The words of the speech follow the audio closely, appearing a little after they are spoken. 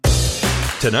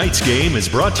Tonight's game is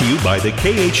brought to you by the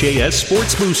KHAS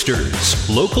Sports Boosters,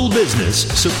 local business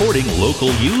supporting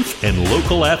local youth and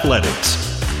local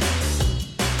athletics.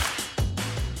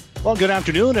 Well, good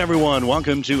afternoon, everyone.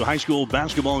 Welcome to high school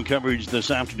basketball coverage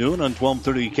this afternoon on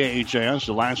 1230 KHAS.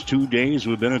 The last 2 days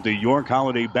we've been at the York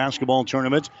Holiday Basketball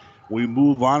Tournament. We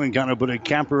move on and kind of put a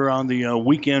capper on the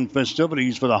weekend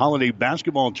festivities for the holiday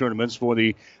basketball tournaments for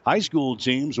the high school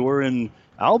teams. We're in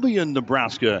Albion,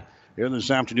 Nebraska, here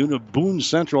this afternoon at Boone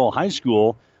Central High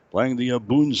School, playing the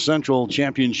Boone Central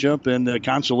Championship and the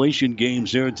consolation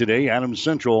games here today. Adams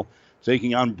Central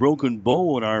taking on Broken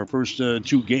Bow in our first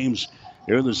two games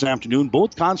here this afternoon.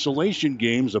 Both consolation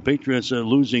games, the Patriots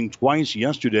losing twice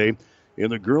yesterday. In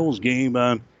the girls' game,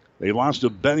 they lost to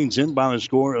Bennington by the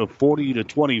score of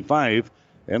 40-25.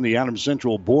 And the Adams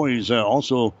Central boys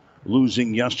also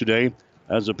losing yesterday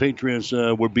as the Patriots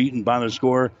were beaten by the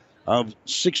score of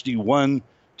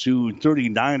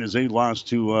 61-39 as they lost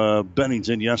to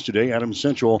Bennington yesterday. Adams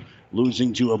Central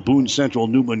losing to Boone Central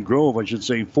Newman Grove,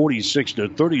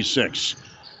 46-36.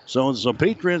 So as the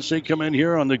Patriots, they come in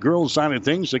here on the girls' side of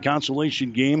things, the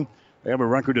consolation game. They have a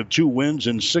record of 2 wins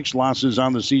and 6 losses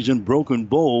on the season. Broken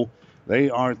Bow, they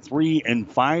are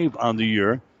 3-5 on the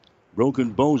year.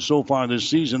 Broken Bow so far this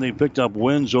season, they picked up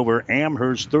wins over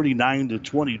Amherst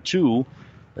 39-22.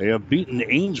 They have beaten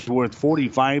Ainsworth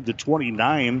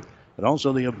 45-29. And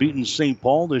also they have beaten St.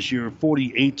 Paul this year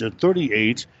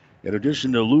 48-38. In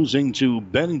addition to losing to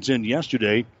Bennington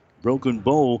yesterday, Broken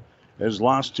Bow has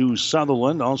lost to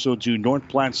Sutherland, also to North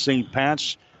Platte St.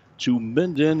 Pat's, to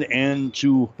Minden, and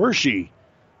to Hershey.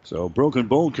 So Broken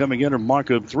Bow coming in a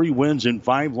mark of 3 wins and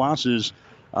 5 losses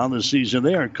on the season.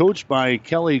 They are coached by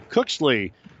Kelly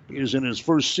Cooksley. He is in his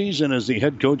first season as the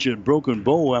head coach at Broken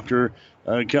Bow after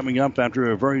coming up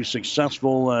after a very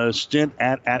successful stint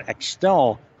at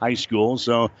Axtell High School.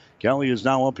 So Kelly is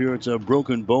now up here at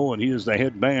Broken Bow, and he is the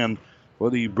head man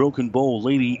for the Broken Bow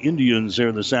Lady Indians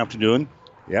here this afternoon.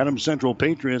 The Adams Central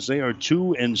Patriots, they are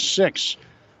 2-6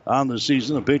 on the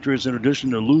season. The Patriots, in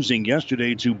addition to losing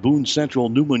yesterday to Boone Central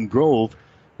Newman Grove,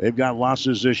 they've got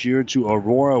losses this year to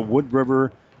Aurora, Wood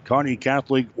River, Kearney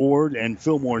Catholic, Ord, and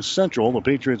Fillmore Central. The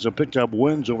Patriots have picked up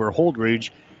wins over Holdridge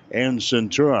and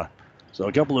Centura. So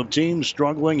a couple of teams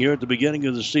struggling here at the beginning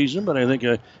of the season, but I think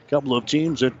a couple of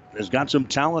teams that has got some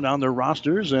talent on their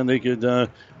rosters, and they could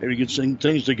maybe get some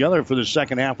things together for the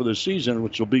second half of the season,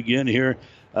 which will begin here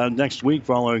next week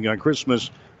following our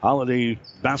Christmas holiday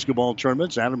basketball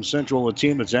tournaments. Adams Central, a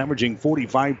team that's averaging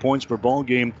 45 points per ball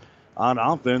game on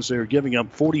offense. They're giving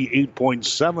up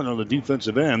 48.7 on the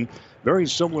defensive end. Very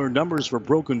similar numbers for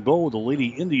Broken Bow. The Lady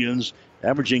Indians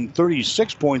averaging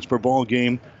 36 points per ball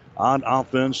game on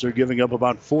offense. They're giving up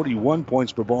about 41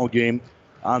 points per ball game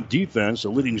on defense. The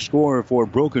leading scorer for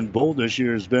Broken Bow this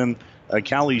year has been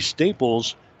Callie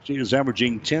Staples. She is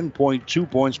averaging 10.2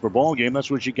 points per ball game.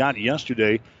 That's what she got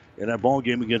yesterday in that ball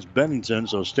game against Bennington.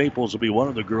 So Staples will be one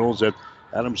of the girls that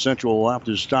Adams Central will have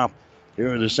to stop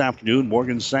here this afternoon.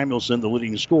 Morgan Samuelson, the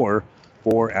leading scorer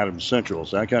for Adams Central.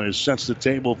 So that kind of sets the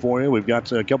table for you. We've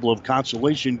got a couple of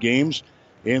consolation games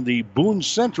in the Boone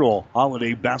Central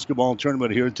Holiday Basketball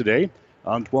Tournament here today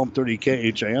on 1230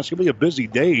 KHAS. It's going to be a busy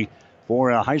day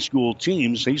for high school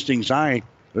teams. Hastings High,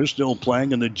 they're still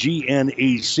playing in the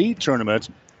GNAC tournament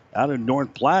out in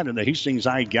North Platte, and the Hastings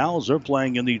High Gals are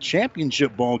playing in the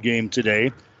championship ball game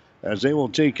today as they will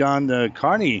take on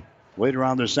Kearney later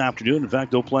on this afternoon. In fact,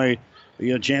 they'll play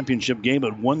the championship game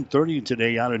at 1:30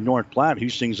 today out in North Platte.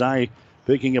 Hastings High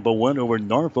picking up a win over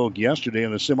Norfolk yesterday in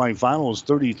the semifinals,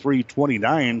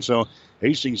 33-29. So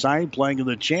Hastings High playing in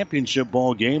the championship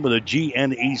ball game of the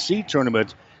GNAC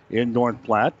tournament in North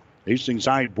Platte. Hastings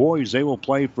High boys, they will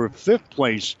play for 5th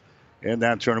place in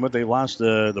that tournament. They lost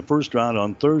the first round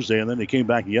on Thursday, and then they came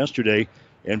back yesterday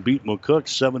and beat McCook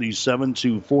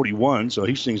 77-41. So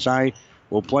Hastings High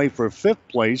will play for 5th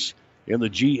place in the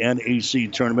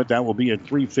GNAC tournament. That will be at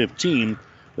 3:15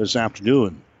 this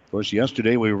afternoon. Of course,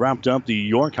 yesterday we wrapped up the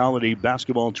York Holiday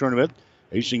Basketball Tournament.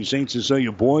 Hastings St. Cecilia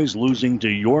boys losing to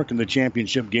York in the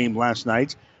championship game last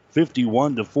night,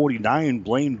 51-49.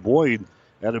 Blaine Boyd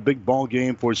had a big ball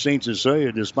game for St.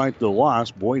 Cecilia despite the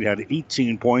loss. Boyd had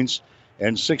 18 points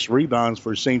and 6 rebounds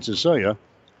for St. Cecilia.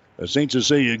 The St.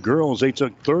 Cecilia girls, they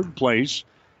took 3rd place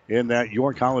in that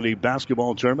York Holiday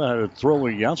Basketball Tournament. Had a thriller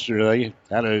yesterday.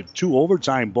 Had a 2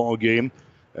 overtime ball game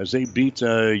as they beat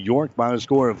York by a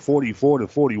score of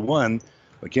 44-41.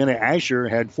 McKenna Asher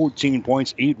had 14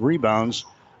 points, 8 rebounds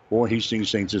for Hastings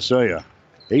St. Cecilia.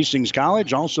 Hastings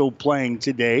College also playing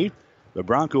today. The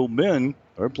Bronco men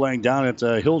are playing down at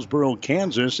Hillsboro,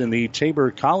 Kansas in the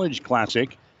Tabor College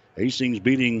Classic. Hastings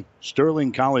beating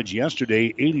Sterling College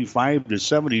yesterday,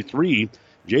 85-73.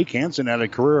 Jake Hansen had a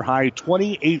career-high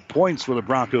 28 points for the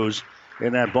Broncos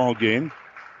in that ball game.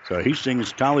 So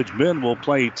Hastings College men will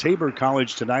play Tabor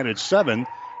College tonight at 7.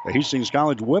 The Hastings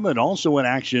College women also in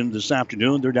action this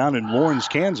afternoon. They're down in Lawrence,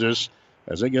 Kansas,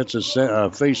 as they get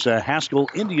to face Haskell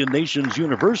Indian Nations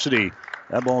University.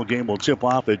 That ball game will tip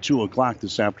off at 2 o'clock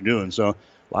this afternoon. So a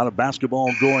lot of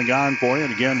basketball going on for you.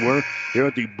 And again, we're here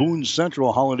at the Boone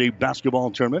Central Holiday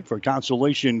Basketball Tournament for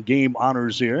consolation game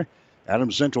honors here.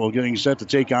 Adams Central getting set to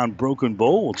take on Broken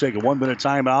Bow. We'll take a 1-minute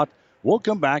timeout. We'll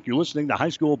come back. You're listening to high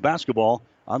school basketball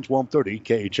on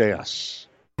 1230 KHAS.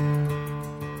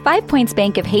 5 Points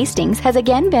Bank of Hastings has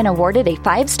again been awarded a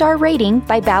 5-star rating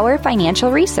by Bauer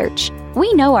Financial Research.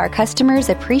 We know our customers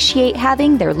appreciate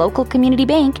having their local community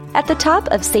bank at the top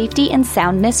of safety and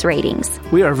soundness ratings.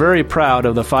 We are very proud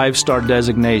of the 5-star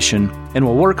designation and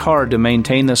will work hard to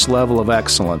maintain this level of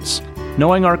excellence.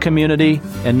 Knowing our community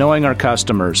and knowing our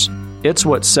customers, it's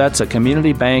what sets a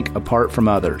community bank apart from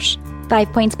others.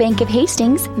 5 Points Bank of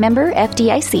Hastings, member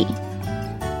FDIC.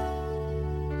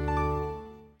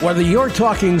 Whether you're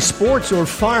talking sports or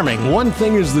farming, one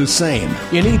thing is the same.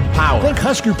 You need power. Think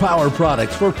Husker Power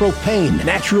products for propane,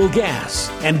 natural gas,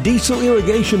 and diesel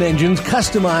irrigation engines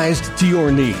customized to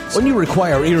your needs. When you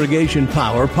require irrigation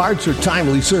power, parts, or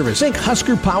timely service, think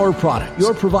Husker Power products,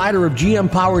 your provider of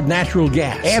GM-powered natural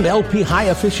gas and LP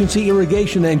high-efficiency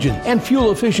irrigation engine and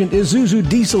fuel-efficient Isuzu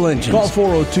diesel engines. Call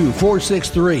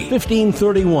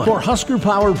 402-463-1531 for Husker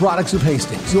Power Products of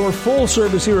Hastings, your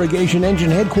full-service irrigation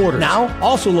engine headquarters. Now,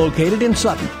 also located in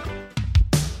Sutton.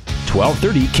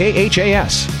 1230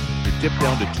 KHAS. You're dipped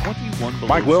down to 21 below.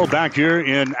 Mike Will back here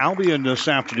in Albion this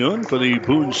afternoon for the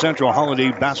Boone Central Holiday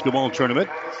Basketball Tournament.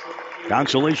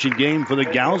 Consolation game for the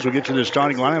gals. We'll get to the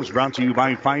starting lineups brought to you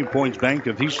by 5 Points Bank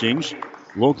of Hastings.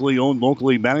 Locally owned,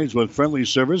 locally managed with friendly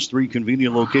service, 3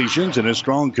 convenient locations, and a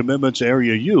strong commitment to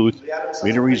area youth.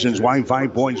 Many reasons why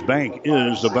 5 Points Bank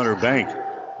is the better bank.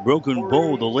 Broken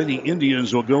Bow, the Lady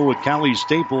Indians will go with Callie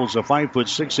Staples, a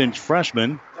 5'6"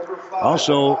 freshman.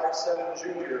 Also,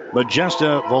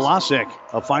 Majesta Velasek,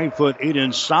 a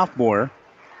 5'8" sophomore.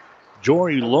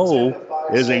 Jory Lowe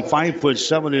is a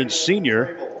 5'7"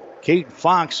 senior. Kate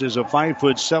Fox is a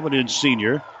 5'7"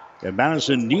 senior. And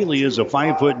Madison Neely is a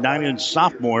 5'9"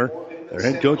 sophomore. Their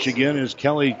head coach again is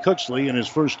Kelly Cooksley in his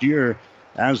first year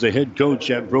as the head coach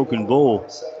at Broken Bow.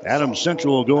 Adams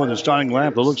Central will go in the starting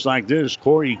lineup. It looks like this.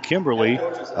 Corey Kimberly,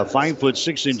 a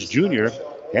 5'6" junior.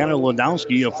 Hannah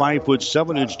Ladowski, a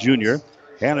 5'7" junior.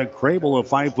 Hannah Crable, a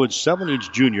 5'7"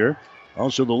 junior.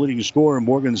 Also the leading scorer,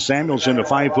 Morgan Samuelson, a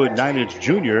 5'9"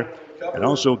 junior. And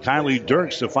also Kylie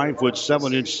Dirks, a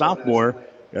 5'7" sophomore.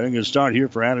 Getting a start here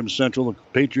for Adams Central. The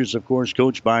Patriots, of course,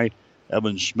 coached by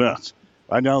Evan Smith.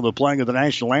 Right now, the playing of the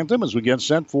national anthem as we get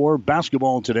set for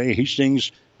basketball today.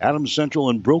 Hastings, Adams Central,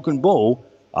 and Broken Bow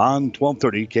on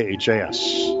 1230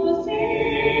 KHAS.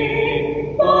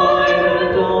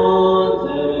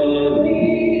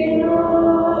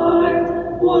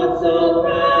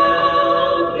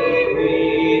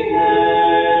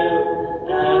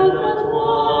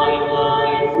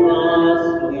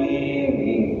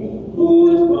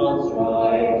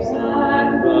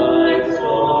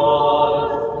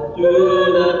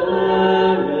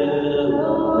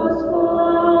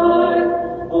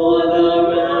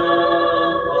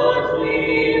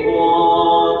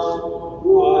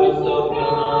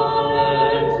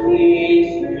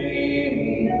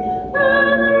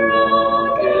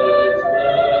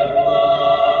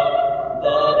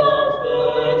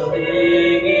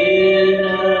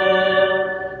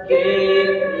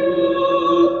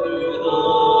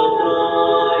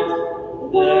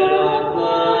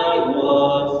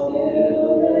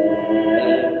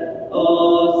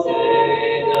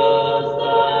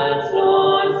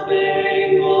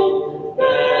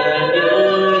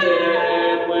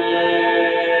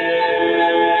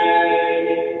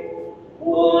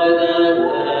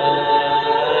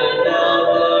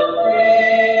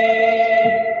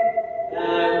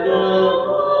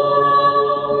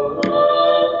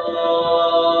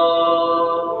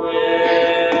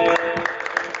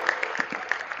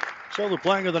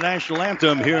 Playing of the national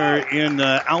anthem here in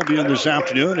Albion this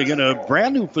afternoon. Again, a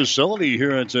brand new facility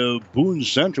here at Boone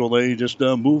Central. They just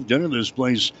moved into this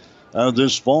place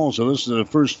this fall, so this is the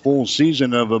first full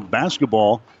season of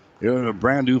basketball here at a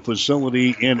brand new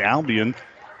facility in Albion.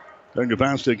 During the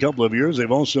past couple of years,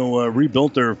 they've also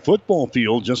rebuilt their football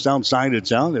field just outside of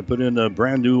town. They put in a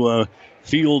brand new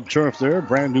field turf there,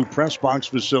 brand new press box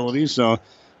facility. So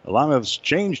a lot has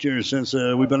changed here since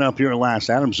we've been up here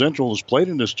last. Adams Central has played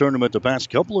in this tournament the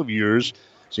past couple of years.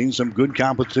 seen some good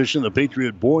competition. The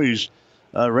Patriot boys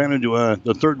ran into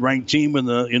the third-ranked team in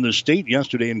the state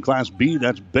yesterday in Class B.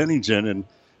 That's Bennington, and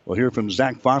we'll hear from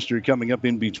Zach Foster coming up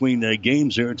in between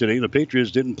games here today. The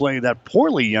Patriots didn't play that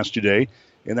poorly yesterday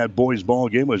in that boys' ball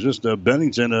game. It was just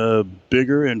Bennington, a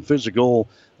bigger and physical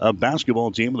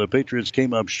basketball team. The Patriots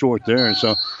came up short there,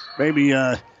 so maybe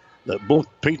both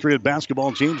Patriot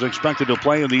basketball teams expected to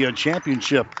play in the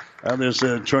championship of this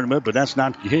tournament, but that's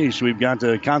not the case. We've got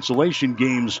consolation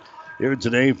games here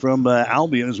today from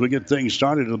Albion. As we get things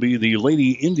started, it'll be the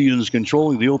Lady Indians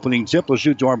controlling the opening tip. They'll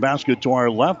shoot to our basket to our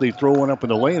left. They throw one up in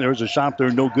the lane. There's a shot there,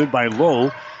 no good by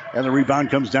Lowe. And the rebound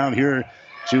comes down here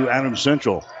to Adams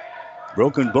Central.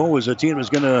 Broken Bow is a team that's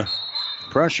going to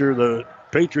pressure the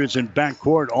Patriots in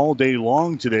backcourt all day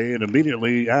long today. And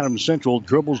immediately Adams Central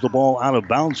dribbles the ball out of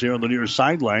bounds here on the near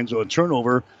sideline. So a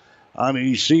turnover on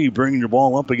EC, bringing the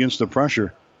ball up against the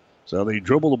pressure. So they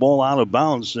dribble the ball out of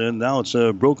bounds, and now it's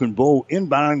Broken Bow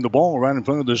inbounding the ball right in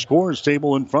front of the scorers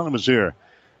table in front of us here.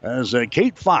 As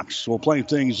Kate Fox will play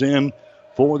things in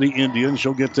for the Indians.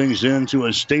 She'll get things into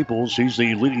a Staples. She's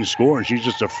the leading scorer. She's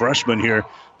just a freshman here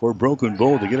for Broken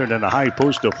Bow to get it in the high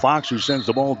post to Fox, who sends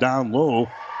the ball down low.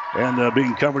 And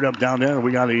being covered up down there,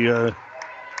 we got a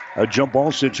jump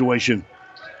ball situation.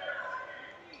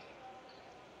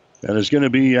 And it's going to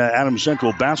be Adams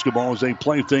Central basketball as they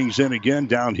play things in again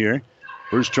down here.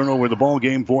 First turnover of the ball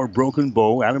game for Broken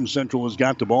Bow. Adams Central has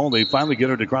got the ball. They finally get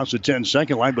it across the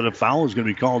 10-second line, but a foul is going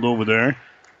to be called over there.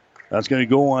 That's going to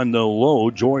go on the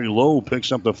Lowe. Jory Lowe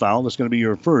picks up the foul. That's going to be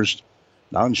your first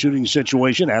non-shooting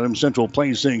situation. Adams Central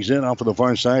plays things in off of the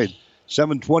far side.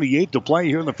 7:28 to play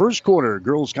here in the first quarter.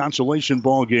 Girls consolation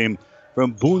ball game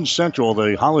from Boone Central,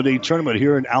 the holiday tournament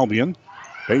here in Albion.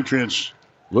 Patriots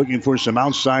looking for some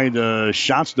outside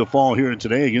shots to fall here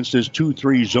today against this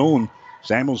 2-3 zone.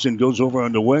 Samuelson goes over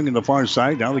on the wing in the far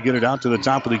side. Now they get it out to the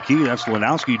top of the key. That's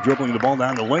Lanowski dribbling the ball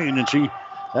down the lane, and she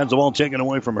has the ball taken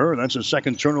away from her. That's a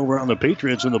second turnover on the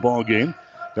Patriots in the ball game.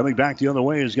 Coming back the other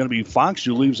way is going to be Fox,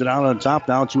 who leaves it out on top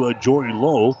now to a Jory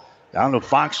Lowe. Down to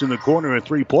Fox in the corner, a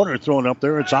three-pointer thrown up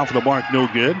there. It's off of the mark, no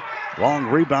good. Long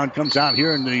rebound comes out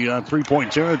here in the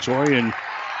three-point territory, and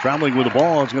traveling with the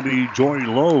ball is going to be Jory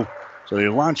Lowe. So they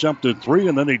launch up to three,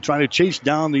 and then they try to chase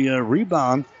down the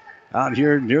rebound out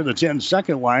here near the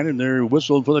 10-second line, and they're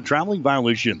whistled for the traveling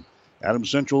violation. Adams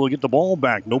Central will get the ball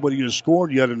back. Nobody has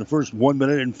scored yet in the first 1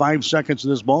 minute and 5 seconds of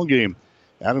this ball game.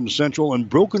 Adams Central and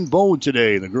Broken Bow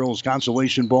today, the girls'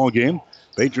 consolation ball game.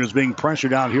 Patriots being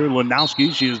pressured out here.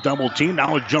 Lanowski, she is double teamed.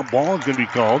 Now a jump ball is going to be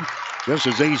called. Just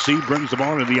as AC brings the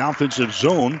ball into the offensive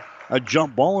zone, a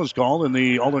jump ball is called, and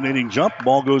the alternating jump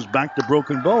ball goes back to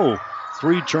Broken Bow.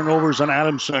 3 turnovers on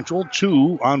Adams Central,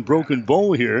 2 on Broken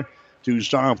Bow here to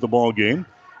start off the ball game.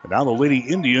 And now the Lady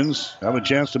Indians have a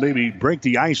chance to maybe break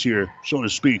the ice here, so to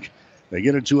speak. They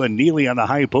get it to a Neely on the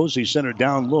high post. They send it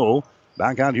down low.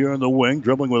 Back out here on the wing,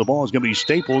 dribbling with the ball is going to be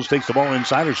Staples. Takes the ball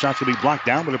inside. Her shot's going to be blocked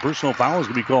down, but a personal foul is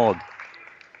going to be called.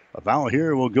 A foul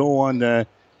here will go on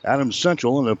Adams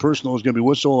Central, and the personal is going to be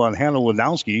whistled on Hannah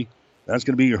Lanowski. That's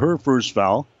going to be her first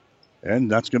foul. And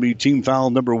that's going to be team foul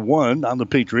number 1 on the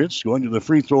Patriots. Going to the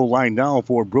free throw line now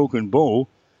for Broken Bow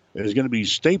is going to be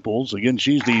Staples. Again,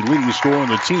 she's the leading scorer on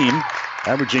the team,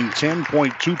 averaging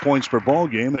 10.2 points per ball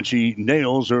game, and she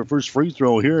nails her first free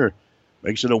throw here.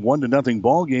 Makes it a 1-0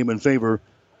 ball game in favor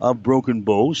of Broken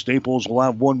Bow. Staples will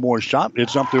have one more shot.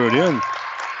 It's up there and in.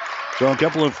 So a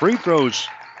couple of free throws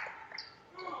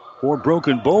for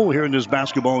Broken Bow here in this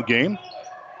basketball game.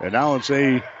 And now it's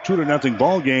a 2-0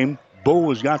 ball game.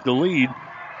 Bow has got the lead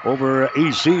over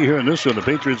AC here in this one. The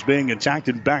Patriots being attacked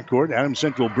in backcourt. Adams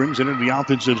Central brings it into the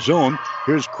offensive zone.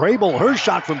 Here's Crable. Her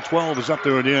shot from 12 is up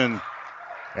there and in.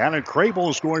 Anna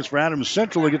Crable scores for Adams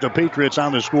Central to get the Patriots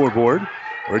on the scoreboard.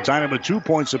 We're tying up at 2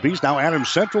 points apiece. Now Adams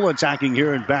Central attacking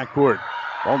here in backcourt.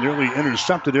 Ball nearly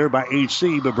intercepted there by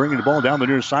AC, but bringing the ball down the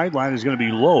near sideline is going to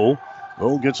be Lowe.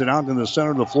 Lowe gets it out in the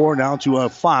center of the floor now to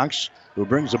Fox, who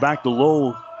brings it back to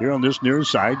Lowe here on this near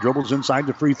side. Dribbles inside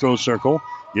the free throw circle.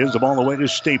 Gives the ball away to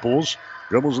Staples.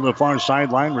 Dribbles on the far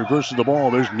sideline. Reverses the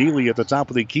ball. There's Neely at the top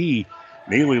of the key.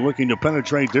 Neely looking to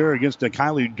penetrate there against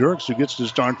Kylie Dirks, who gets the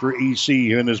start for EC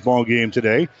here in this ball game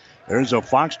today. There's a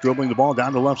Fox dribbling the ball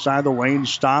down the left side of the lane.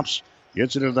 Stops.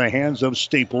 Gets it into the hands of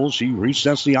Staples. He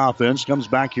resets the offense. Comes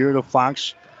back here to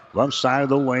Fox. Left side of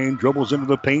the lane. Dribbles into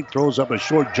the paint. Throws up a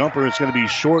short jumper. It's going to be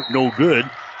short. No good.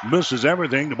 Misses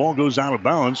everything. The ball goes out of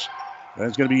bounds. And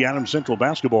it's going to be Adams Central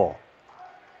basketball.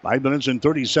 5 minutes and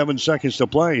 37 seconds to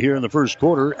play here in the first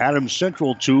quarter. Adams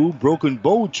Central 2. Broken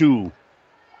Bow 2.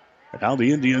 And now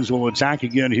the Indians will attack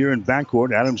again here in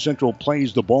backcourt. Adams Central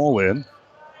plays the ball in.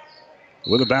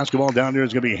 With the basketball down there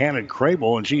is going to be Hannah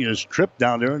Crable, and she is tripped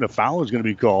down there, and a foul is going to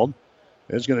be called.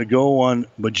 It's going to go on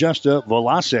Majesta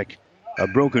Velasek, a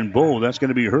Broken Bow. That's going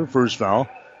to be her first foul.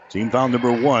 Team foul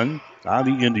number 1 on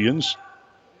the Indians.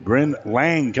 Bryn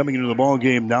Lang coming into the ball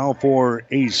game now for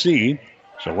AC.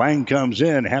 So Lang comes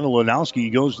in. Hannah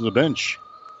Lanowski goes to the bench.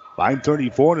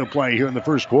 5:34 to play here in the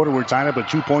first quarter. We're tied up at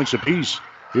 2 points apiece.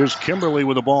 Here's Kimberly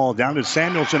with the ball down to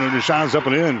Samuelson, and the shot is up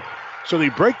and in. So they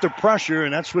break the pressure,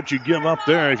 and that's what you give up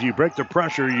there. If you break the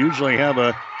pressure, you usually have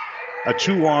a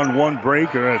 2-on-1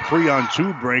 break or a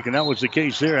 3-on-2 break, and that was the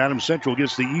case there. Adams Central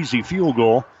gets the easy field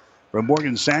goal from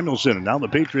Morgan Samuelson. And now the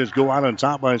Patriots go out on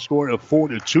top by a score of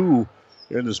 4-2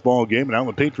 in this ball game. And now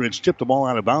the Patriots tip the ball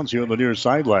out of bounds here on the near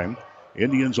sideline.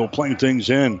 Indians will play things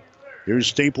in. Here's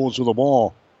Staples with the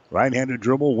ball. Right-handed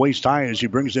dribble, waist high as he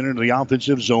brings it into the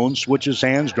offensive zone. Switches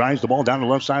hands, drives the ball down the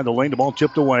left side of the lane. The ball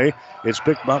tipped away. It's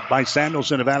picked up by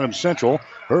Samuelson of Adams Central.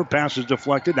 Her pass is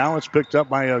deflected. Now it's picked up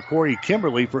by Corey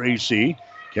Kimberly for AC.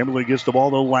 Kimberly gets the ball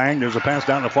to Lang. There's a pass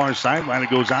down the far sideline. It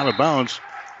goes out of bounds.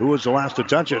 Who was the last to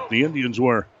touch it? The Indians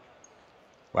were.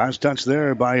 Last touch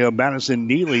there by Madison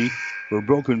Neely for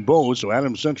Broken Bow. So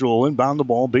Adams Central will inbound the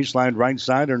ball. Baseline right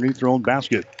side underneath their own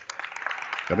basket.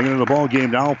 Coming into the ball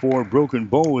game now for Broken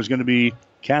Bow is going to be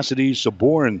Cassidy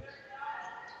Saborn.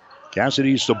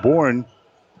 Cassidy Saborn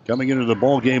coming into the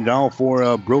ball game now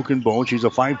for Broken Bow. She's a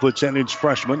 5'10"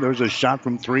 freshman. There's a shot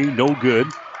from 3, no good.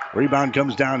 Rebound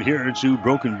comes down here to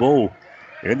Broken Bow.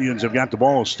 Indians have got the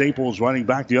ball. Staples running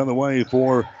back the other way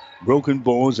for Broken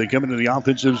Bow as they come into the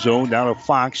offensive zone. Down to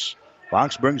Fox.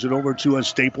 Fox brings it over to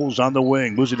Staples on the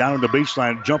wing. Moves it down to the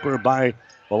baseline. Jumper by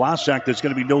Velasek, that's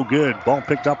going to be no good. Ball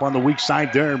picked up on the weak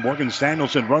side there. Morgan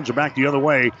Samuelson runs her back the other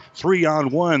way.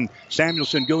 3-on-1.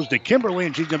 Samuelson goes to Kimberly,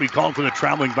 and she's going to be called for the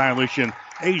traveling violation.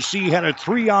 AC had a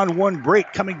 3-on-1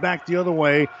 break coming back the other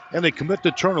way, and they commit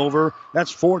the turnover.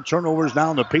 That's 4 turnovers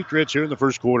now on the Patriots here in the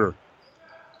first quarter.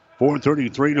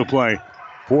 4:33 to play.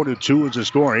 4-2 is the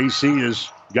score. AC has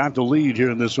got the lead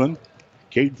here in this one.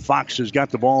 Kate Fox has got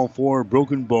the ball for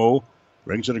Broken Bow.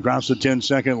 Brings it across the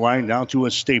 10-second line down to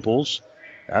Staples.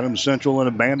 Adams Central in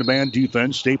a man-to-man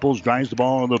defense. Staples drives the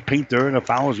ball on the paint there, and a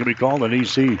foul is going to be called on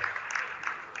AC.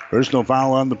 Personal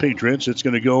foul on the Patriots. It's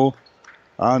going to go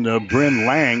on Bryn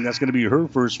Lang. That's going to be her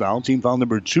first foul. Team foul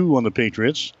number 2 on the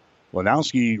Patriots.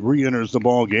 Lanowski re-enters the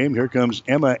ball game. Here comes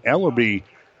Emma Ellerby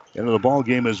into the ball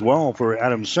game as well for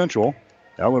Adams Central.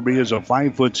 Ellerby is a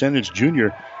 5'10"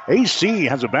 junior. AC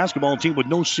has a basketball team with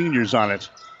no seniors on it.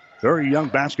 Very young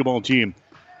basketball team.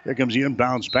 Here comes the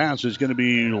inbounds pass. It's going to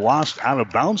be lost out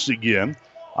of bounds again.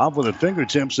 Off with the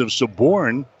fingertips of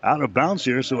Saborn. Out of bounds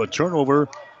here, so a turnover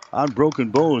on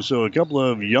Broken Bow. So a couple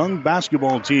of young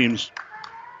basketball teams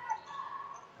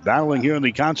battling here in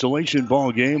the consolation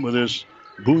ball game with this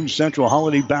Boone Central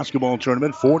Holiday Basketball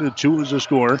Tournament. 4-2 is the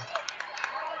score.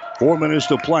 4 minutes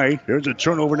to play. Here's a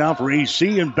turnover now for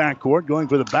AC in backcourt. Going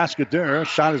for the basket there.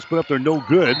 Shot is put up there, no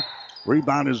good.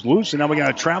 Rebound is loose, and now we got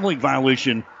a traveling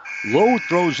violation. Lowe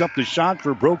throws up the shot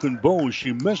for Broken Bow.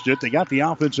 She missed it. They got the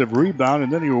offensive rebound,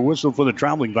 and then he will whistle for the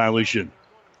traveling violation.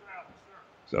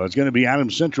 So it's going to be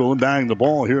Adams Central inbounding the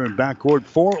ball here in backcourt.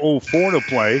 4:04 to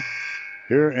play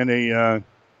here in a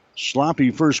sloppy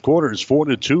first quarter. It's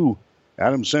 4-2.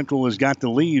 Adams Central has got the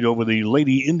lead over the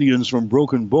Lady Indians from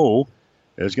Broken Bow.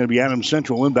 It's going to be Adams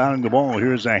Central inbounding the ball.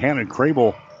 Here's Hannah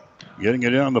Crable getting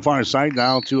it in on the far side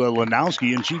now to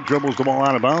Lanowski, and she dribbles the ball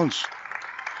out of bounds.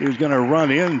 He was going to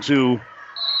run into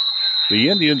the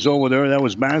Indians over there. That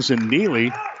was Madison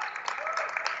Neely.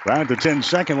 Right at the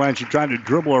 10-second line, she tried to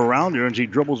dribble around her, and she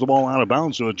dribbles the ball out of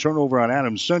bounds. So a turnover on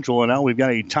Adams Central, and now we've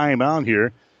got a timeout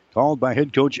here called by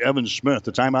head coach Evan Smith.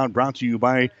 The timeout brought to you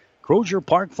by Crozier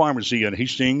Park Pharmacy in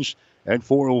Hastings at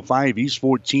 405 East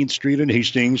 14th Street in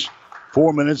Hastings.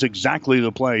 4 minutes exactly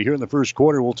to play. Here in the first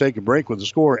quarter, we'll take a break with the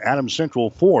score. Adams Central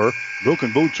 4,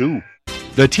 Broken Bow 2.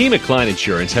 The team at Klein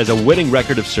Insurance has a winning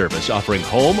record of service, offering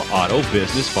home, auto,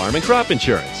 business, farm, and crop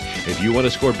insurance. If you want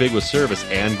to score big with service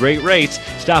and great rates,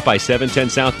 stop by 710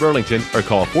 South Burlington or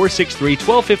call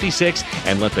 463-1256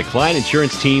 and let the Klein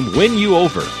Insurance team win you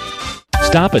over.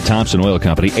 Stop at Thompson Oil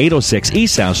Company, 806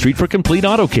 East South Street for complete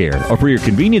auto care. Or for your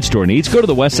convenience store needs, go to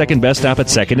the West 2nd Best Stop at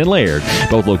 2nd and Laird.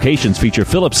 Both locations feature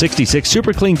Phillips 66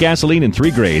 Super Clean gasoline in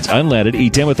 3 grades, unleaded,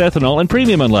 E10 with ethanol, and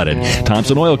premium unleaded.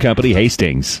 Thompson Oil Company,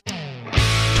 Hastings.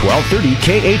 1230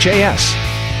 KHAS.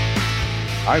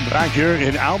 I'm back here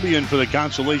in Albion for the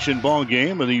consolation ball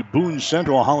game of the Boone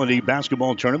Central Holiday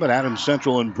Basketball Tournament. Adams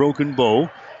Central and Broken Bow.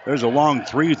 There's a long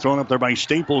 3 thrown up there by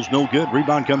Staples. No good.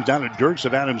 Rebound comes down to Dirks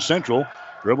of Adams Central.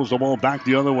 Dribbles the ball back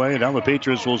the other way. Now the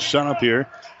Patriots will set up here.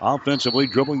 Offensively,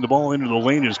 dribbling the ball into the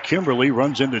lane is Kimberly.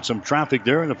 Runs into some traffic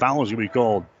there, and the foul is going to be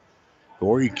called.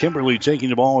 Corey Kimberly taking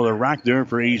the ball to the rack there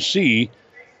for AC.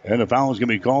 And the foul is going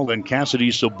to be called on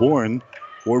Cassidy Saborn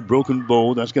for Broken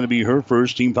Bow. That's going to be her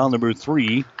first. Team foul number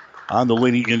 3 on the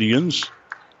Lady Indians.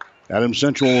 Adams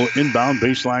Central inbound,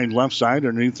 baseline left side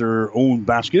underneath their own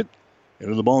basket.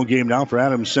 Into the ball game now for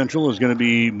Adams Central is going to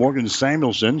be Morgan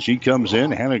Samuelson. She comes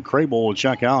in. Hannah Crable will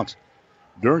check out.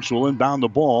 Dirks will inbound the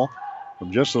ball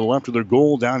from just to the left of their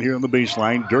goal down here on the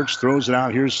baseline. Dirks throws it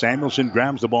out here. Samuelson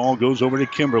grabs the ball, goes over to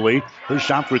Kimberly. Her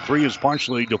shot for 3 is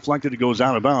partially deflected. It goes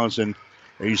out of bounds, and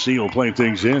AC will play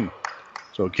things in.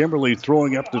 So Kimberly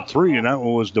throwing up the 3, and that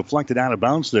one was deflected out of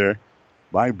bounds there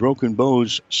by Broken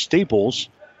Bow's Staples.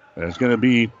 And it's going to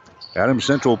be Adams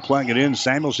Central playing it in.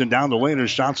 Samuelson down the lane. Her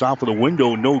shots off of the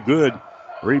window. No good.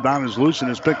 Rebound is loose and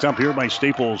is picked up here by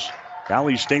Staples.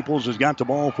 Callie Staples has got the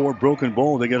ball for Broken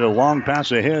Bow. They get a long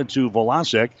pass ahead to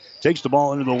Velasek. Takes the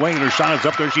ball into the lane. Her shot is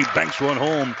up there. She banks one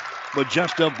home.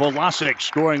 Majesta Velasek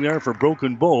scoring there for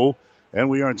Broken Bow. And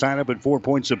we are tied up at 4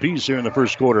 points apiece here in the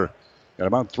first quarter. Got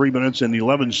about 3 minutes and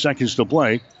 11 seconds to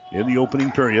play in the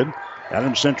opening period.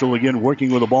 Adams Central again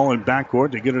working with the ball in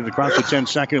backcourt. They get it across the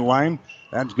 10-second line.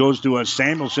 That goes to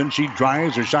Samuelson. She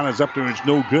drives. Her shot is up there. It's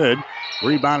no good.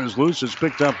 Rebound is loose. It's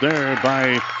picked up there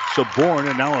by Saborn.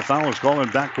 And now a foul is called in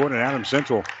backcourt at Adams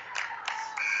Central.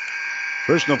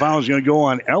 Personal foul is going to go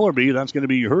on Ellerby. That's going to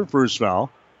be her first foul.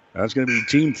 That's going to be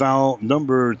team foul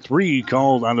number 3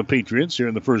 called on the Patriots here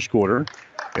in the first quarter.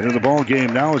 Into the ball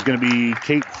game now is going to be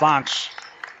Kate Fox.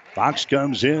 Fox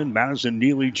comes in. Madison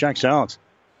Neely checks out.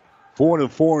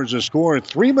 4-4 is the score.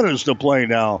 3 minutes to play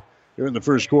now here in the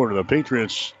first quarter. The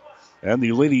Patriots and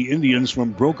the Lady Indians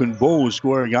from Broken Bow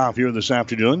scoring off here this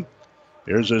afternoon.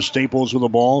 Here's a Staples with the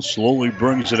ball. Slowly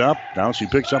brings it up. Now she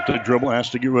picks up the dribble.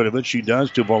 Has to get rid of it. She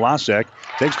does to Velasek.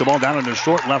 Takes the ball down on the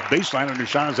short left baseline. And her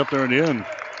shot is up there and in.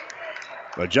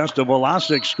 But just a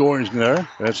Velasek scores there.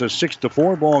 That's a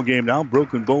 6-4 ball game now.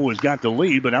 Broken Bow has got the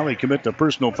lead. But now they commit the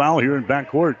personal foul here in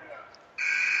backcourt.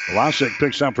 Velasek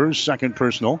picks up her second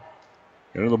personal.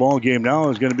 Into the ball game now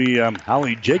is going to be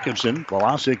Holly Jacobson.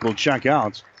 Velasek will check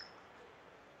out.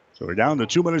 So we're down to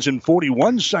 2 minutes and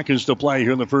 41 seconds to play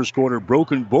here in the first quarter.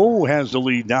 Broken Bow has the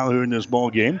lead now here in this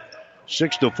ball game.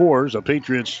 6-4 as the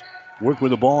Patriots work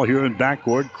with the ball here in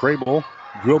backcourt. Crable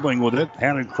dribbling with it.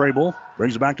 Hannah Crable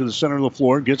brings it back to the center of the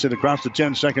floor. Gets it across the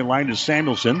 10-second line to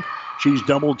Samuelson. She's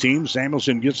double teamed.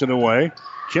 Samuelson gets it away.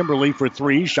 Kimberly for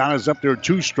 3. Shot is up there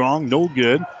too strong. No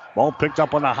good. Ball picked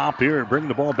up on the hop here. Bringing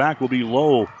the ball back will be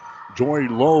Lowe. Joy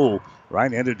Lowe.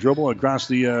 Right-handed dribble across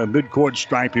the midcourt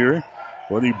stripe here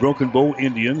for the Broken Bow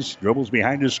Indians. Dribbles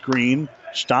behind the screen.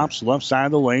 Stops left side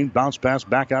of the lane. Bounce pass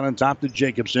back out on top to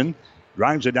Jacobson.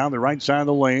 Drives it down the right side of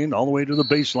the lane. All the way to the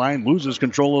baseline. Loses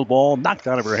control of the ball. Knocked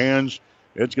out of her hands.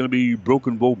 It's going to be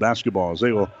Broken Bow basketball as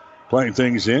they will play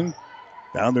things in.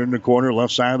 Down there in the corner,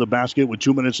 left side of the basket with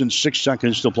 2 minutes and 6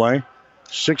 seconds to play.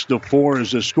 6-4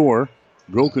 is the score.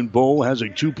 Broken Bow has a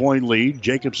 2-point lead.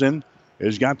 Jacobson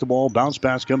has got the ball. Bounce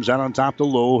pass comes out on top to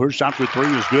Lowe. Her shot for 3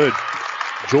 is good.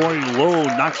 Joy Lowe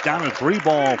knocks down a 3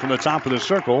 ball from the top of the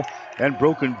circle. And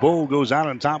Broken Bow goes out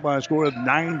on top by a score of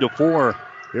 9-4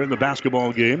 here in the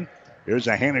basketball game. Here's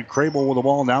a Hannah Crable with the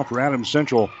ball now for Adams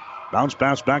Central. Bounce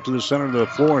pass back to the center of the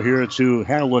floor here to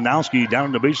Hannah Lanowski.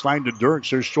 Down the baseline to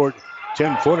Dirks. Her short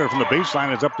 10-footer from the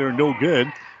baseline is up there, no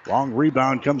good. Long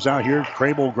rebound comes out here.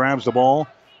 Crable grabs the ball.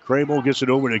 Crable gets it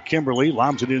over to Kimberly.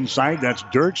 Lobs it inside. That's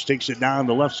Dirks. Takes it down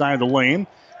the left side of the lane.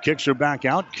 Kicks her back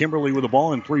out. Kimberly with the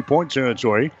ball in 3-point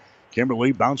territory.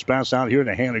 Kimberly bounce pass out here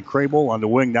to Hannah Crable on the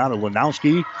wing now to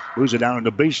Lanowski. Moves it down on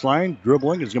the baseline.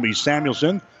 Dribbling is going to be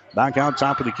Samuelson. Back out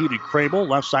top of the key to Crable.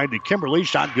 Left side to Kimberly.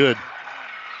 Shot good.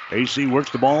 AC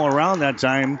works the ball around that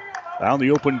time. Down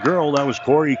the open girl. That was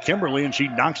Corey Kimberly, and she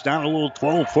knocks down a little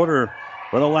 12-footer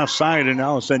for the left side, and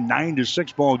now it's a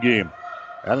 9-6 ball game.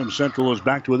 Adams Central is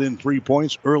back to within 3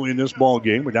 points early in this ball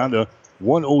game. We're down to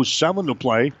 1:07 to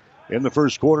play in the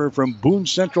first quarter from Boone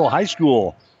Central High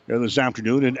School here this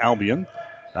afternoon in Albion.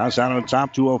 Pass out on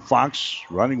top to a Fox.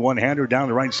 Running one-hander down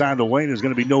the right side of the lane is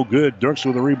going to be no good. Dirks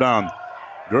with a rebound.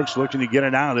 Dirks looking to get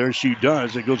it out of there. She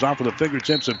does. It goes off with the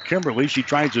fingertips of Kimberly. She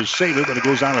tries to save it, but it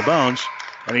goes out of bounds.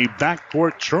 And a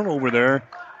backcourt turnover there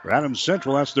for Adams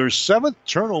Central. That's their 7th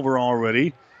turnover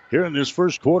already here in this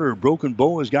first quarter. Broken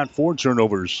Bow has got 4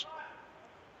 turnovers.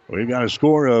 We've got a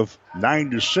score of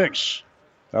 9-6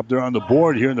 up there on the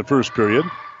board here in the first period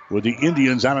with the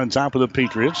Indians out on top of the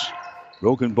Patriots.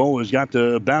 Broken Bow has got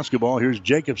the basketball. Here's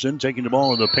Jacobson taking the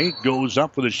ball in the paint. Goes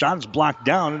up for the shot. It's blocked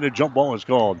down, and the jump ball is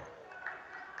called.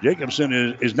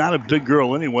 Jacobson is not a big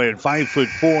girl anyway at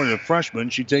 5'4" and a freshman.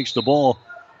 She takes the ball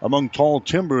among tall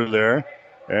timber there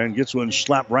and gets one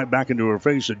slapped right back into her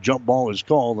face. A jump ball is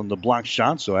called on the block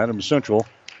shot, so Adams Central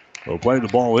will play the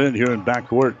ball in here in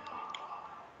backcourt.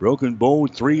 Broken Bow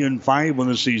 3-5 on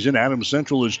the season. Adams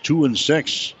Central is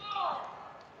 2-6.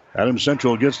 Adams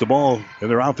Central gets the ball in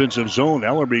their offensive zone.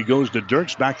 Ellerby goes to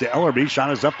Dirks, back to Ellerby.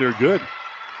 Shot is up there, good.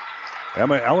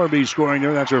 Emma Ellerby scoring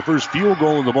there. That's her first field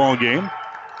goal in the ball game.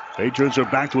 Patriots are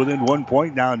back to within 1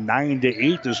 point, now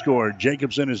 9-8 to score.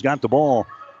 Jacobson has got the ball.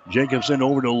 Jacobson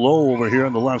over to Lowe over here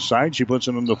on the left side. She puts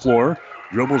it on the floor.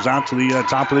 Dribbles out to the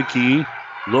top of the key.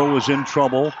 Lowe is in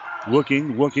trouble.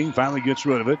 Looking, finally gets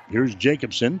rid of it. Here's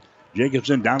Jacobson.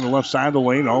 Jacobson down the left side of the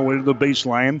lane, all the way to the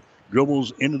baseline.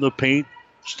 Dribbles into the paint.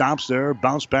 Stops there.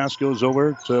 Bounce pass goes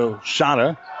over to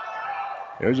Shada.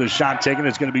 There's a shot taken.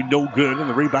 It's going to be no good. And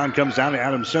the rebound comes down to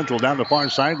Adams Central down the far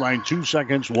sideline. 2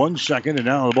 seconds, 1 second. And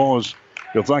now the ball is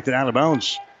deflected out of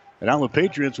bounds. And now the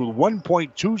Patriots with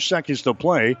 1.2 seconds to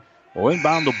play will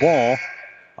inbound the ball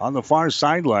on the far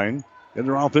sideline in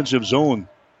their offensive zone.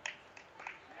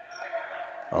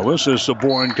 Alyssa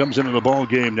Saborin comes into the ball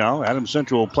game now. Adams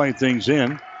Central will play things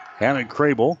in. Hannah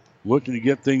Crable looking to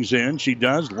get things in. She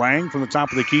does. Lang from the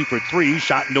top of the key for 3.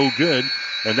 Shot no good.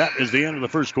 And that is the end of the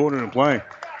first quarter of play.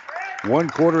 1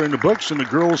 quarter in the books in the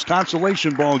girls'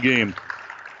 consolation ball game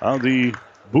of the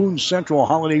Boone Central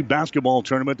Holiday Basketball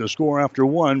Tournament. The score after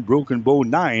 1, Broken Bow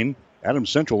 9, Adams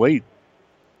Central 8.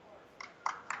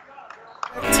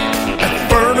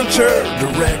 Furniture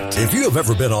Direct. If you have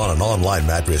ever been on an online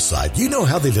mattress site, you know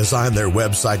how they design their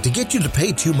website to get you to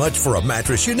pay too much for a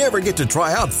mattress you never get to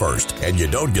try out first, and you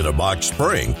don't get a box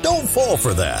spring. Don't fall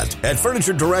for that. At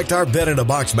Furniture Direct, our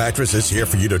bed-in-a-box mattress is here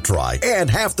for you to try, and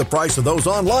half the price of those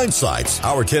online sites.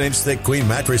 Our 10-inch thick queen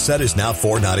mattress set is now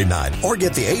 $4.99, or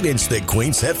get the 8-inch thick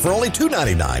queen set for only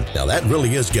 $2.99. Now that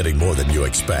really is getting more than you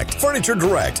expect. Furniture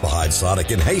Direct, behind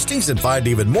Sonic and Hastings, and find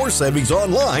even more savings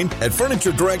online at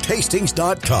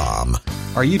FurnitureDirectHastings.com.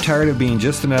 Are you tired of being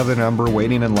just another number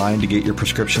waiting in line to get your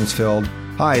prescriptions filled?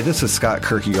 Hi, this is Scott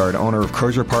Kierkegaard, owner of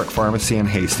Crozier Park Pharmacy in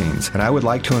Hastings, and I would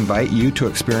like to invite you to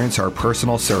experience our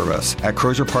personal service. At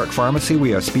Crozier Park Pharmacy,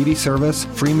 we have speedy service,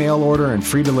 free mail order, and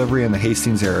free delivery in the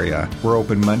Hastings area. We're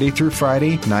open Monday through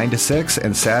Friday, 9 to 6,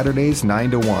 and Saturdays,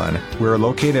 9 to 1. We're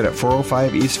located at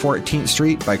 405 East 14th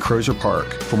Street by Crozier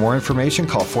Park. For more information,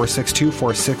 call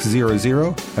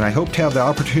 462-4600, and I hope to have the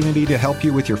opportunity to help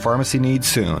you with your pharmacy needs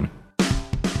soon.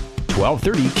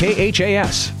 1230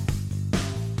 KHAS.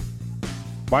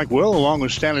 Mike Will, along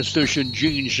with statistician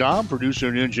Gene Shaw, producer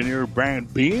and engineer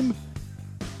Brad Beam.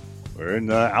 We're in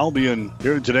Albion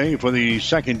here today for the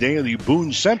second day of the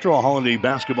Boone Central Holiday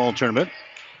Basketball Tournament.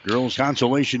 Girls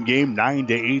consolation game,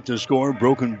 9-8 to score.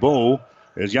 Broken Bow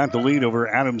has got the lead over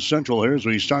Adams Central here as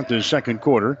we start the second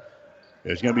quarter.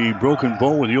 It's going to be Broken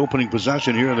Bow with the opening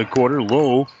possession here in the quarter.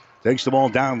 Lowe takes the ball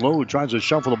down low, tries to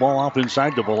shuffle the ball off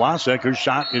inside to Velasek. Her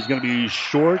shot is going to be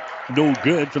short, no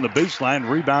good from the baseline.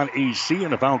 Rebound AC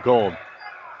and a foul called.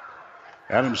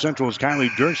 Adams Central's Kylie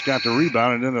Dirks got the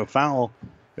rebound, and then a foul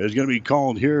is going to be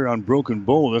called here on Broken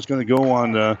Bow. That's going to go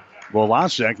on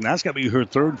Velasek, and that's going to be her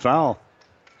third foul.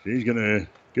 She's going to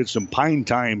get some pine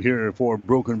time here for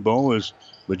Broken Bow as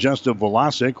Majesta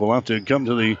Velasek will have to come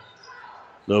to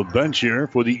the bench here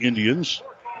for the Indians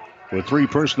with 3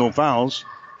 personal fouls.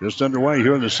 Just underway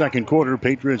here in the second quarter.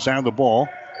 Patriots have the ball.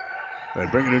 They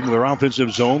bring it into their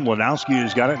offensive zone. Lanowski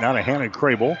has got it now to Hannah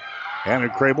Crable. Hannah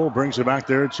Crable brings it back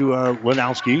there to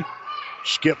Lanowski.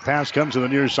 Skip pass comes to the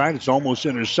near side. It's almost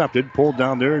intercepted. Pulled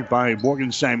down there by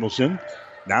Morgan Samuelson.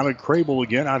 Now to Crable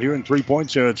again out here in 3-point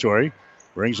territory.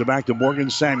 Brings it back to Morgan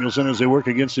Samuelson as they work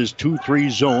against his 2-3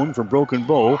 zone from Broken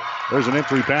Bow. There's an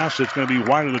entry pass that's going to be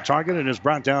wide of the target, and it's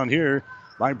brought down here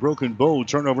by Broken Bow.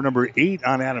 Turnover number 8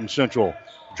 on Adams Central.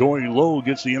 Joy Lowe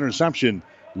gets the interception.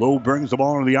 Lowe brings the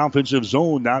ball into the offensive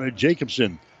zone down to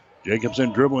Jacobson.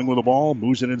 Jacobson dribbling with the ball,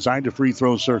 moves it inside the free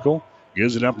throw circle.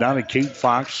 Gives it up down to Kate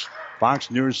Fox.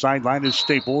 Fox near sideline is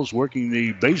Staples working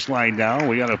the baseline now.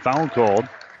 We got a foul called.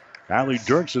 Kylie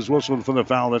Dirks is whistling for the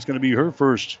foul. That's going to be her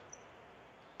first.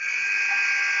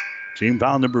 Team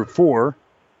foul number 4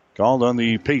 called on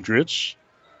the Patriots.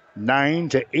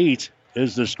 9-8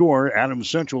 is the score. Adams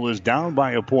Central is down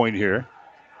by a point here.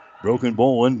 Broken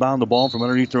Bow inbound the ball from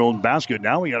underneath their own basket.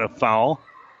 Now we got a foul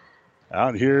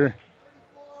out here.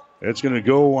 It's going to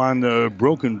go on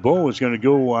Broken Bow. It's going to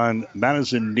go on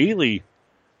Madison Neely.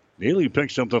 Neely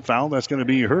picks up the foul. That's going to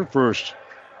be her first.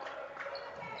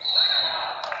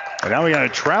 And now we got a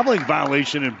traveling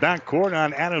violation in backcourt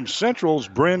on Adams Central's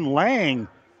Bryn Lang.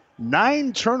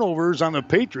 9 turnovers on the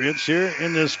Patriots here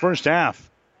in this first half.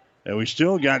 And we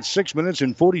still got 6 minutes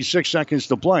and 46 seconds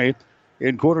to play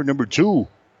in quarter number 2.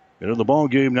 Into the ball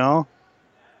game now.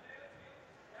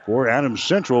 For Adams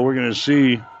Central, we're going to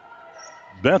see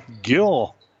Beth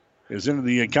Gill is into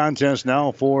the contest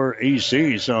now for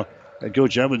AC. So head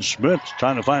coach Evan Smith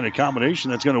trying to find a combination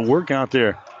that's going to work out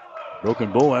there.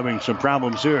 Broken Bow having some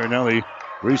problems here. Now they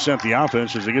reset the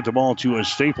offense as they get the ball to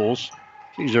Staples.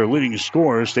 She's their leading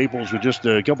scorer. Staples with just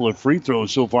a couple of free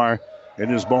throws so far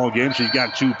in this ball game. She's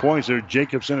got 2 points there.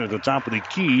 Jacobson at the top of the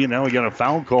key, and now we got a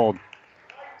foul called.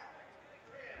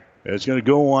 It's going to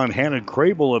go on Hannah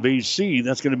Crable of AC.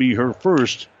 That's going to be her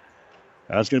first.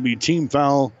 That's going to be team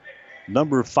foul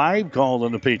number 5 called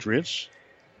on the Patriots.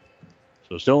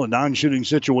 So still a non-shooting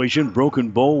situation. Broken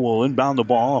Bow will inbound the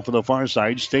ball off of the far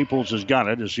side. Staples has got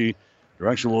it as she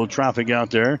directs a little traffic out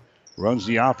there. Runs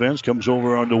the offense, comes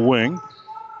over on the wing.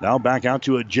 Now back out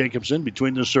to a Jacobson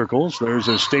between the circles. There's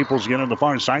a Staples again on the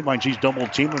far sideline. She's double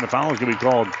teamed, and the foul is going to be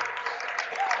called.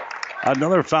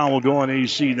 Another foul will go on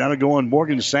AC. That'll go on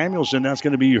Morgan Samuelson. That's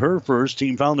going to be her first.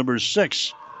 Team foul number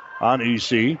 6 on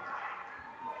AC.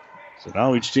 So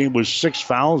now each team with 6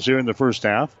 fouls here in the first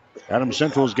half. Adams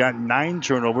Central's got 9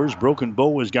 turnovers. Broken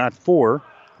Bow has got 4.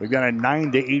 We've got a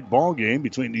 9-8 ball game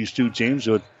between these two teams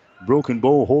with Broken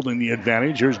Bow holding the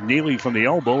advantage. Here's Neely from the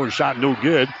elbow. Her shot no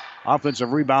good.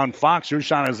 Offensive rebound, Fox. Her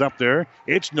shot is up there.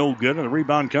 It's no good, and the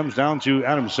rebound comes down to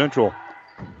Adams Central.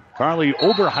 Carly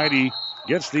Oberheide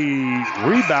gets the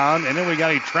rebound, and then we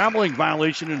got a traveling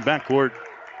violation in backcourt.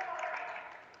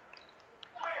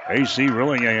 AC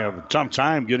really have a tough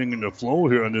time getting into flow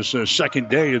here on this second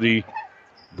day of the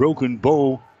Broken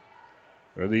Bow,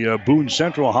 or the Boone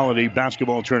Central Holiday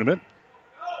Basketball Tournament.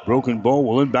 Broken Bow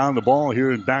will inbound the ball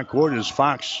here in backcourt as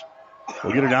Fox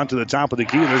will get it down to the top of the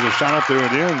key. There's a shot up there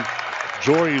at the end.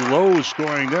 Jory Lowe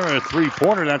scoring there, a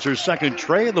 3-pointer. That's her second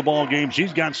tray of the ball game.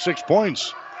 She's got 6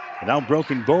 points. And now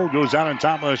Broken Bow goes out on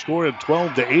top of a score of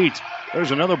 12-8.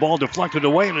 There's another ball deflected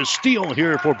away and a steal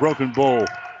here for Broken Bow.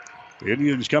 The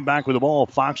Indians come back with the ball.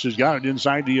 Fox has got it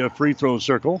inside the free throw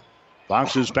circle.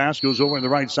 Fox's pass goes over on the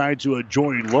right side to a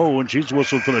Jory Lowe, and she's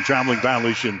whistled for the traveling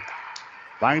violation.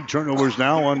 5 turnovers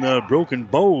now on the Broken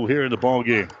Bow here in the ball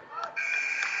game.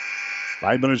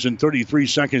 5 minutes and 33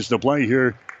 seconds to play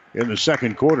here in the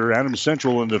second quarter. Adams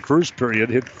Central in the first period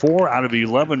hit 4 out of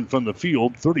 11 from the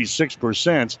field,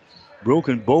 36%.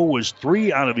 Broken Bow was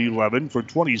 3 out of 11 for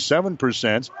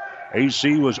 27%.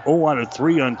 AC was 0 out of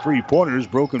 3 on 3-pointers.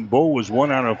 Broken Bow was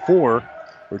 1 out of 4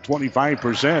 for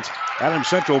 25%. Adams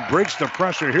Central breaks the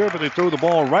pressure here, but they throw the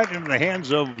ball right into the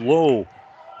hands of Lowe.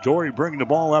 Jory bringing the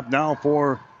ball up now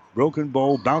for Broken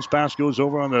Bow. Bounce pass goes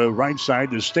over on the right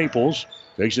side to Staples.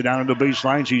 Takes it down to the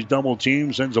baseline. She's double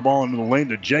teamed. Sends the ball into the lane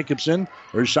to Jacobson.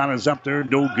 Her shot is up there.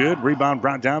 No good. Rebound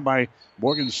brought down by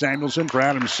Morgan Samuelson for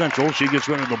Adams Central. She gets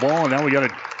rid of the ball, and now we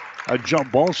got a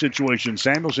jump ball situation.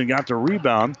 Samuelson got the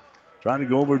rebound. Trying to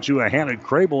go over to a Hannah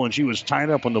Crable, and she was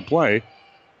tied up on the play.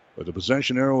 But the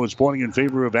possession arrow is pointing in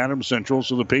favor of Adams Central,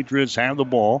 so the Patriots have the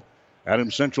ball.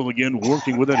 Adams Central again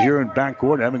working with it here in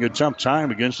backcourt, having a tough time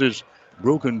against this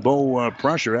Broken Bow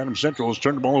pressure. Adams Central has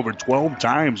turned the ball over 12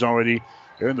 times already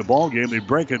here in the ball game. They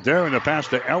break it there, and the pass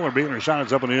to Ellerby, and her shot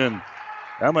is up and in.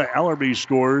 Emma Ellerby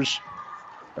scores.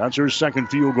 That's her second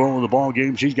field goal of the ball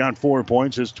game. She's got 4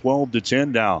 points. It's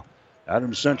 12-10 now.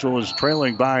 Adams Central is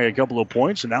trailing by a couple of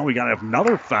points, and now we got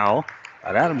another foul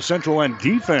at Adams Central on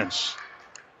defense.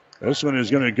 This one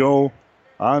is going to go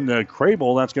on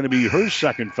Crable. That's going to be her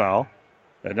second foul.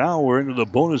 And now we're into the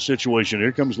bonus situation.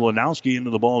 Here comes Lanowski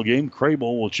into the ball game.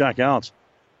 Crable will check out.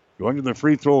 Going to the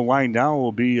free throw line now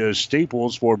will be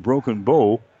Staples for Broken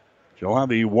Bow. She'll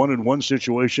have a 1-and-1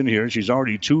 situation here. She's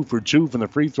already 2 for 2 from the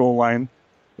free throw line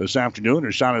this afternoon.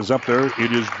 Her shot is up there.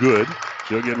 It is good.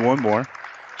 She'll get one more.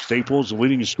 Staples, the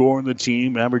leading scorer in the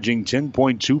team, averaging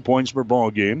 10.2 points per ball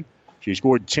game. She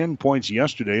scored 10 points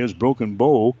yesterday as Broken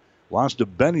Bow lost to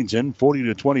Bennington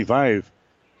 40-25.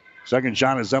 Second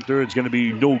shot is up there. It's going to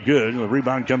be no good. The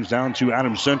rebound comes down to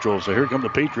Adams Central. So here come the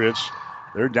Patriots.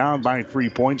 They're down by 3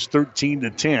 points,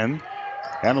 13-10.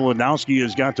 Hannah Lanowski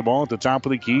has got the ball at the top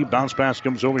of the key. Bounce pass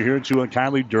comes over here to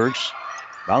Kylie Dirks.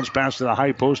 Bounce pass to the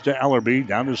high post to Ellerby.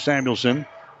 Down to Samuelson.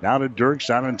 Now to Dirks.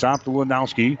 Out on top to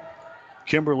Lanowski.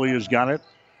 Kimberly has got it.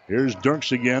 Here's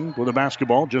Dirks again with the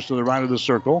basketball just to the right of the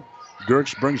circle.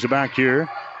 Dirks brings it back here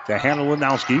to Hannah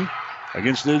Lanowski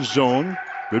against this zone.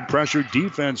 Good pressure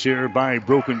defense here by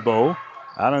Broken Bow.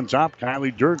 Out on top,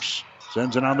 Kylie Dirks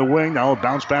sends it on the wing. Now a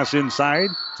bounce pass inside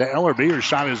to Ellerby. Her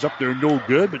shot is up there, no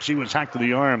good, but she was hacked to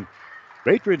the arm.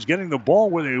 Patriots getting the ball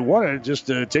where they want it. Just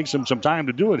takes them some time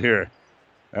to do it here.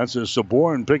 That's a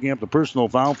Saborn picking up the personal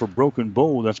foul for Broken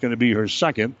Bow. That's going to be her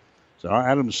second. So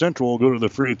Adams Central will go to the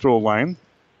free throw line.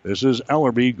 This is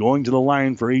Ellerby going to the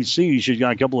line for AC. She's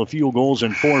got a couple of field goals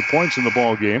and 4 points in the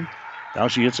ball game. Now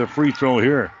she hits a free throw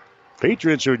here.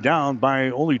 Patriots are down by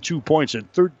only 2 points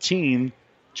at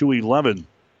 13-11.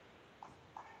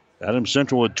 Adams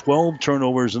Central had 12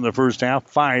 turnovers in the first half,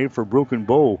 5 for Broken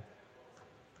Bow.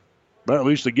 But at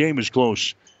least the game is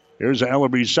close. Here's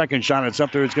Ellerby's second shot. It's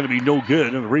up there. It's going to be no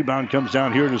good. And the rebound comes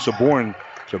down here to Saborn.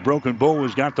 So Broken Bow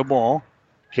has got the ball.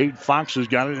 Kate Fox has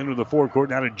got it into the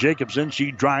forecourt. Now to Jacobson.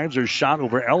 She drives. Her shot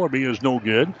over Ellerby is no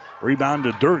good. Rebound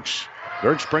to Dirks.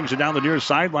 Dirks brings it down the near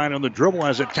sideline on the dribble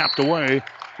as it tapped away.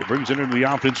 It brings it into the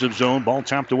offensive zone. Ball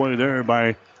tapped away there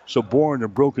by Saborn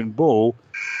and Broken Bow.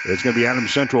 It's going to be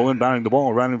Adams Central inbounding the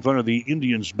ball right in front of the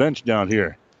Indians bench down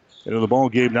here. Into the ball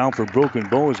game now for Broken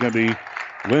Bow is going to be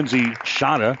Lindsay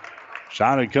Shada.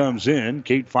 Shada comes in.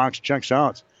 Kate Fox checks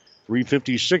out.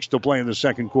 3:56 to play in the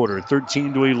second quarter.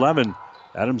 13-11.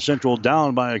 Adams Central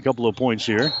down by a couple of points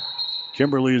here.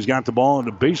 Kimberly has got the ball on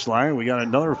the baseline. We got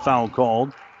another foul called.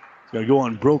 It's going to go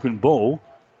on Broken Bow.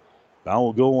 Foul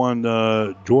will go on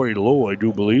Jory Lowe, I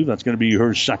do believe. That's going to be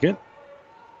her second.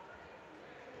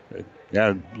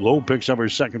 Yeah, Lowe picks up her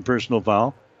second personal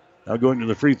foul. Now going to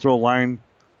the free throw line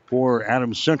for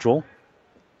Adams Central.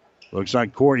 Looks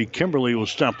like Corey Kimberly will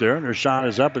step there, and her shot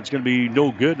is up. It's going to be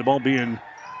no good. The ball being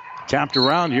tapped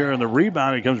around here, and the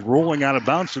rebound, it comes rolling out of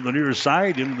bounds to the near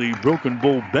side into the Broken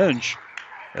Bow bench.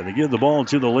 And they give the ball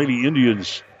to the Lady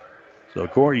Indians. So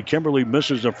Corey Kimberly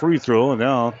misses a free throw, and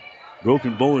now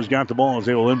Broken Bow has got the ball as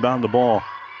they will inbound the ball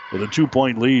with a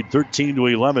 2-point lead,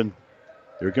 13-11.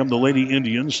 Here come the Lady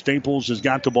Indians. Staples has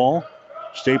got the ball.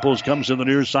 Staples comes to the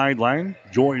near sideline.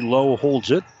 Joy Lowe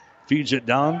holds it, feeds it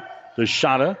down to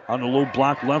Shada on the low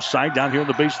block left side down here on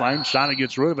the baseline. Shada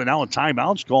gets rid of it. Now a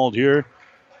timeout's called here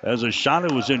as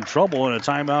Shada was in trouble, and a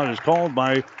timeout is called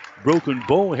by Broken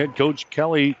Bow head coach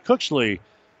Kelly Cooksley.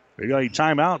 We got a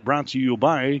timeout brought to you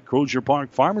by Crozier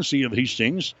Park Pharmacy of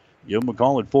Hastings. Give them a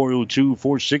call at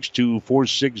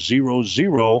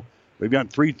 402-462-4600. We've got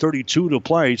 3:32 to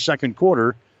play, second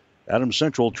quarter. Adams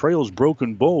Central trails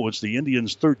Broken Bow. It's the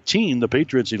Indians 13, the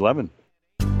Patriots 11.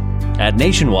 At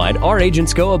Nationwide, our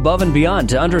agents go above and beyond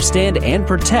to understand and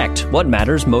protect what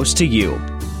matters most to you.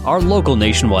 Our local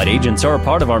Nationwide agents are a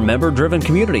part of our member-driven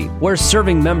community, where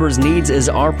serving members' needs is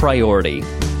our priority.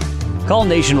 Call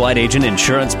Nationwide Agent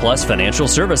Insurance Plus Financial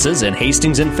Services in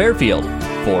Hastings and Fairfield,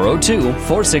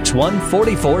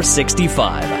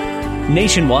 402-461-4465.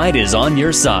 Nationwide is on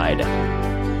your side.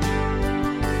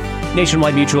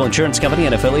 Nationwide Mutual Insurance Company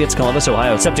and affiliates, Columbus,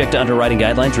 Ohio. Subject to underwriting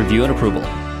guidelines, review, and approval.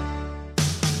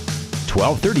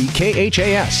 1230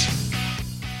 KHAS.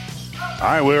 All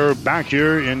right, we're back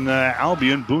here in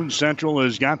Albion. Boone Central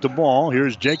has got the ball.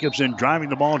 Here's Jacobson driving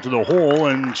the ball into the hole,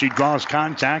 and she draws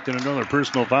contact, and another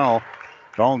personal foul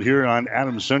called here on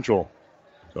Adams Central.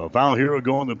 So a foul here will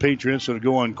go on the Patriots. It'll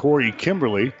go on Corey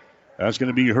Kimberly. That's going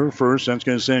to be her first. That's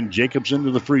going to send Jacobson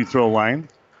to the free throw line.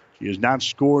 She has not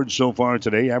scored so far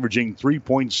today, averaging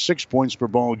 3.6 points per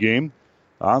ball game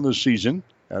on the season.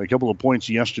 Had a couple of points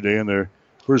yesterday in their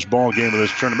first ball game of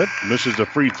this tournament. Misses the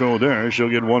free throw there. She'll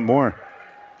get one more.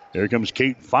 There comes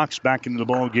Kate Fox back into the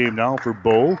ball game now for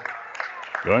Bow.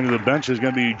 Going to the bench is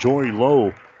going to be Jory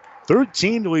Lowe.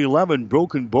 13-11.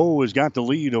 Broken Bow has got the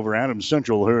lead over Adams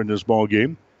Central here in this ball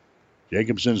game.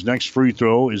 Jacobson's next free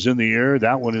throw is in the air.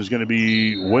 That one is going to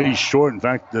be way short. In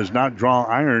fact, does not draw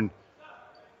iron.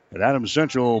 And Adams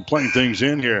Central playing things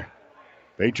in here.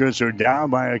 Patriots are down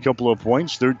by a couple of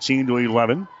points,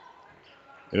 13-11.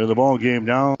 Into the ball game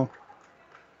now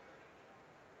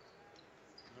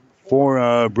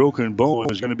for Broken Bow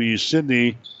is going to be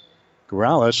Sydney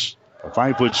Corrales, a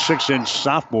 5'6"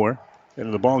 sophomore.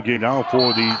 Into the ball game now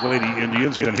for the Lady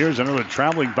Indians. And here's another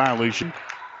traveling violation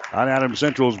on Adams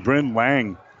Central's Bryn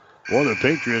Lang. Well, the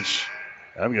Patriots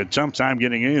having a tough time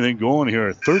getting anything going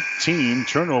here. 13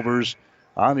 turnovers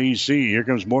on EC. Here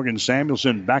comes Morgan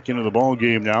Samuelson back into the ball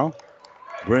game now.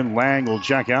 Bryn Lang will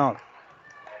check out.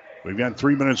 We've got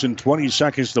 3 minutes and 20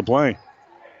 seconds to play.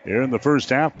 Here in the first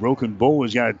half, Broken Bow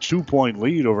has got a 2-point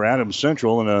lead over Adams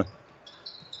Central in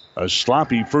a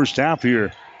sloppy first half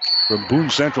here from Boone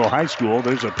Central High School.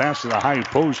 There's a pass to the high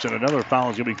post, and another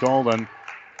foul is going to be called on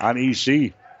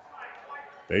EC.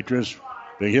 Patriots,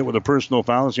 they hit with a personal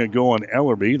foul. It's going to go on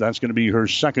Ellerby. That's going to be her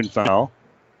second foul.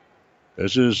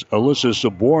 This is Alyssa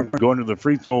Saborn going to the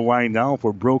free throw line now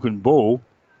for Broken Bow.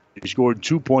 She scored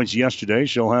 2 points yesterday.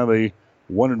 She'll have a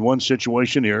 1-and-1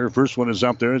 situation here. First one is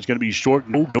up there. It's going to be short,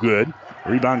 no good.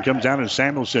 Rebound comes down to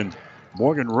Samuelson.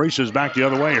 Morgan races back the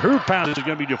other way. Her pass is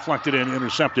going to be deflected and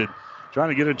intercepted. Trying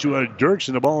to get it to Dirks,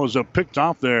 and the ball is picked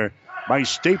off there by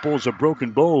Staples of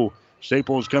Broken Bow.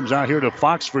 Staples comes out here to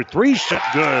Fox for three. Shot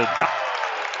good.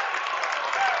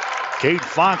 Kate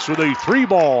Fox with a three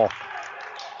ball.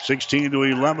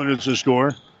 16-11 is the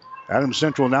score. Adams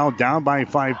Central now down by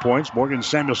 5 points. Morgan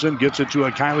Samuelson gets it to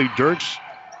a Kylie Dirks.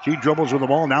 She dribbles with the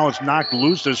ball. Now it's knocked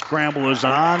loose. The scramble is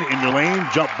on in the lane.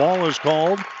 Jump ball is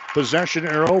called. Possession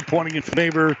arrow pointing in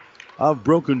favor of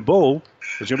Broken Bow.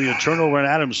 There's going to be a turnover at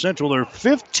Adams Central. They're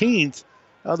 15th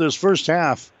of this first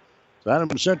half. So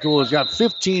Adams Central has got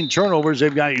 15 turnovers.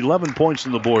 They've got 11 points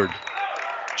on the board.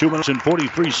 2 minutes and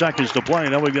 43 seconds to play.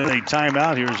 Now we've got a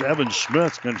timeout. Here's Evan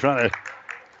Smith going to try to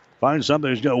find something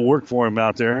that's going to work for him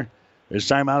out there. This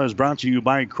timeout is brought to you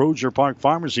by Crozier Park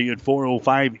Pharmacy at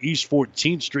 405 East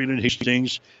 14th Street in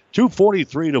Hastings.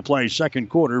 2:43 to play second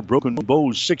quarter. Broken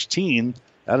Bow 16,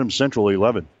 Adams Central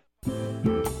 11.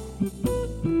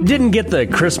 Didn't get the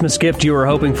Christmas gift you were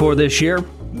hoping for this year?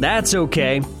 That's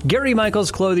okay. Gary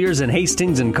Michaels Clothiers in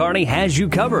Hastings and Kearney has you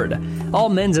covered. All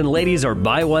men's and ladies are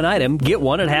buy one item, get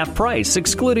one at half price,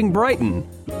 excluding Brighton.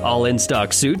 All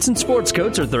in-stock suits and sports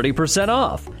coats are 30%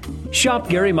 off. Shop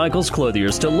Gary Michaels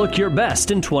Clothiers to look your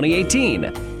best in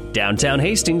 2018. Downtown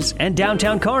Hastings and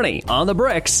downtown Kearney on the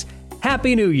bricks.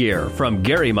 Happy New Year from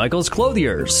Gary Michaels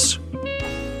Clothiers.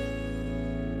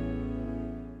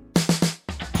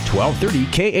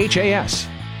 1230 KHAS.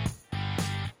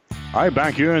 All right,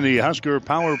 back here in the Husker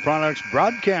Power Products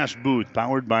broadcast booth,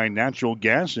 powered by natural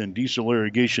gas and diesel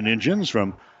irrigation engines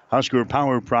from Husker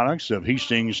Power Products of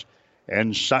Hastings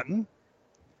and Sutton.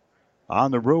 On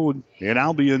the road in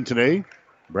Albion today,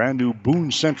 brand new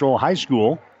Boone Central High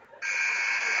School.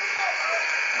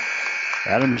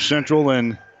 Adams Central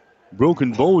and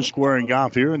Broken Bow squaring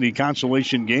off here in the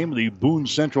consolation game of the Boone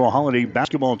Central Holiday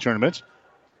Basketball Tournament.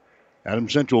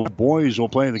 Adams Central boys will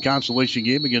play the consolation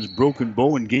game against Broken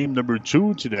Bow in game number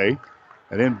 2 today.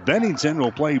 And then Bennington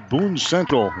will play Boone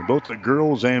Central in both the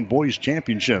girls and boys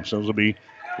championships. Those will be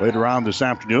later on this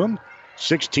afternoon.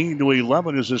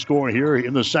 16-11 is the score here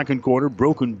in the second quarter.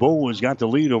 Broken Bow has got the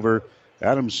lead over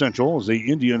Adams Central as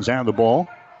the Indians have the ball.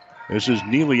 This is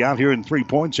Neely out here in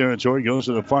three-point territory. Goes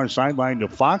to the far sideline to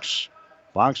Fox.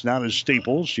 Fox now to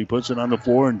Staples. She puts it on the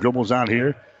floor and dribbles out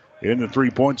here in the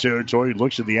three-point territory.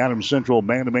 Looks at the Adams Central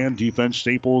man-to-man defense.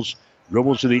 Staples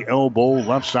dribbles to the elbow.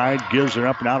 Left side gives her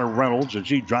up and out of Reynolds, and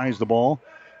she drives the ball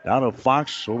down to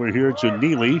Fox over here to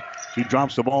Neely. She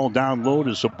drops the ball down low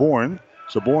to Saborn.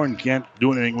 Saborn can't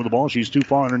do anything with the ball. She's too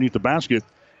far underneath the basket.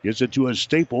 Gets it to a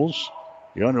Staples.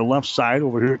 On her left side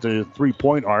over here at the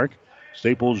three-point arc.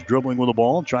 Staples dribbling with the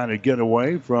ball, trying to get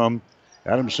away from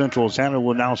Adams Central's Hannah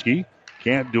Lanowski.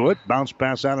 Can't do it. Bounce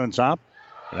pass out on top.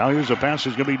 Now here's a pass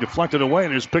that's going to be deflected away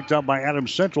and is picked up by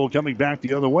Adams Central. Coming back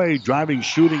the other way, driving,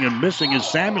 shooting, and missing is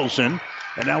Samuelson.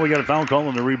 And now we got a foul call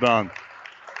on the rebound.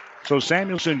 So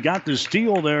Samuelson got the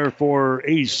steal there for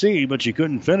AC, but she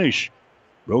couldn't finish.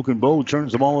 Broken Bow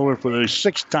turns the ball over for the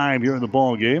sixth time here in the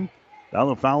ball game. Now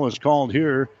the foul is called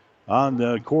here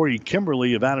on Corey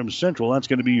Kimberly of Adams Central. That's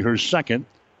going to be her second.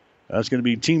 That's going to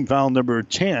be team foul number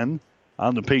 10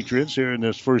 on the Patriots here in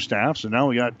this first half. So now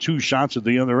we got two shots at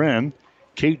the other end.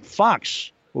 Kate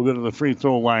Fox will go to the free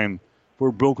throw line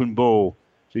for Broken Bow.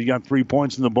 She's got 3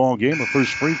 points in the ball game. The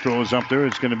first free throw is up there.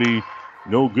 It's going to be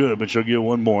no good, but she'll get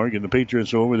one more. Again, the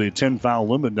Patriots are over the 10 foul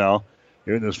limit now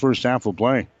here in this first half of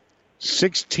play.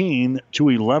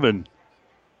 16-11.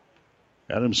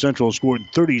 Adams Central scored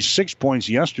 36 points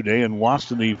yesterday and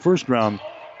lost in the first round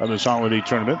of this holiday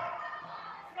tournament.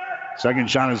 Second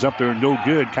shot is up there, no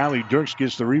good. Kylie Dirks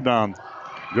gets the rebound.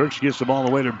 Dirks gets the ball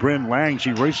away to Bryn Lang.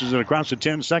 She races it across the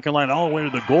 10-second line all the way to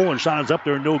the goal, and shot is up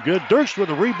there, no good. Dirks with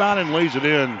the rebound and lays it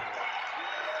in.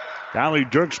 Kylie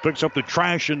Dirks picks up the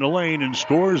trash in the lane and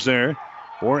scores there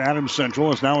for Adams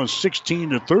Central. It's now a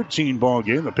 16-13 ball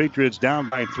game. The Patriots down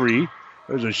by 3.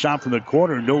 There's a shot from the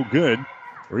corner, no good.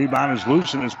 Rebound is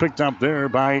loose and is picked up there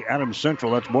by Adams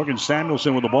Central. That's Morgan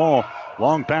Samuelson with the ball.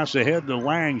 Long pass ahead to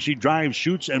Lang. She drives,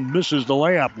 shoots, and misses the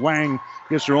layup. Lang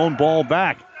gets her own ball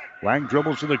back. Lang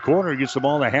dribbles to the corner, gets the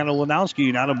ball to Hannah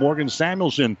Lanowski. Now to Morgan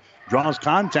Samuelson. Draws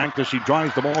contact as she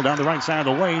drives the ball down the right side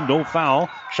of the lane. No foul.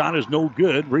 Shot is no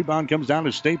good. Rebound comes down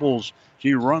to Staples.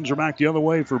 She runs her back the other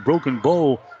way for Broken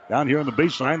Bow. Down here on the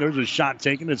baseline, there's a shot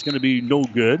taken. It's going to be no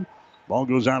good. Ball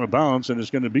goes out of bounds, and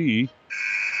it's going to be,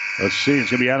 it's going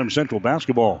to be Adams Central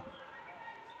basketball.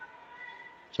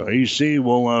 So AC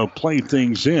will play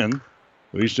things in.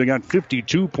 We still got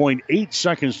 52.8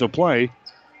 seconds to play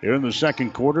here in the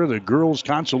second quarter. The girls'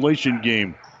 consolation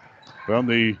game from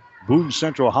the Boone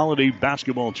Central Holiday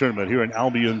Basketball Tournament here in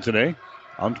Albion today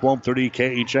on 1230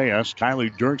 KHAS.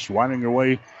 Kylie Dirks winding her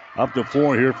way up the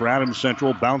floor here for Adams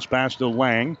Central. Bounce pass to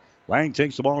Lang. Lang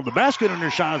takes the ball to the basket, and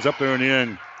her shot is up there and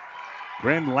in.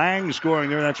 Bryn Lang scoring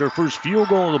there. That's her first field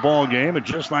goal of the ball game. And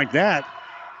just like that,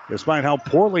 despite how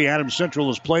poorly Adams Central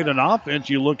has played on offense,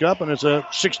 you look up and it's a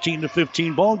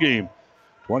 16-15 ball game.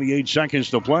 28 seconds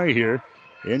to play here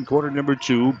in quarter number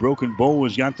 2. Broken Bow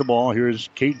has got the ball. Here's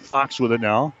Kate Fox with it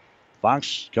now.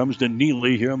 Fox comes to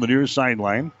Neely here on the near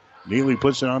sideline. Neely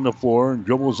puts it on the floor and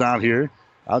dribbles out here.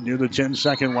 Out near the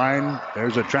 10-second line.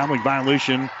 There's a traveling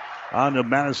violation on to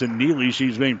Madison Neely.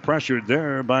 She's being pressured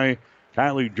there by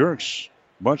Kylie Dirks.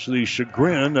 Much to the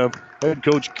chagrin of head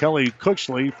coach Kelly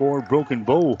Cooksley for Broken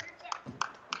Bow.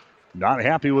 Not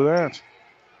happy with that.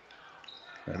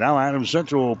 And now Adams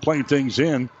Central will play things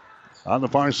in on the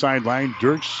far sideline.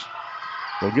 Dirks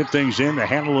will get things in to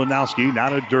handle Lanowski. Now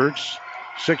to Dirks.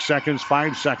 6 seconds,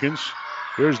 5 seconds.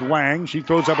 Here's Lang. She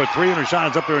throws up a three, and her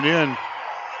shot is up there and in.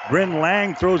 Bryn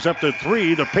Lang throws up the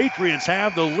three. The Patriots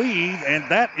have the lead, and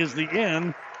that is the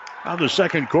end of the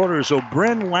second quarter. So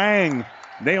Bryn Lang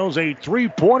nails a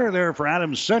three-pointer there for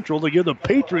Adams Central to give the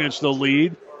Patriots the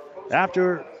lead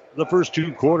after the first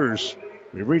 2 quarters.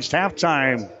 We've reached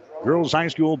halftime. Girls high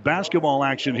school basketball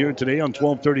action here today on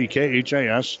 1230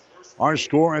 KHAS. Our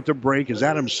score at the break is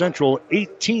Adams Central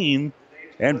 18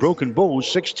 and Broken Bow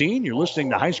 16. You're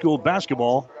listening to high school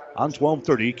basketball on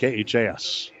 1230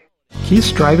 KHAS.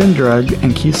 Keith's Drive-In Drug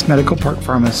and Keith's Medical Park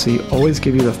Pharmacy always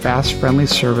give you the fast, friendly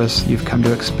service you've come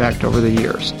to expect over the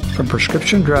years. From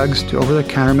prescription drugs to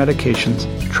over-the-counter medications,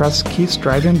 trust Keith's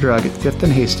Drive-In Drug at 5th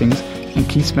and Hastings and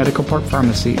Keith's Medical Park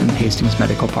Pharmacy in Hastings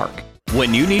Medical Park.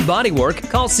 When you need body work,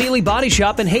 call Seeley Body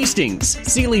Shop in Hastings.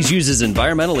 Seeley's uses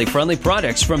environmentally friendly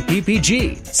products from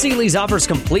PPG. Seeley's offers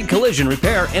complete collision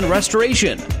repair and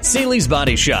restoration. Seeley's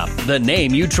Body Shop, the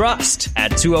name you trust,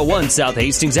 at 201 South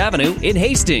Hastings Avenue in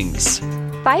Hastings.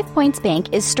 5 Points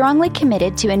Bank is strongly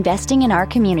committed to investing in our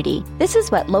community. This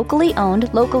is what locally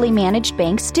owned, locally managed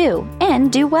banks do,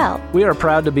 and do well. We are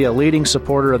proud to be a leading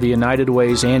supporter of the United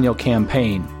Way's annual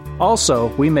campaign. Also,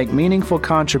 we make meaningful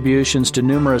contributions to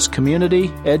numerous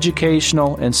community,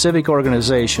 educational, and civic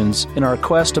organizations in our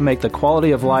quest to make the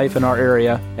quality of life in our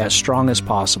area as strong as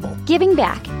possible. Giving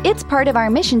back. It's part of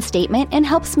our mission statement and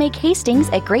helps make Hastings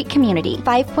a great community.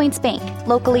 5 Points Bank.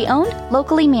 Locally owned,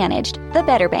 locally managed. The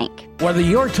better bank. Whether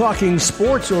you're talking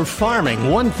sports or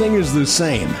farming, one thing is the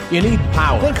same. You need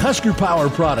power. Think Husker Power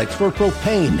products for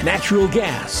propane, natural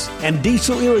gas, and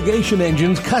diesel irrigation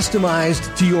engines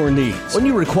customized to your needs. When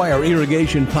you require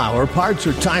irrigation power, parts,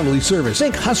 or timely service,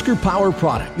 think Husker Power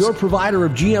products, your provider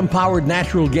of GM-powered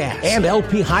natural gas and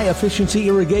LP high-efficiency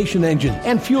irrigation engine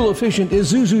and fuel-efficient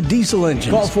Isuzu diesel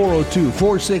engines. Call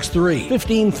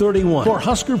 402-463-1531 for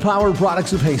Husker Power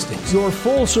Products of Hastings, your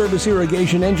full-service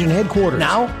irrigation engine headquarters.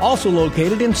 Now, also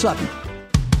located in Sutton.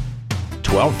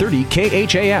 1230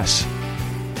 KHAS.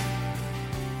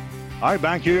 All right,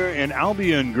 back here in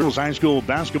Albion, girls high school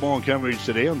basketball coverage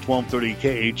today on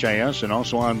 1230 KHAS and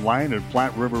also online at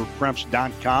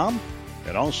PlatteRiverPreps.com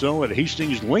and also at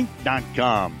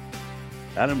HastingsLink.com.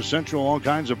 Adams Central, all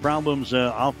kinds of problems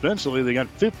offensively. They got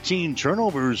 15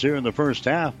 turnovers here in the first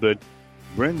half, but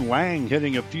Bryn Lang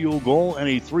hitting a field goal and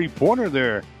a three-pointer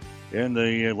there in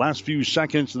the last few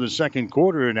seconds of the second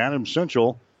quarter in Adams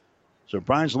Central.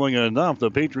 Surprisingly enough, the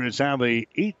Patriots have a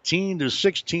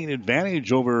 18-16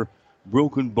 advantage over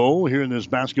Broken Bow here in this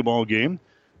basketball game.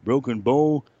 Broken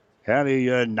Bow had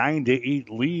a 9-8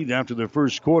 lead after the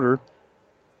first quarter.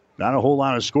 Not a whole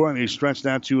lot of scoring. They stretched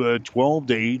that to a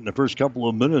 12-8 in the first couple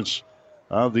of minutes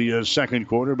of the second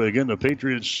quarter. But again, the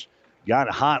Patriots got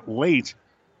hot late,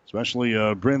 especially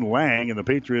Bryn Lang, and the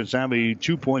Patriots have a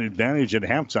 2-point advantage at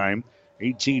halftime,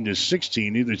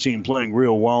 18-16. Neither team playing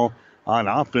real well on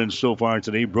offense so far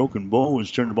today. Broken Bow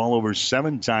has turned the ball over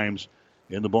 7 times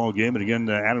in the ball game, and again,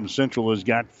 Adams Central has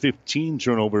got 15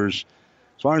 turnovers.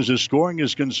 As far as the scoring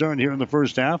is concerned here in the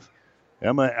first half,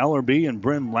 Emma Ellerby and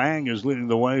Bryn Lang is leading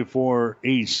the way for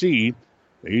AC.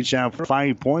 They each have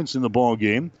 5 points in the ball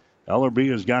game.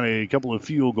 Ellerby has got a couple of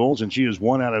field goals, and she is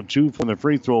 1 out of 2 from the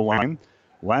free throw line.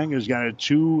 Lang has got a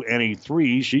 2 and a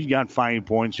 3. She's got 5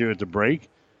 points here at the break.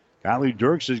 Kylie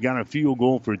Dirks has got a field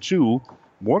goal for 2.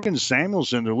 Morgan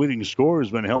Samuelson, their leading scorer,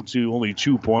 has been held to only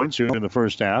 2 points here in the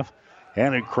first half.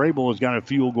 Hannah Crable has got a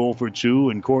field goal for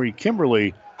 2, and Corey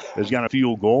Kimberly has got a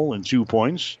field goal and 2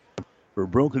 points. For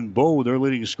Broken Bow, their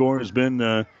leading scorer has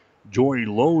been Jory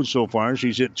Lowe so far.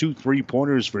 She's hit 2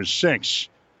 3-pointers for 6.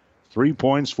 3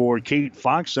 points for Kate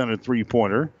Fox on a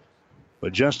 3-pointer.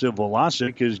 Majestic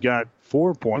Velasic has got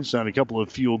 4 points on a couple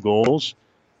of field goals.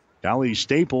 Dolly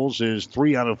Staples is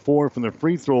 3 out of 4 from the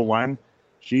free throw line.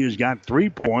 She has got 3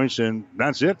 points, and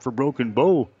that's it for Broken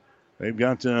Bow. They've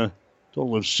got a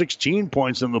total of 16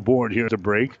 points on the board here at the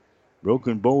break.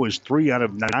 Broken Bow is 3 out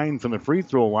of 9 from the free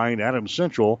throw line. Adams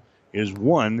Central is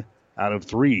 1 out of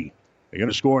 3. They're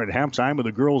going to score at halftime of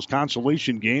the girls'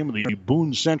 consolation game of the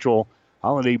Boone Central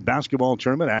Holiday Basketball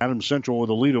Tournament. Adams Central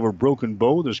with a lead over Broken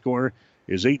Bow. The score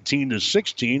is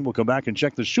 18-16. We'll come back and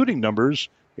check the shooting numbers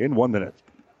in 1 minute.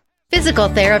 Physical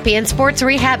Therapy and Sports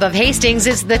Rehab of Hastings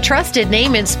is the trusted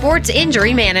name in sports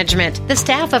injury management. The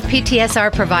staff of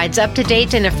PTSR provides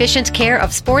up-to-date and efficient care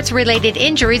of sports-related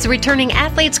injuries, returning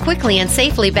athletes quickly and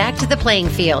safely back to the playing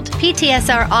field.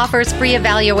 PTSR offers free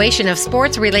evaluation of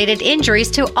sports-related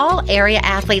injuries to all area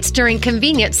athletes during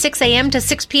convenient 6 a.m. to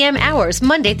 6 p.m. hours,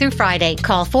 Monday through Friday.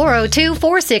 Call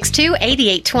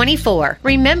 402-462-8824.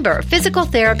 Remember, Physical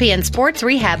Therapy and Sports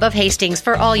Rehab of Hastings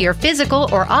for all your physical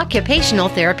or occupational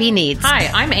therapy needs. Hi,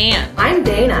 I'm Ann. I'm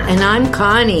Dana. And I'm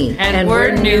Connie. And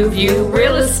we're New View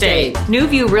Real Estate. New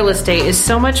View Real Estate is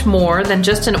so much more than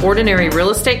just an ordinary real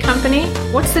estate company.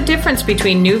 What's the difference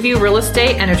between New View Real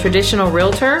Estate and a traditional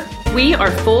realtor? We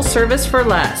are full service for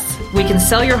less. We can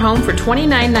sell your home for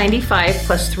 $29.95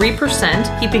 plus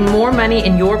 3%, keeping more money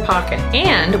in your pocket.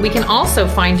 And we can also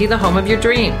find you the home of your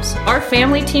dreams. Our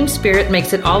family team spirit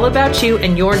makes it all about you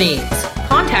and your needs.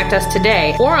 Contact us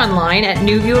today or online at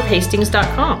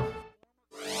newviewofhastings.com.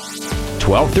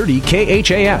 1230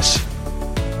 KHAS.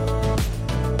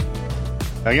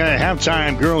 I got a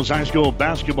halftime girls high school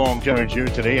basketball coverage here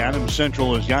today. Adams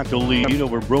Central has got the lead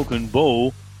over Broken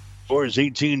Bow. Score is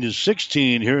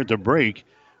 18-16 here at the break.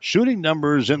 Shooting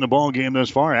numbers in the ball game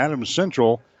thus far. Adams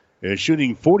Central is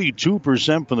shooting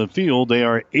 42% from the field. They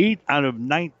are 8 out of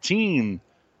 19.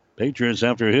 Patriots,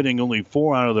 after hitting only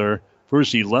 4 out of their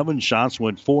first 11 shots,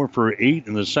 went 4 for 8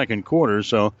 in the second quarter.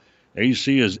 So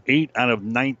AC is 8 out of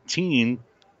 19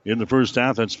 in the first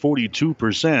half. That's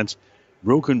 42%.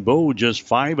 Broken Bow just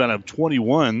 5 out of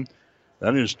 21.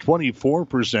 That is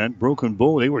 24%. Broken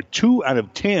Bow, they were 2 out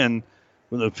of 10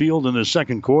 from the field in the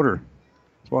second quarter.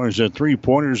 As far as the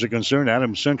three-pointers are concerned,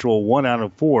 Adams Central 1 out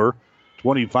of 4,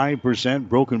 25%.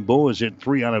 Broken Bow is at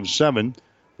 3 out of 7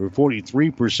 for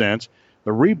 43%.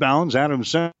 The rebounds,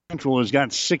 Adams Central has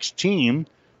got 16.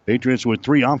 Patriots with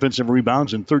 3 offensive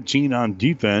rebounds and 13 on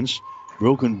defense.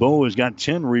 Broken Bow has got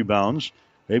 10 rebounds.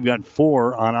 They've got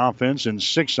 4 on offense and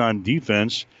 6 on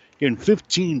defense. Again,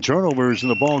 15 turnovers in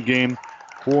the ball game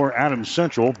for Adams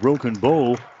Central. Broken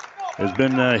Bow has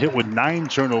been hit with 9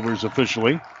 turnovers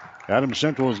officially. Adams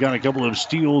Central has got a couple of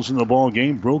steals in the ball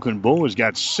game. Broken Bow has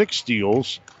got 6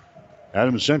 steals.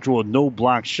 Adams Central with no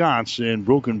block shots, and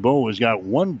Broken Bow has got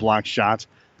 1 block shot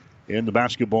in the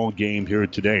basketball game here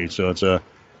today. So it's a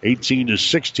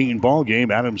 18-16 ball game.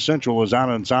 Adams Central is out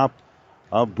on top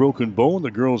of Broken Bow in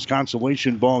the girls'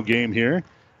 consolation ball game here.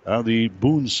 The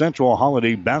Boone Central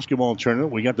Holiday Basketball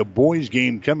Tournament. We got the boys'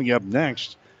 game coming up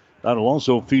next. That'll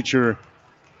also feature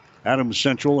Adams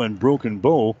Central and Broken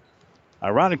Bow.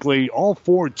 Ironically, all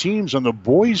 4 teams on the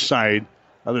boys' side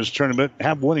of this tournament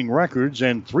have winning records,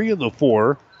 and 3 of the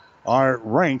 4 are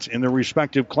ranked in their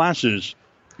respective classes.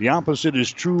 The opposite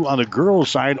is true on the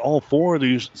girls' side. All 4 of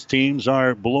these teams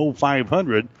are below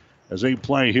 500 as they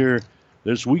play here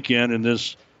this weekend in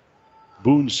this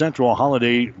Boone Central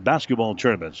Holiday Basketball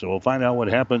Tournament. So we'll find out what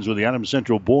happens with the Adams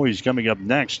Central boys coming up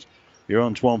next here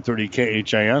on 1230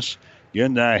 KHIS.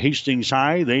 Again, Hastings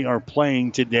High, they are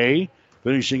playing today,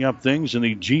 finishing up things in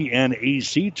the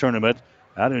GNAC tournament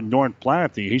out in North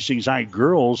Platte. The Hastings High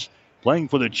girls playing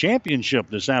for the championship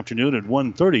this afternoon at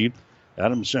 1:30.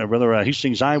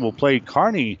 Hastings High will play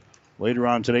Kearney later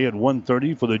on today at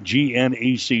 1:30 for the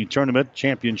GNAC tournament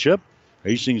championship.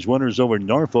 Hastings winners over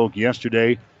Norfolk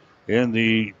yesterday in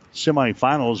the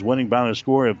semifinals, winning by a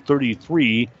score of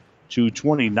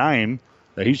 33-29.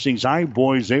 The Hastings High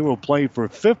boys, they will play for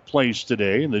 5th place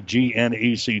today in the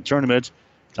GNAC tournament.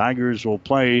 Tigers will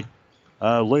play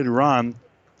later on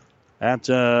at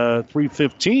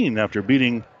 3:15 after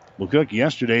beating McCook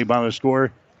yesterday by the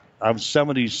score of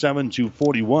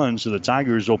 77-41. So the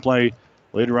Tigers will play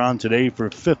later on today for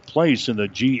 5th place in the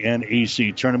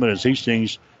GNAC tournament as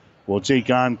Hastings will take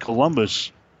on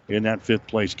Columbus in that 5th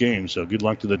place game. So good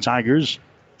luck to the Tigers.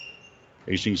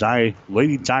 Hastings High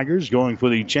Lady Tigers going for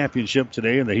the championship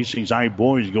today, and the Hastings High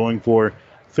boys going for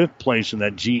 5th place in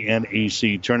that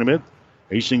GNAC tournament.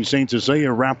 Hastings St.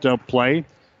 Cecilia wrapped up play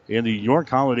in the York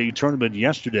Holiday Tournament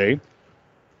yesterday.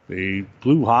 The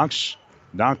Blue Hawks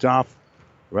the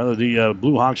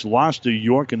Blue Hawks lost to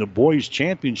York in the boys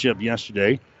championship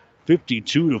yesterday,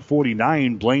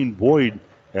 52-49. Blaine Boyd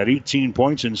had 18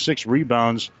 points and 6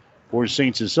 rebounds for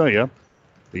St. Cecilia.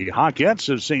 The Hawkettes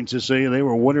of St. Cecilia, they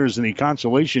were winners in the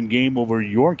consolation game over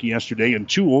York yesterday in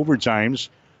 2 overtimes,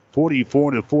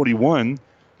 44-41.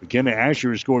 McKenna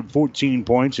Asher scored 14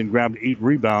 points and grabbed 8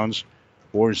 rebounds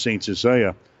for St.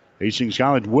 Cecilia. Hastings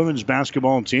College women's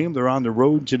basketball team, they're on the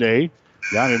road today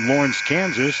down in Lawrence,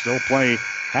 Kansas. They'll play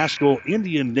Haskell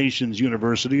Indian Nations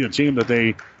University, a team that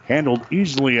they handled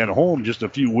easily at home just a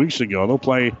few weeks ago. They'll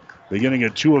play beginning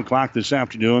at 2 o'clock this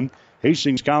afternoon.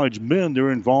 Hastings College men,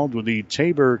 they're involved with the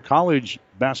Tabor College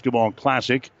Basketball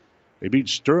Classic. They beat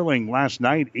Sterling last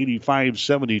night,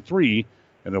 85-73,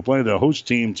 and they'll play the host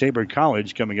team, Tabor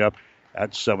College, coming up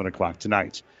at 7 o'clock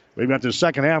tonight. We've got the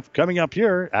second half coming up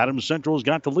here. Adams Central's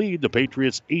got the lead. The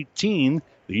Patriots 18,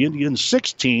 the Indians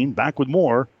 16. Back with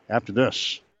more after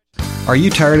this. Are you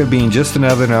tired of being just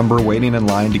another number waiting in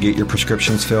line to get your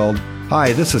prescriptions filled?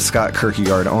 Hi, this is Scott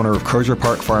Kierkegaard, owner of Crozier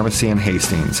Park Pharmacy in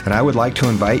Hastings, and I would like to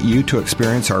invite you to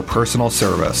experience our personal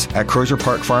service. At Crozier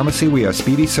Park Pharmacy, we have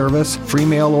speedy service, free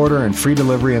mail order, and free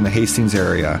delivery in the Hastings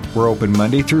area. We're open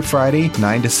Monday through Friday,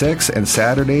 9 to 6, and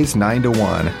Saturdays, 9 to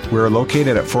 1. We're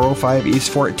located at 405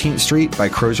 East 14th Street by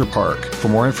Crozier Park. For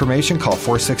more information, call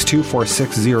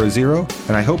 462-4600,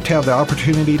 and I hope to have the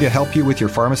opportunity to help you with your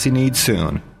pharmacy needs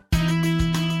soon.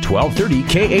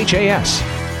 1230 KHAS.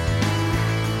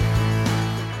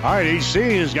 All right,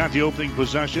 AC has got the opening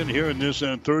possession here in this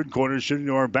third quarter. Shooting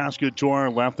to our basket to our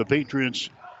left. The Patriots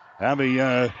have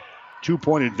a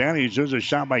 2-point advantage. There's a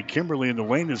shot by Kimberly in the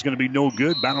lane that's going to be no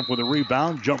good. Battle for the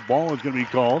rebound. Jump ball is going to be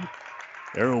called.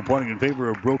 Arrow pointing in favor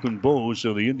of Broken Bow,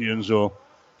 so the Indians will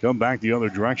come back the other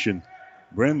direction.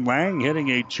 Bryn Lang hitting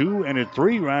a 2 and a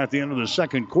 3 right at the end of the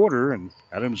second quarter, and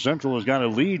Adams Central has got a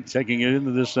lead, taking it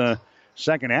into this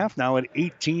second half now at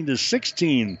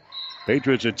 18-16.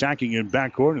 Patriots attacking in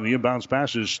backcourt, and the inbounds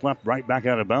pass is slapped right back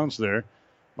out of bounds there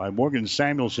by Morgan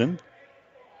Samuelson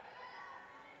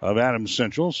of Adams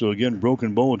Central. So again,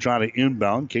 Broken Bow will try to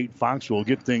inbound. Kate Fox will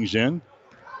get things in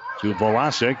to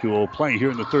Velasek, who will play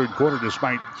here in the third quarter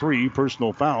despite 3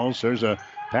 personal fouls. There's a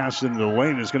pass into the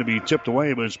lane. It's going to be tipped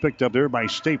away, but it's picked up there by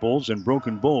Staples, and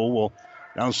Broken Bow will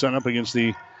now set up against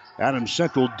the Adams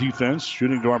Central defense.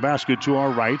 Shooting to our basket to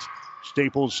our right.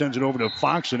 Staples sends it over to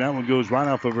Fox, and that one goes right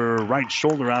off of her right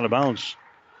shoulder out of bounds.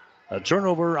 A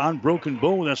turnover on Broken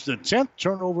Bow. That's the 10th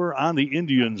turnover on the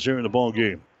Indians here in the ball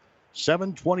game.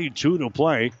 7:22 to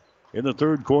play in the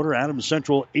third quarter. Adams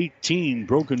Central 18,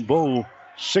 Broken Bow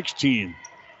 16.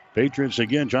 Patriots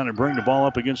again trying to bring the ball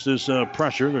up against this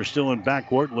pressure. They're still in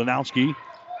backcourt. Lanowski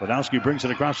brings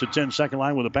it across the 10-second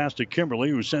line with a pass to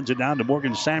Kimberly, who sends it down to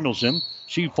Morgan Samuelson.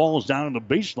 She falls down on the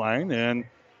baseline, and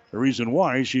the reason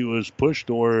why she was pushed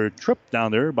or tripped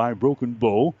down there by Broken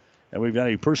Bow. And we've got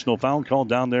a personal foul called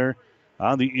down there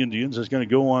on the Indians. It's going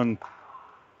to go on,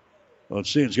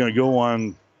 it's going to go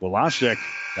on Velasek.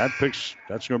 That's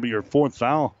going to be her 4th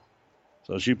foul.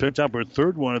 So she picked up her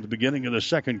 3rd one at the beginning of the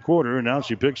second quarter, and now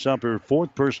she picks up her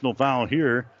 4th personal foul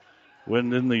here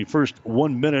when in the first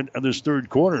 1 minute of this third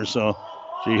quarter. So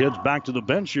she heads back to the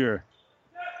bench here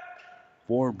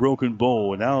for Broken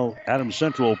Bow. And now Adams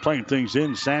Central playing things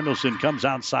in. Samuelson comes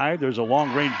outside. There's a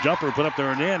long-range jumper put up there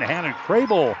and in. Hannah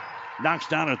Crable knocks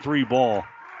down a 3 ball.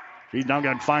 She's now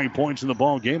got 5 points in the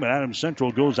ball game, and Adams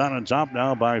Central goes out on top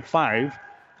now by 5.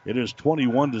 It is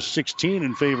 21-16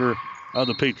 in favor of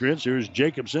the Patriots. Here's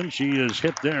Jacobson. She is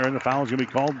hit there, and the foul is going to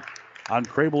be called on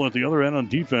Crable at the other end on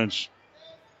defense.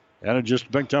 Anna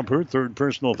just picked up her 3rd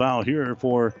personal foul here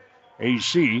for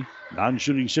AC.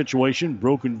 Non-shooting situation.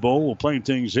 Broken Bow will play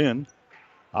things in.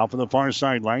 Off of the far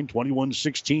sideline.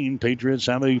 21-16. Patriots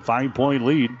have a 5-point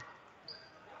lead.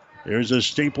 There's a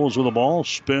Staples with the ball.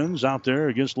 Spins out there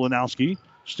against Lanowski.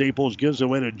 Staples gives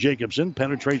away to Jacobson.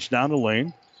 Penetrates down the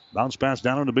lane. Bounce pass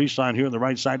down on the baseline here on the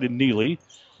right side to Neely.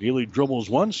 Neely dribbles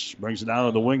once. Brings it out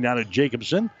of the wing down to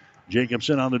Jacobson.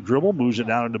 Jacobson on the dribble. Moves it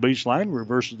down on the baseline.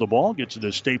 Reverses the ball. Gets it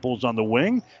to Staples on the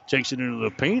wing. Takes it into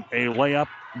the paint. A layup.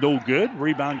 No good.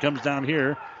 Rebound comes down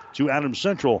here to Adams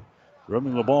Central.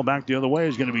 Dribbling the ball back the other way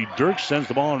is going to be Dirk. Sends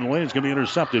the ball in the lane. It's going to be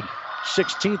intercepted.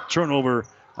 16th turnover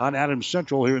on Adams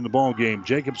Central here in the ball game.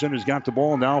 Jacobson has got the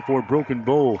ball now for Broken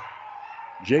Bow.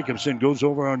 Jacobson goes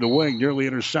over on the wing. Nearly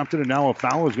intercepted, and now a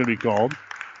foul is going to be called.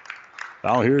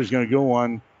 Foul here is going to go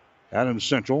on Adams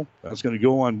Central. That's going to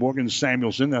go on Morgan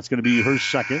Samuelson. That's going to be her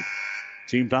 2nd.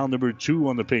 Team foul number 2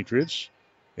 on the Patriots.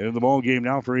 In the ball game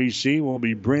now for AC will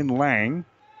be Bryn Lang.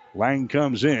 Lang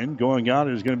comes in. Going out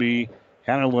is going to be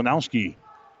Hannah Lanowski.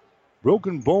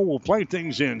 Broken Bow will play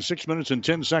things in. 6 minutes and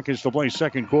 10 seconds to play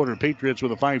second quarter. Patriots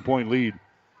with a 5-point lead.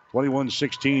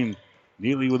 21-16.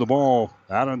 Neely with the ball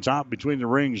out on top between the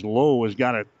rings. Lowe has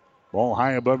got it. Ball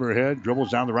high above her head.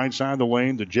 Dribbles down the right side of the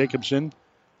lane to Jacobson.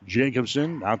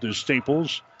 Jacobson out to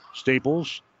Staples.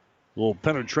 Staples. Little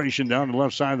penetration down the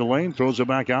left side of the lane. Throws it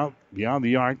back out beyond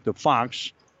the arc to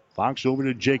Fox. Fox over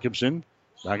to Jacobson.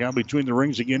 Back out between the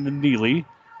rings again to Neely.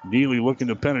 Neely looking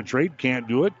to penetrate. Can't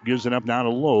do it. Gives it up now to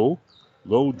Lowe.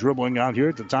 Lowe dribbling out here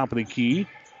at the top of the key.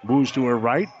 Moves to her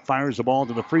right. Fires the ball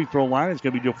to the free throw line. It's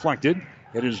going to be deflected.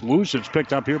 It is loose. It's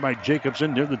picked up here by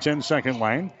Jacobson near the 10-second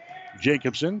line.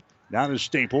 Jacobson down to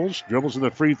Staples. Dribbles to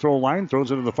the free throw line.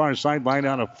 Throws it to the far sideline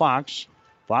out of Fox.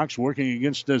 Fox working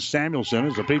against Samuelson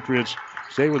as the Patriots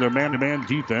stay with their man-to-man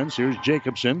defense. Here's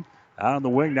Jacobson. Out on the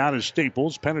wing, now to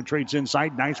Staples. Penetrates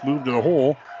inside. Nice move to the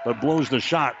hole, but blows the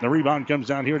shot. The rebound comes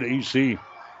down here to EC.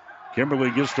 Kimberly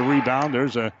gets the rebound.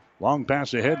 There's a long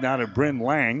pass ahead now to Bryn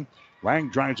Lang. Lang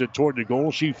drives it toward the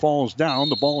goal. She falls down.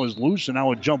 The ball is loose, and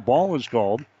now a jump ball is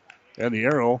called. And the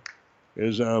arrow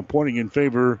is pointing in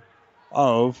favor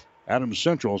of Adams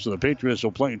Central. So the Patriots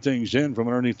will play things in from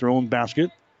underneath their own basket.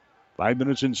 5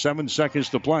 minutes and 7 seconds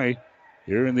to play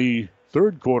here in the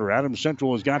third quarter. Adams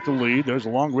Central has got the lead. There's a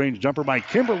long-range jumper by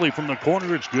Kimberly from the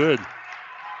corner. It's good.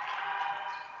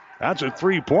 That's a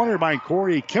three-pointer by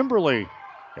Corey Kimberly.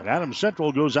 And Adams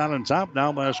Central goes out on top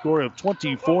now by a score of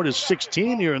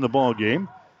 24-16 here in the ball game.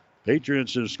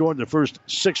 Patriots have scored the first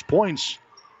 6 points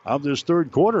of this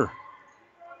third quarter.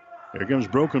 Here comes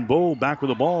Broken Bow back with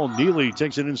the ball. Neely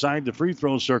takes it inside the free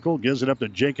throw circle. Gives it up to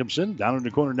Jacobson. Down in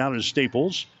the corner now to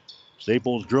Staples.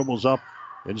 Staples dribbles up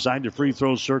inside the free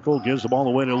throw circle. Gives the ball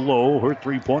away to Lowe. Her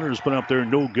three-pointer is put up there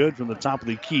no good from the top of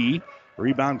the key.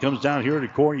 Rebound comes down here to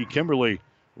Corey Kimberly.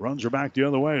 Runs her back the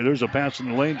other way. There's a pass in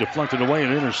the lane, deflected away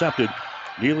and intercepted.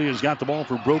 Neely has got the ball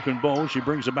for Broken Bow. She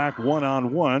brings it back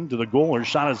one-on-one to the goal. Her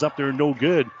shot is up there, no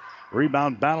good.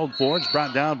 Rebound battled for. It's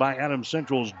brought down by Adams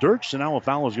Central's Dirks, and now a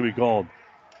foul is going to be called.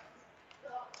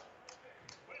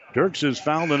 Dirks is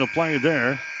fouled in a play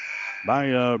there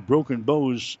by Broken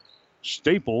Bow's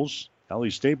Staples. Ellie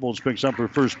Staples picks up her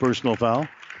first personal foul.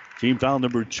 Team foul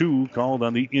number 2 called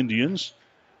on the Indians.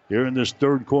 Here in this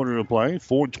third quarter of play,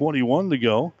 4:21 to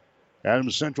go.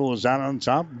 Adams Central is out on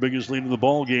top. Biggest lead of the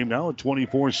ball game now at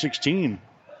 24-16.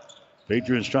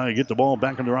 Patriots trying to get the ball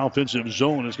back in their offensive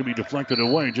zone. It's going to be deflected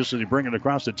away just as they bring it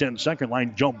across the 10-second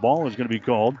line. Jump ball is going to be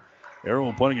called.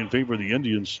 Arrow pointing in favor of the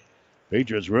Indians.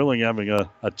 Patriots really having a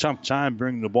tough time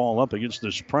bringing the ball up against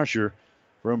this pressure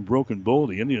from Broken Bow.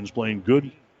 The Indians playing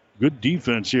good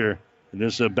defense here in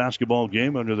this basketball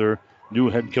game under their new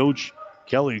head coach,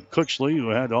 Kelly Cooksley, who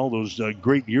had all those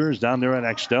great years down there at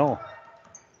Axtell.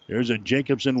 Here's a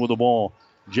Jacobson with the ball.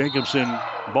 Jacobson,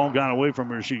 ball got away from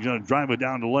her. She's going to drive it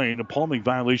down the lane. A palming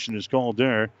violation is called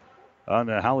there on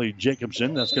Hallie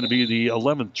Jacobson. That's going to be the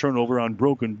 11th turnover on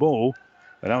Broken Bow.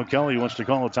 And now Kelly wants to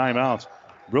call a timeout.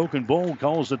 Broken Bow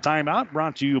calls the timeout,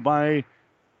 brought to you by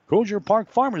Crozier Park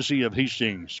Pharmacy of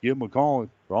Hastings. Give them a call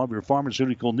for all of your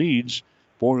pharmaceutical needs.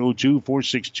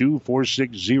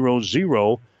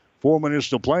 402-462-4600. 4 minutes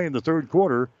to play in the third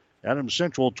quarter. Adams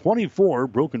Central 24,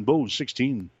 Broken Bow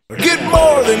 16. Get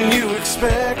more than you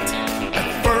expect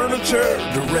at Furniture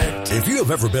Direct. If you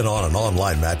have ever been on an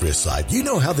online mattress site, you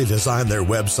know how they design their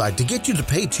website to get you to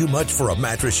pay too much for a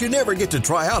mattress you never get to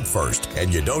try out first,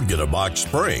 and you don't get a box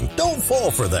spring. Don't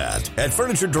fall for that. At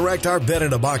Furniture Direct, our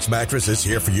bed-in-a-box mattress is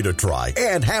here for you to try,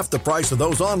 and half the price of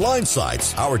those online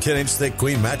sites. Our 10-inch thick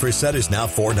queen mattress set is now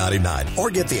 $4.99, or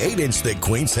get the 8-inch thick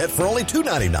queen set for only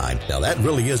 $2.99. Now that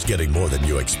really is getting more than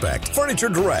you expect. Furniture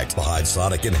Direct, behind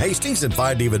Sonic in Hastings, and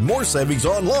find even more savings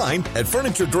online at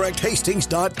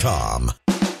FurnitureDirectHastings.com.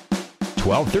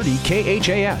 1230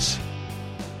 KHAS.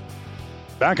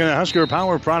 Back in the Husker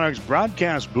Power Products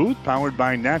broadcast booth, powered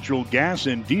by natural gas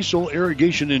and diesel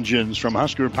irrigation engines from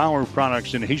Husker Power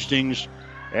Products in Hastings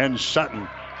and Sutton.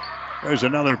 There's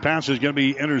another pass that's going to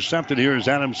be intercepted here as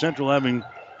Adams Central having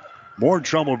more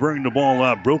trouble bringing the ball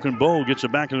up. Broken Bow gets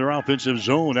it back in their offensive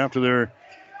zone after their,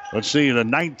 the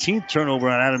 19th turnover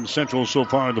on Adams Central so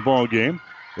far in the ball game.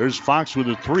 There's Fox with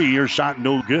a three. Her shot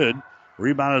no good.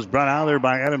 Rebound is brought out there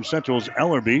by Adams Central's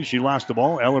Ellerby. She lost the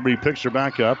ball. Ellerby picks her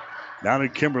back up. Down to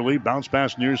Kimberly. Bounce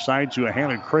pass near side to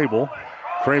Hannah Crable.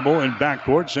 Crable in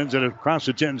backcourt sends it across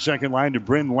the 10-second line to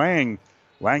Bryn Lang.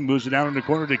 Lang moves it down in the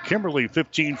corner to Kimberly.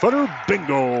 15-footer.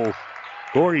 Bingo.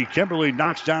 Corey Kimberly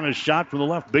knocks down a shot from the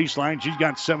left baseline. She's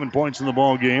got 7 points in the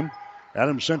ball game.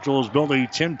 Adams Central has built a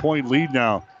 10-point lead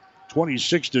now.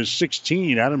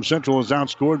 26-16. Adams Central has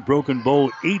outscored Broken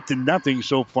Bow 8-0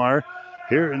 so far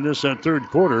here in this third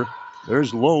quarter.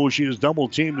 There's Lowe. She is double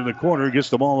teamed in the corner. Gets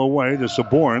the ball away to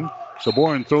Saborn.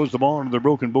 Saborn throws the ball into the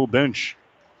Broken Bow bench.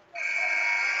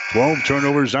 12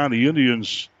 turnovers on the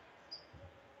Indians.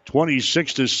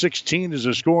 26-16 is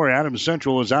the score. Adams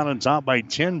Central is out on top by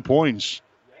 10 points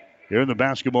here in the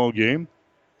basketball game.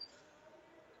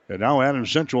 And now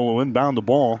Adams Central will inbound the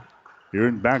ball here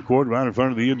in backcourt right in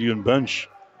front of the Indian bench.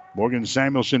 Morgan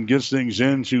Samuelson gets things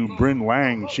into Bryn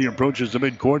Lang. She approaches the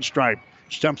midcourt stripe.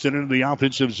 Steps it into the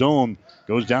offensive zone.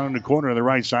 Goes down in the corner on the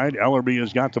right side. Ellerby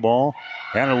has got the ball.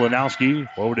 Hannah Lanowski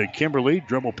over to Kimberly.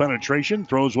 Dribble penetration.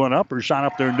 Throws one up. Her shot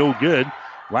up there, no good.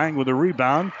 Lang with a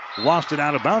rebound. Lost it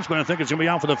out of bounds, but I think it's going to be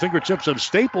out for the fingertips of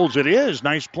Staples. It is.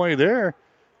 Nice play there.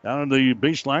 Down on the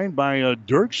baseline by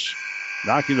Dirks.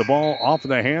 Knocking the ball off of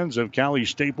the hands of Callie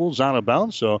Staples out of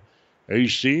bounds. So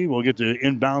AC will get to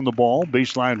inbound the ball.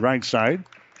 Baseline right side.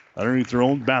 Underneath their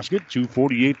own basket.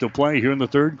 2:48 to play here in the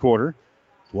third quarter.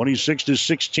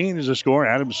 26-16 is the score.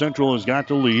 Adams Central has got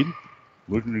the lead.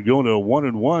 Looking to go to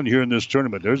 1-1 here in this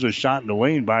tournament. There's a shot in the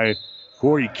lane by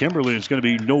Corey Kimberly. It's going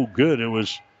to be no good. It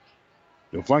was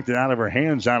deflected out of her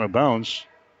hands, out of bounds.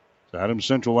 So Adams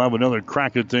Central will have another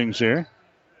crack at things here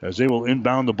as they will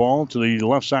inbound the ball to the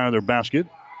left side of their basket.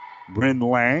 Bryn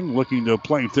Lang looking to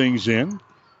play things in.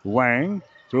 Lang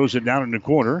throws it down in the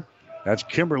corner. That's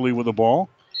Kimberly with the ball.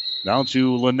 Now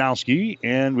to Lanowski,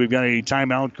 and we've got a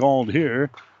timeout called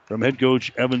here from head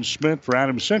coach Evan Smith for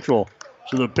Adams Central.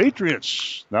 So the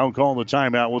Patriots now call the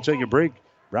timeout. We'll take a break.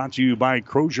 Brought to you by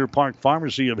Crozier Park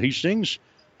Pharmacy of Hastings.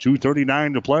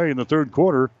 2:39 to play in the third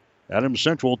quarter. Adams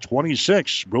Central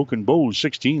 26, Broken Bow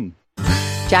 16.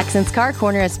 Jackson's Car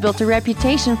Corner has built a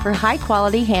reputation for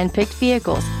high-quality hand-picked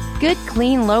vehicles. Good,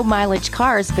 clean, low-mileage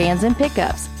cars, vans, and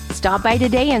pickups. Stop by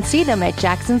today and see them at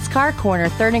Jackson's Car Corner,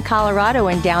 3rd and Colorado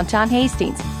in downtown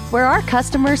Hastings, where our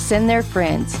customers send their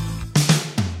friends.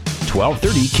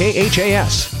 1230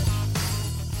 KHAS.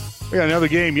 We got another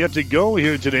game yet to go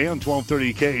here today on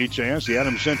 1230 KHAS. The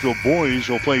Adams Central boys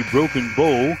will play Broken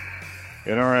Bow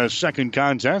in our second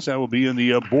contest. That will be in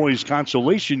the boys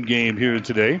consolation game here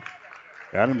today.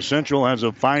 Adams Central has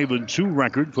a 5-2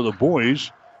 record for the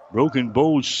boys. Broken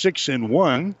Bow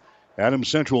 6-1. Adams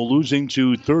Central losing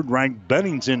to third-ranked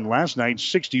Bennington last night,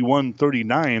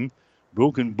 61-39.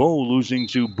 Broken Bow losing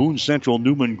to Boone Central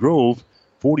Newman Grove,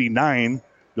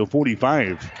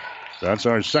 49-45. That's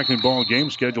our second ball game.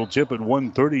 Scheduled tip at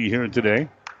 1:30 here today.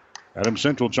 Adams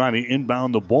Central trying to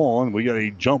inbound the ball, and we got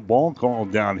a jump ball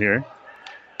called down here.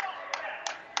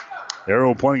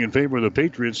 Arrow pointing in favor of the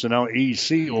Patriots, and now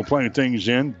AC will play things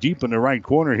in deep in the right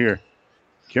corner here.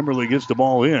 Kimberly gets the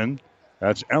ball in.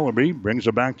 That's Ellerby. Brings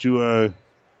it back to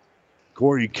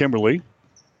Corey Kimberly.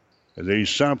 As they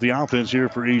set up the offense here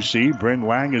for AC. Bryn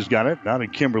Lang has got it. Now to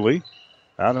Kimberly.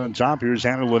 Out on top, here's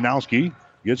Hannah Lanowski.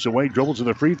 Gets away, dribbles to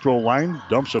the free throw line.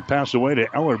 Dumps a pass away to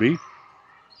Ellerby.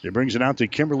 She brings it out to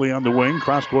Kimberly on the wing.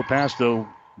 Cross-court pass to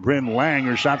Bryn Lang.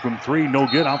 Her shot from three, no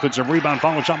good. Offensive rebound,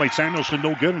 followed shot by Samuelson,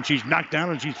 no good. And she's knocked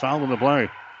down and she's fouled in the play.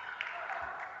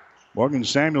 Morgan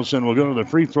Samuelson will go to the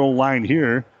free throw line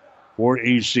here for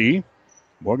AC.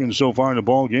 Morgan so far in the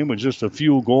ball game with just a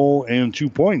field goal and 2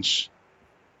 points.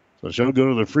 So she'll go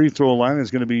to the free throw line.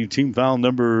 It's going to be team foul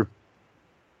number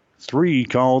 3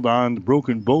 called on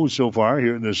Broken Bow so far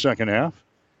here in the second half.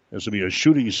 This will be a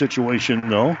shooting situation,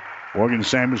 though. Morgan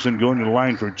Samuelson going to the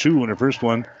line for 2, and the first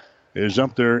one is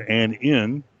up there and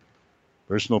in.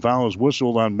 Personal foul is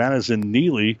whistled on Madison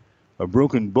Neely of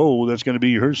Broken Bow. That's going to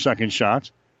be her second shot.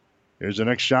 Here's the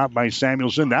next shot by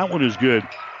Samuelson. That one is good.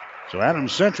 So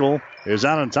Adams Central is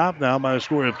out on top now by a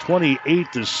score of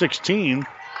 28-16.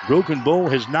 Broken Bow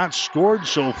has not scored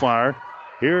so far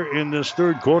here in this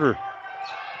third quarter.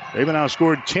 They've been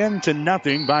outscored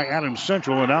 10-0 by Adams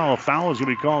Central, and now a foul is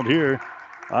going to be called here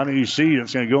on EC.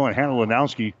 It's going to go on Hannah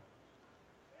Lanowski.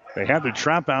 They had the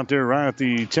trap out there right at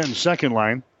the 10-second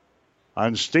line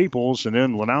on Staples, and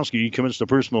then Lanowski commits the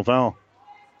personal foul.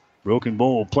 Broken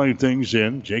Bow will play things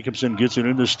in. Jacobson gets it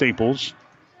into Staples.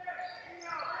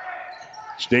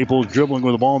 Staples dribbling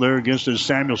with the ball there against his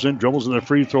Samuelson. Dribbles to the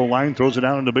free throw line. Throws it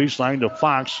out on the baseline to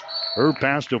Fox. Her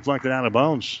pass deflected out of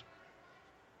bounds.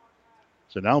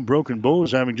 So now Broken Bow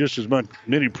is having just as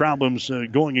many problems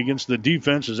going against the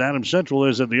defense as Adams Central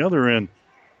is at the other end.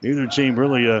 Neither team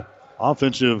really an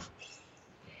offensive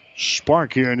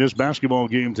spark here in this basketball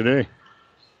game today.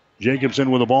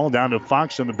 Jacobson with the ball down to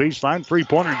Fox on the baseline.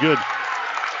 Three-pointer good.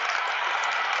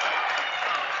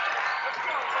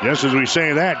 Yes, as we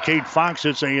say that, Kate Fox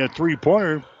hits a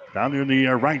three-pointer down there in the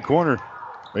right corner.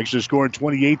 Makes the score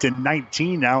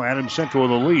 28-19 now. Adams Central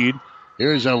with the lead.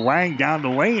 Here's a Lang down the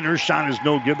lane. Her shot is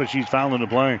no good, but she's fouled in the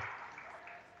play.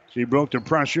 She broke the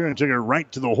pressure and took it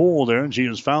right to the hole there, and she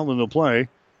is fouled in the play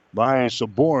by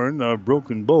Saborn of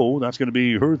Broken Bow. That's going to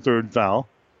be her third foul.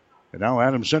 And now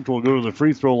Adams Central will go to the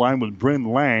free throw line with Bryn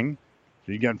Lang.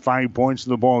 She got 5 points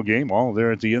in the ball game, all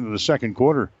there at the end of the second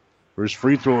quarter. First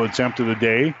free throw attempt of the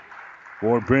day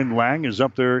for Bryn Lang is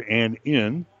up there and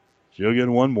in. She'll get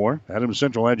one more. Adams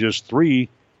Central had just 3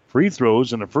 free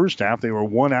throws in the first half. They were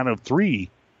 1 out of 3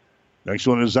 Next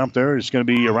one is up there. It's going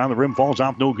to be around the rim. Falls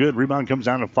off. No good. Rebound comes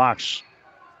down to Fox.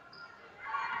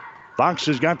 Fox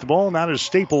has got the ball. Now to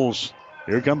Staples.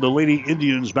 Here come the Lady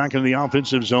Indians back in the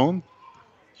offensive zone.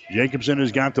 Jacobson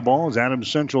has got the ball as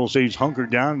Adams Central stays hunkered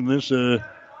down in this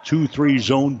 2-3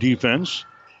 zone defense.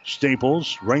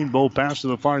 Staples, rainbow pass to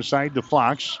the far side to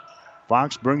Fox.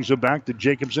 Fox brings it back to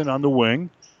Jacobson on the wing.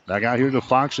 Back out here to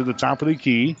Fox at the top of the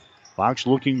key. Fox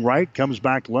looking right, comes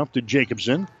back left to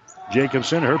Jacobson.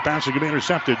 Jacobson, her pass is going to be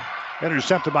intercepted.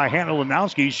 Intercepted by Hannah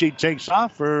Lanowski. She takes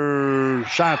off. Her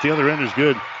shot at the other end is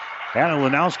good. Hannah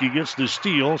Lanowski gets the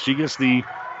steal. She gets the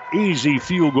easy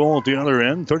field goal at the other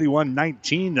end.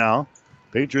 31-19 now.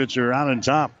 Patriots are out on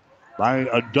top by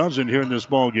a dozen here in this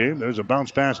ball game. There's a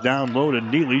bounce pass down low to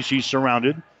Neely. She's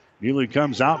surrounded. Neely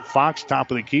comes out. Fox,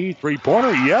 top of the key.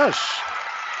 Three-pointer, yes.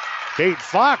 Kate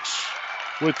Fox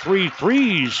with 3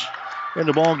 threes in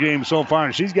the ball game so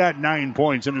far. She's got 9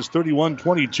 points, and it's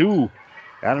 31-22.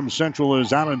 Adams Central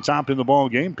is out on top in the ball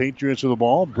game. Patriots with the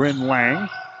ball. Bryn Lang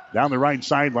down the right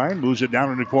sideline. Moves it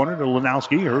down in the corner to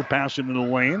Lanowski. Her pass into the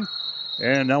lane.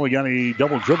 And now we got a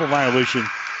double dribble violation.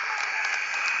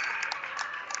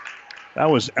 That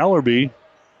was Ellerby.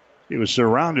 He was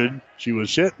surrounded. She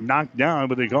was hit, knocked down,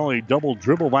 but they call a double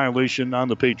dribble violation on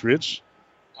the Patriots.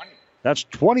 That's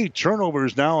 20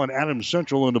 turnovers now on Adams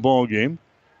Central in the ball game.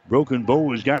 Broken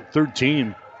Bow has got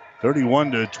 13.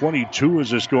 31-22 is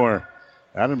the score.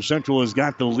 Adams Central has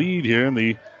got the lead here in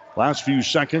the last few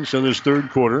seconds of this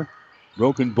third quarter.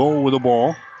 Broken Bow with the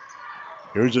ball.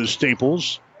 Here's a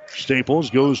Staples. Staples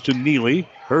goes to Neely.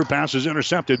 Her pass is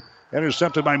intercepted.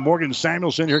 Intercepted by Morgan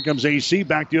Samuelson. Here comes AC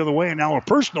back the other way. And now a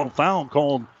personal foul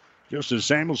called just as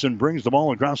Samuelson brings the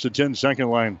ball across the 10-second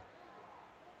line.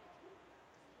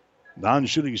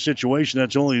 Non-shooting situation.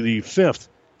 That's only the 5th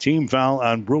team foul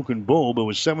on Broken Bow, but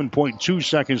with 7.2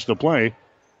 seconds to play.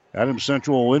 Adams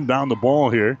Central will inbound the ball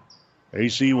here.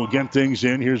 AC will get things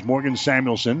in. Here's Morgan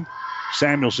Samuelson.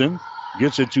 Samuelson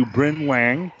gets it to Bryn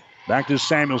Lang. Back to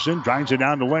Samuelson. Drives it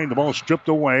down the lane. The ball stripped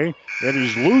away. It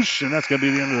is loose, and that's going to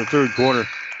be the end of the third quarter.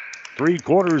 3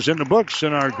 quarters in the books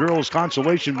in our girls'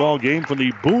 consolation ball game for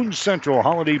the Boone Central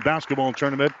Holiday Basketball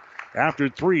Tournament. After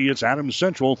 3, it's Adams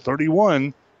Central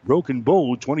 31, Broken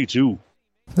Bow 22.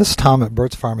 This is Tom at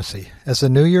Burt's Pharmacy. As the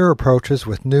new year approaches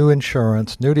with new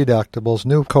insurance, new deductibles,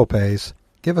 new copays,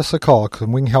 give us a call because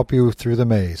we can help you through the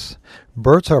maze.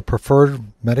 Burt's are preferred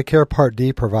Medicare Part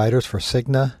D providers for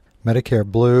Cigna, Medicare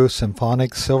Blue,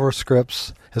 Symphonic, Silver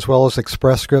Scripts, as well as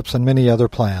Express Scripts and many other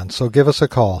plans. So give us a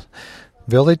call.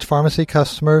 Village Pharmacy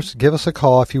customers, give us a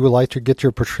call if you would like to get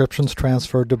your prescriptions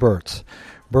transferred to Burt's.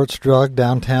 Burt's Drug,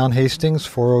 downtown Hastings,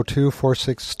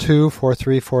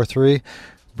 402-462-4343.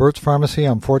 Burt's Pharmacy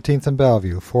on 14th and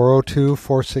Bellevue,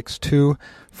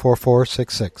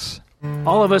 402-462-4466.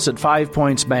 All of us at 5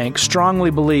 Points Bank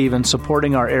strongly believe in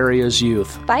supporting our area's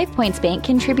youth. 5 Points Bank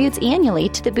contributes annually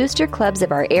to the booster clubs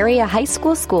of our area high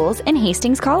school schools and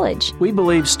Hastings College. We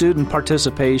believe student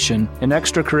participation in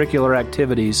extracurricular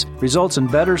activities results in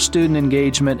better student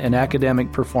engagement and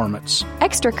academic performance.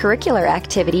 Extracurricular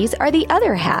activities are the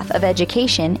other half of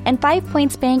education, and 5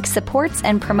 Points Bank supports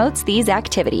and promotes these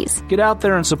activities. Get out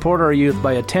there and support our youth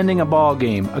by attending a ball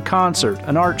game, a concert,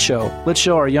 an art show. Let's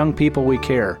show our young people we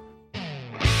care.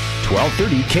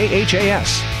 1230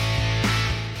 KHAS.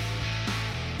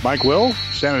 Mike Will,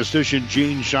 statistician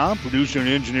Gene Shaw, producer and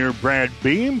engineer Brad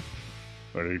Beam.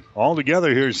 All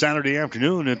together here Saturday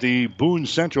afternoon at the Boone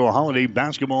Central Holiday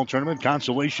Basketball Tournament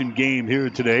consolation game here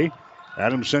today.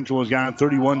 Adams Central has got a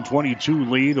 31-22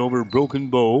 lead over Broken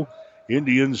Bow.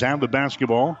 Indians have the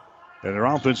basketball at their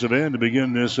offensive end to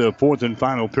begin this fourth and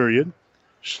final period.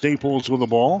 Staples with the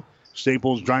ball.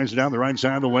 Staples drives it down the right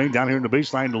side of the lane, down here in the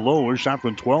baseline to lower. Shot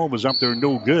from 12 is up there,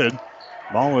 no good.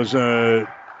 Ball is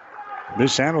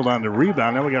mishandled on the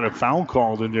rebound. Now we got a foul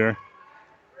called in there.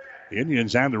 The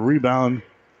Indians have the rebound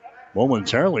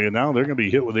momentarily, and now they're going to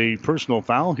be hit with a personal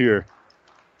foul here.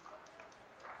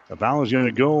 The foul is going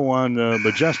to go on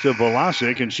Majesta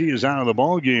Velasic, and she is out of the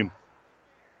ball game.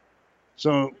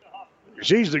 So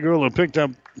she's the girl who picked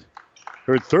up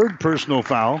her third personal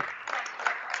foul.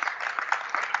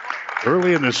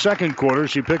 Early in the second quarter,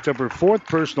 she picked up her fourth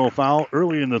personal foul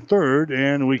early in the third,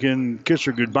 and we can kiss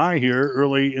her goodbye here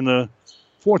early in the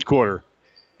fourth quarter.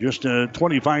 Just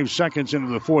 25 seconds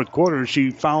into the fourth quarter, she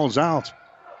fouls out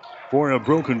for a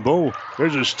Broken Bow.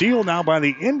 There's a steal now by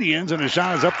the Indians, and the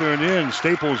shot is up there and in.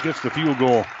 Staples gets the field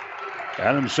goal.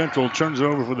 Adams Central turns it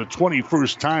over for the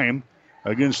 21st time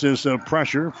against this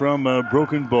pressure from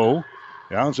Broken Bow.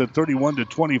 Now it's a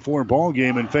 31-24 ball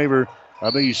game in favor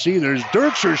of AC. There's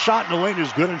Dirks. Her shot in the lane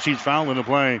is good, and she's fouled in the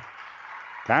play.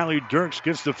 Kylie Dirks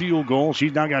gets the field goal.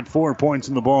 She's now got 4 points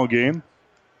in the ball game.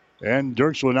 And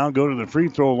Dirks will now go to the free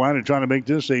throw line and try to make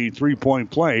this a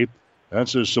 3-point play.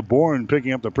 That's a Saborn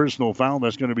picking up the personal foul.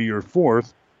 That's going to be your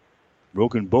 4th.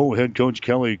 Broken Bow head coach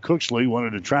Kelly Cooksley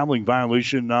wanted a traveling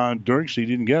violation on Dirks. He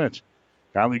didn't get it.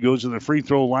 Kylie goes to the free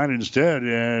throw line instead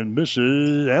and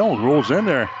misses. Rolls in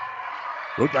there.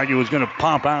 Looked like it was going to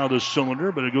pop out of the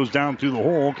cylinder, but it goes down through the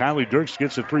hole. Kylie Dirks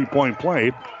gets a 3-point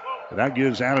play. And that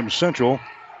gives Adams Central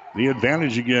the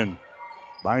advantage again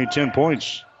by 10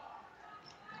 points.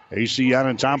 AC out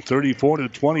on top,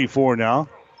 34-24 now.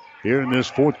 Here in this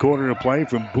fourth quarter of play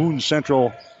from Boone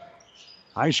Central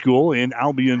High School in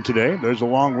Albion today. There's a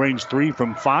long-range 3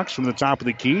 from Fox from the top of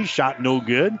the key. Shot no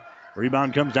good.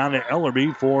 Rebound comes down to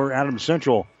Ellerby for Adams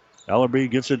Central. Ellerby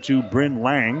gets it to Bryn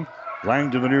Lang.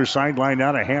 Lang to the near sideline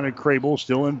now to Hannah Crable,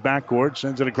 still in backcourt.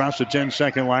 Sends it across the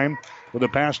 10-second line with a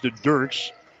pass to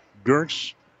Dirks.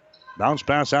 Dirks, bounce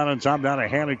pass out on top now to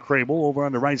Hannah Crable. Over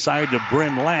on the right side to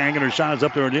Bryn Lang, and her shot is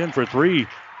up there and in for 3.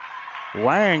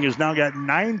 Lang has now got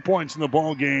 9 points in the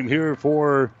ball game here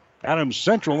for Adams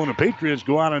Central, and the Patriots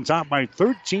go out on top by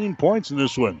 13 points in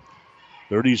this one.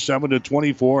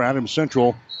 37-24, Adams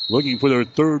Central looking for their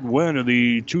 3rd win of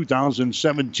the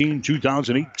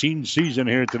 2017-2018 season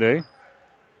here today.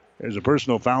 There's a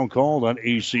personal foul called on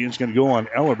AC. It's going to go on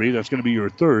Ellerby. That's going to be your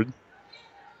 3rd.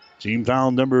 Team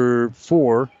foul number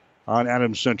 4 on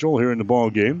Adams Central here in the ball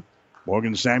game.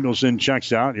 Morgan Samuelson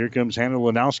checks out. Here comes Hannah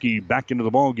Lanowski back into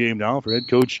the ball game now for head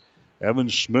coach Evan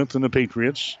Smith and the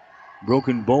Patriots.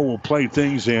 Broken Bow will play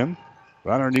things in.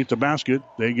 Right underneath the basket,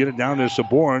 they get it down to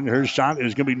Saborn. Her shot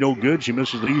is going to be no good. She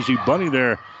misses the easy bunny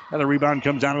there. And the rebound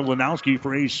comes down to Lanowski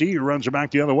for AC, who runs her back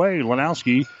the other way.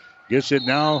 Lanowski gets it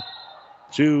now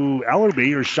to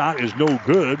Ellerby. Her shot is no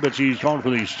good, but she's calling for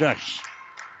these checks.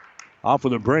 Off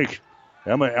with a break.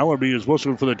 Emma Ellerby is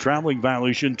whistled for the traveling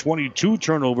violation. 22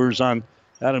 turnovers on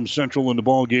Adams Central in the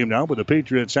ball game now, but the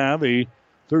Patriots have a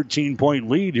 13-point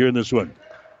lead here in this one.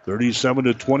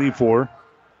 37-24.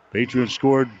 Patriots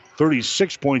scored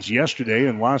 36 points yesterday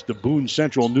and lost to Boone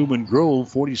Central Newman Grove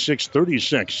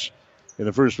 46-36 in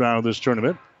the first round of this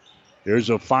tournament. There's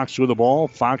a Fox with the ball.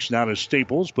 Fox now to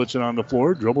Staples, puts it on the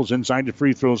floor, dribbles inside the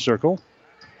free throw circle.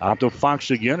 Out to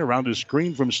Fox again, around the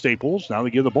screen from Staples. Now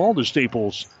they give the ball to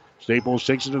Staples. Staples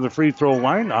takes it to the free throw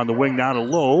line. On the wing now to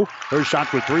Lowe. Her shot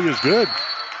for 3 is good.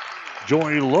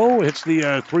 Joy Lowe hits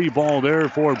the 3 ball there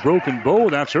for Broken Bow.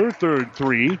 That's her 3rd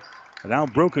 3. And now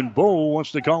Broken Bow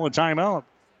wants to call a timeout.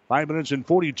 5 minutes and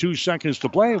 42 seconds to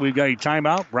play. We've got a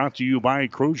timeout brought to you by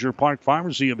Crozier Park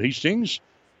Pharmacy of Hastings.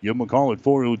 Give them a call at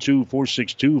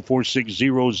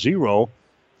 402-462-4600.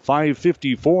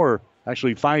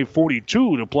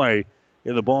 5:42 to play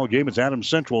in the ball game. It's Adams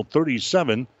Central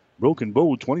 37, Broken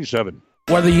Bow 27.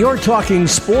 Whether you're talking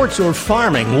sports or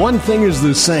farming, one thing is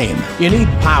the same. You need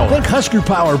power. Think Husker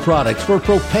Power products for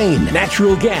propane,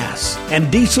 natural gas,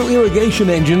 and diesel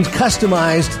irrigation engines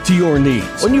customized to your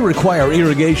needs. When you require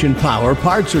irrigation power,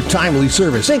 parts, or timely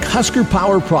service, think Husker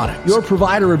Power product, your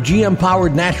provider of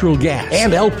GM-powered natural gas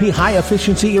and LP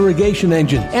high-efficiency irrigation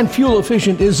engine and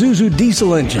fuel-efficient Isuzu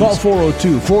diesel engines. Call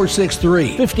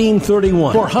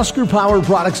 402-463-1531 for Husker Power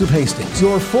Products of Hastings,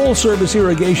 your full-service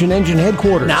irrigation engine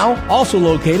headquarters. Now, also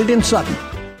located in Sutton.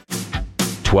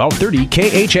 1230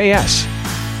 KHAS.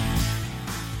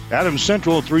 Adams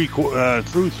Central through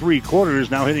 3 quarters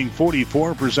now hitting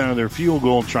 44% of their field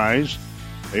goal tries.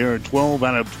 They are 12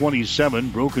 out of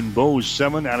 27. Broken Bow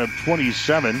 7 out of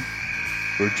 27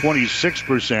 for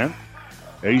 26%.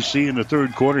 AC in the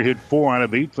third quarter hit 4 out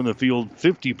of 8 from the field,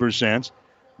 50%.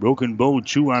 Broken Bow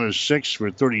 2 out of 6 for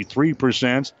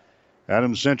 33%.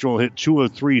 Adams Central hit 2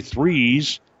 of 3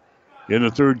 threes. In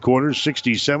the third quarter,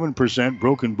 67%.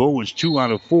 Broken Bow was 2 out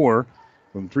of 4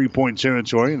 from three-point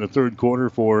territory in the third quarter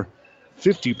for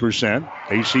 50%.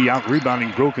 AC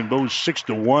out-rebounding Broken Bow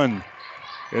 6-1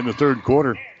 in the third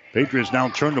quarter. Patriots now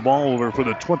turn the ball over for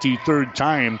the 23rd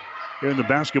time in the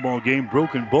basketball game.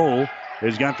 Broken Bow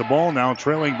has got the ball now,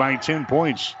 trailing by 10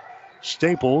 points.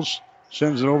 Staples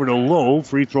sends it over to Lowe.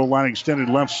 Free throw line extended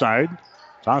left side.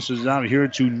 Tosses it out here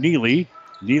to Neely.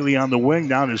 Neely on the wing,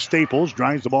 down to Staples.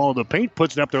 Drives the ball to the paint,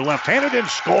 puts it up there left-handed, and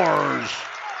scores.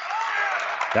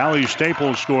 Callie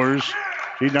Staples scores.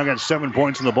 She's now got 7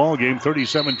 points in the ball game,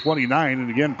 37-29. And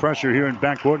again, pressure here in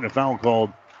backcourt and a foul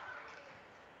called.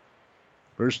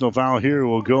 Personal foul here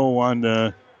will go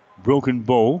on Broken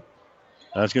Bow.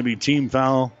 That's going to be team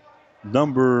foul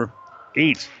number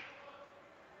 8.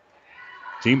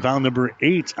 Team foul number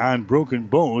 8 on Broken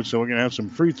Bow. So we're going to have some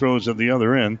free throws at the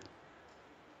other end.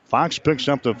 Fox picks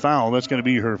up the foul. That's going to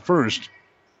be her first.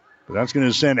 That's going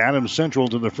to send Adams Central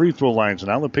to the free throw line. So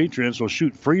now the Patriots will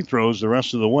shoot free throws the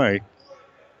rest of the way.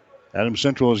 Adams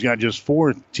Central has got just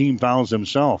 4 team fouls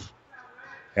himself.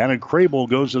 Hannah Crable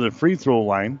goes to the free throw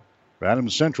line. For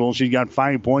Adams Central, she's got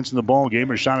 5 points in the ball game.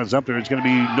 Her shot is up there. It's going to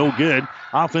be no good.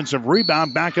 Offensive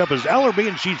rebound. Back up is Ellerby,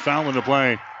 and she's fouling the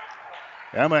play.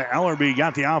 Emma Ellerby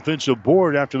got the offensive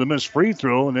board after the missed free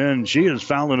throw, and then she is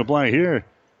fouling the play here.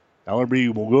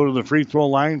 Ellerby will go to the free throw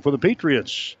line for the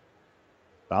Patriots.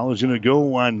 Foul is going to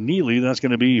go on Neely. That's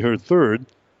going to be her 3rd.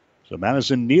 So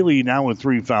Madison Neely now with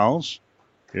 3 fouls.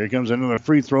 Here comes another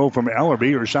free throw from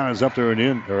Ellerby. Her shot is up there and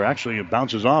in. Or actually, it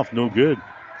bounces off. No good.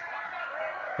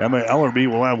 Emma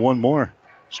Ellerby will have 1 more.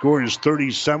 Score is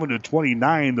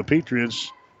 37-29. The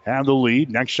Patriots have the lead.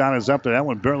 Next shot is up there. That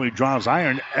one barely draws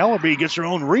iron. Ellerby gets her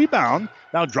own rebound.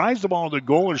 Now drives the ball to the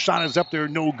goal. Her shot is up there.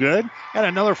 No good. And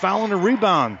another foul on the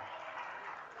rebound.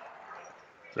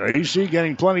 So AC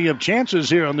getting plenty of chances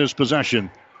here on this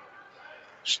possession.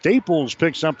 Staples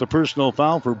picks up the personal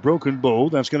foul for Broken Bow.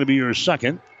 That's going to be her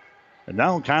 2nd. And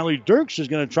now Kylie Dirks is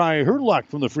going to try her luck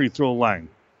from the free throw line.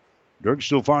 Dirks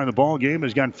so far in the ball game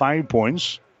has got 5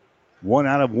 points. 1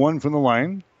 out of 1 from the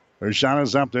line. Her shot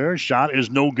is up there. Shot is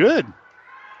no good.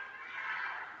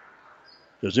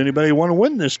 Does anybody want to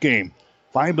win this game?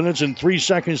 5 minutes and 3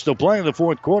 seconds to play in the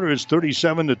fourth quarter. It's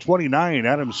 37-29.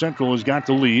 Adams Central has got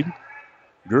the lead.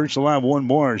 Dirks will have 1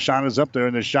 more. Shot is up there,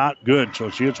 and the shot good. So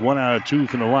she hits 1 out of 2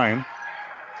 from the line.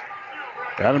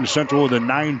 Adams Central with a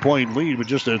 9-point lead with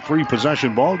just a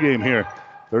 3-possession ball game here.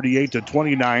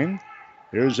 38-29.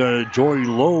 Here's Jory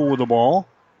Lowe with the ball.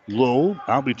 Lowe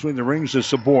out between the rings to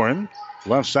Saborin.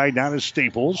 Left side down to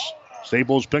Staples.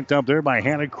 Staples picked up there by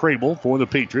Hannah Crable for the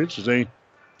Patriots as they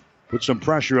put some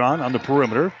pressure on the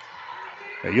perimeter.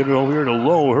 They get it over here to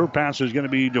Lowe. Her pass is going to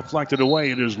be deflected away.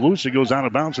 It is loose. It goes out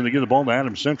of bounds, and they get the ball to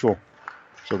Adams Central.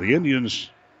 So the Indians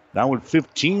now with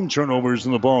 15 turnovers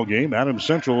in the ball game. Adams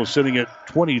Central is sitting at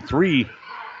 23.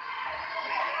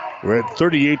 We're at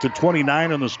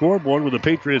 38-29 on the scoreboard with the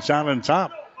Patriots out on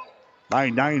top by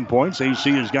 9 points.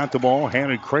 AC has got the ball.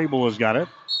 Hannah Crable has got it.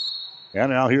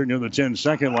 And now here near the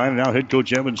 10-second line. And now head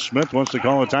coach Evan Smith wants to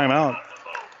call a timeout.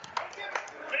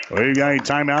 Well, you got a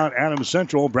timeout. Adams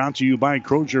Central brought to you by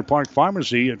Crozier Park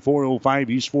Pharmacy at 405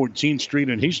 East 14th Street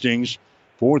in Hastings.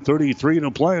 4:33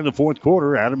 to play in the fourth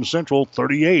quarter. Adams Central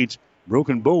 38,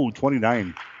 Broken Bow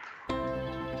 29.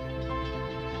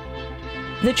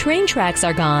 The train tracks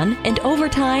are gone, and over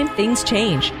time, things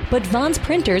change. But Vaughn's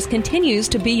Printers continues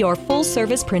to be your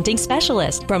full-service printing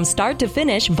specialist. From start to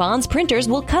finish, Vaughn's Printers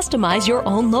will customize your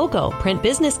own logo, print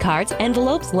business cards,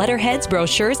 envelopes, letterheads,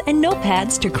 brochures, and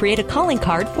notepads to create a calling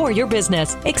card for your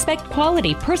business. Expect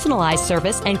quality, personalized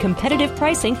service and competitive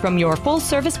pricing from your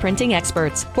full-service printing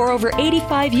experts. For over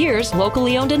 85 years,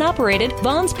 locally owned and operated,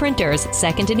 Vaughn's Printers,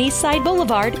 2nd and East Side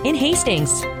Boulevard in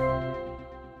Hastings.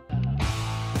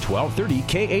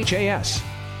 1230 KHAS.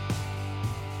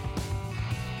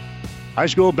 High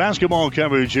school basketball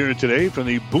coverage here today from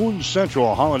the Boone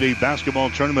Central Holiday Basketball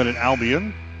Tournament in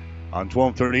Albion on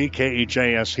 1230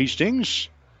 KHAS Hastings.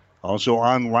 Also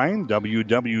online,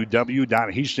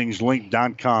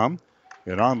 www.hastingslink.com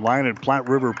and online at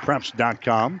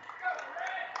PlatteRiverPreps.com.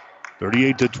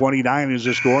 38-29 is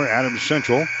the score. Adams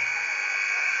Central,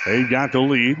 they've got the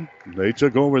lead. They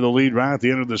took over the lead right at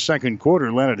the end of the second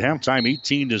quarter, led at halftime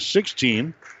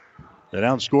 18-16. That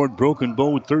outscored Broken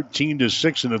Bow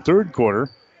 13-6 in the third quarter.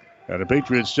 And the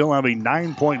Patriots still have a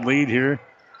 9-point lead here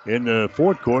in the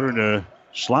fourth quarter, and a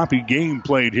sloppy game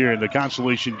played here in the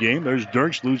consolation game. There's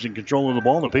Dirks losing control of the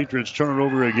ball. The Patriots turn it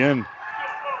over again.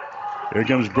 Here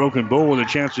comes Broken Bow with a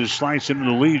chance to slice into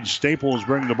the lead. Staples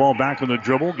bringing the ball back on the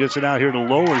dribble. Gets it out here to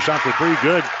Lowe. Her shot for 3,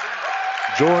 good.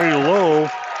 Jory Lowe,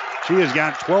 she has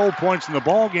got 12 points in the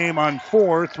ball game on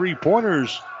 4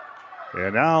 3-pointers.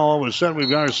 And now all of a sudden we've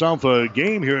got ourselves a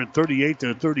game here at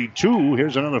 38-32.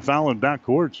 Here's another foul in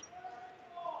backcourt.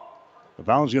 The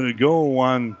foul's going to go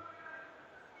on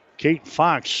Kate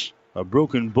Fox, a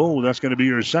Broken Bow. That's going to be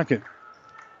her second.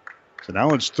 So now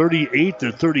it's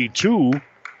 38-32.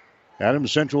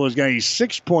 Adams Central has got a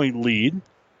 6-point lead.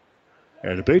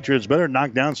 And the Patriots better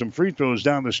knock down some free throws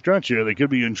down the stretch here. They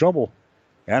could be in trouble.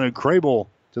 Anna Crable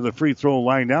to the free throw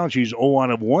line now. She's 0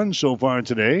 out of 1 so far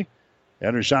today.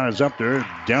 And her shot is up there.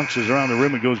 Bounces around the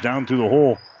rim and goes down through the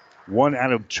hole. 1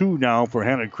 out of 2 now for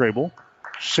Hannah Crable.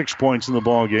 6 points in the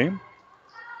ball game.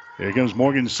 Here comes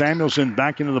Morgan Samuelson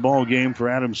back into the ball game for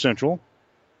Adams Central.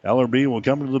 Ellerby will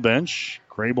come to the bench.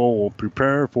 Crable will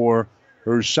prepare for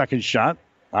her second shot.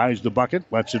 Eyes the bucket.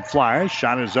 Lets it fly.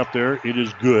 Shot is up there. It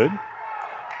is good.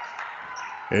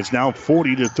 It's now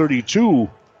 40-32.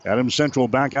 Adams Central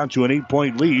back out to an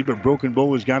 8-point lead, but Broken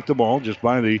Bow has got the ball just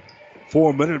by the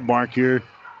 4-minute mark here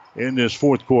in this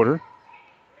fourth quarter.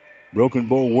 Broken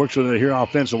Bow works with it here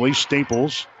offensively.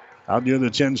 Staples out near the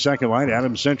 10-second line.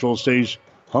 Adams Central stays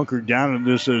hunkered down in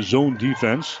this zone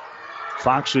defense.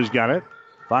 Fox has got it.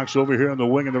 Fox over here on the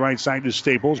wing on the right side to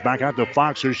Staples. Back out to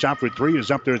Fox. Her shot for three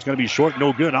is up there. It's going to be short.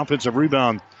 No good. Offensive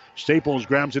rebound. Staples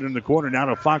grabs it in the corner. Now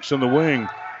to Fox on the wing.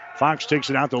 Fox takes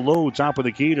it out to low. Top of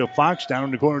the key to Fox. Down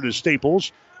in the corner to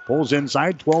Staples. Pulls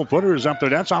inside. 12-footer is up there.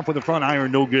 That's off with the front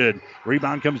iron. No good.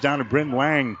 Rebound comes down to Bryn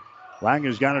Lang. Lang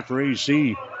has got it for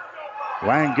AC.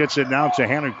 Lang gets it now to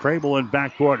Hannah Crable in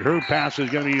backcourt. Her pass is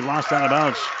going to be lost out of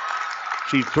bounds.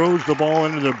 She throws the ball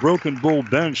into the Broken Bull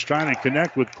bench, trying to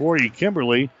connect with Corey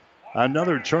Kimberly.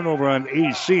 Another turnover on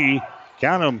AC.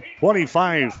 Count them,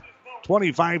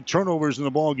 25 turnovers in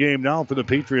the ball game now for the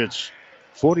Patriots.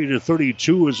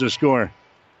 40-32 is the score.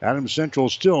 Adams Central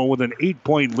still with an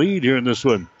 8-point lead here in this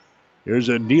one. Here's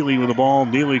a Neely with the ball.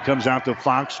 Neely comes out to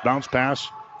Fox. Bounce pass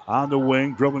on the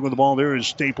wing. Dribbling with the ball there is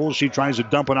Staples. She tries to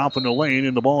dump it off in the lane,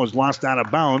 and the ball is lost out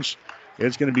of bounds.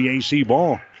 It's going to be AC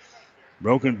ball.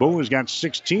 Broken Bow has got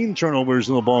 16 turnovers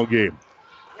in the ball game.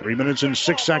 3 minutes and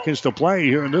 6 seconds to play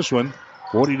here in this one.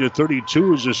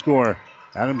 40-32 is the score.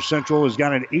 Adams Central has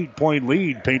got an 8-point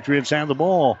lead. Patriots have the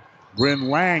ball. Bryn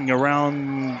Lang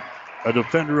around a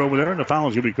defender over there, and the foul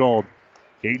is going to be called.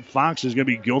 Kate Fox is going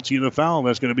to be guilty of the foul.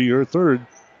 That's going to be her third.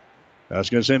 That's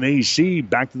going to send AC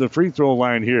back to the free throw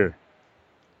line here.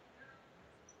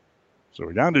 So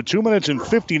we're down to 2 minutes and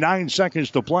 59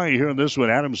 seconds to play here in this one.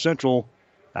 Adams Central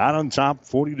out on top,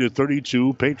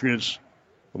 40-32. Patriots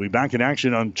will be back in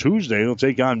action on Tuesday. They'll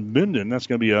take on Minden. That's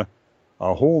going to be a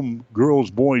home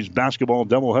girls-boys basketball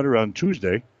doubleheader on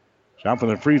Tuesday. Shot from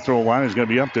the free throw line is going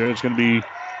to be up there. It's going to be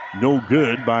no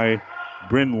good by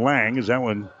Bryn Lang as that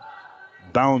one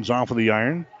bounds off of the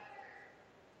iron.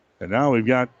 And now we've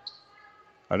got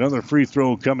another free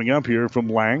throw coming up here from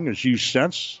Lang as she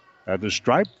sets at the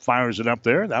stripe, fires it up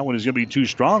there. That one is going to be too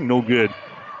strong, no good.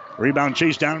 Rebound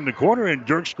chase down in the corner, and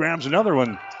Dirks grabs another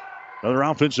one. Another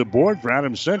offensive board for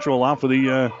Adams Central off of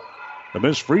the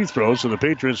missed free throw, so the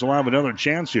Patriots will have another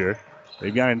chance here.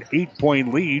 They've got an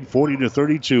 8-point lead,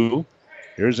 40-32.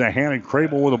 Here's a Hannah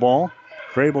Crable with the ball.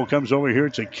 Crable comes over here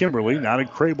to Kimberly. Now to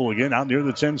Crable again, out near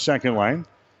the 10-second line.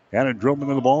 Hannah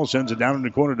dribbling the ball, sends it down in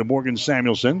the corner to Morgan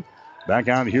Samuelson. Back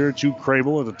out here to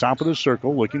Crable at the top of the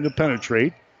circle, looking to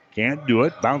penetrate. Can't do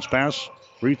it. Bounce pass.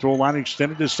 Free throw line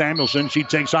extended to Samuelson. She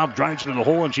takes off, drives to the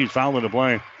hole, and she's fouled in the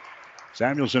play.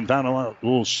 Samuelson found a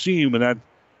little seam in that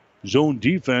zone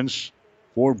defense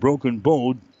for Broken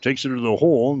Bow. Takes it to the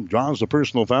hole and draws the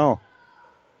personal foul.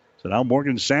 So now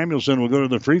Morgan Samuelson will go to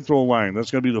the free throw line.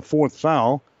 That's going to be the fourth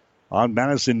foul on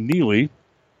Madison Neely.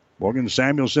 Morgan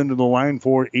Samuelson to the line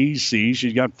for AC.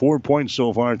 She's got 4 points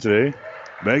so far today.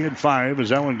 Megan 5 as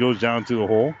that one goes down to the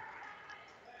hole.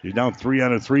 She's down 3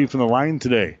 out of 3 from the line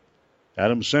today.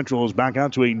 Adams Central is back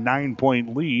out to a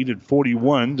 9-point lead at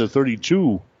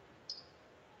 41-32.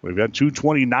 We've got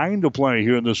 2:29 to play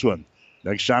here in this one.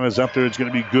 Next shot is up there. It's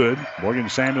going to be good. Morgan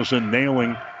Samuelson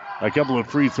nailing a couple of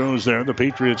free throws there. The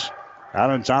Patriots out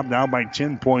on top now by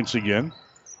 10 points again.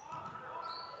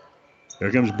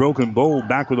 Here comes Broken Bow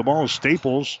back with the ball.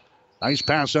 Staples. Nice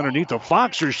pass underneath the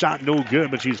Fox. Her shot no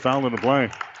good, but she's fouled in the play.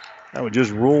 That one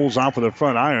just rolls off of the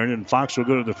front iron, and Fox will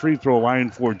go to the free throw line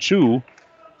for 2.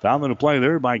 Fouled in the play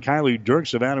there by Kylie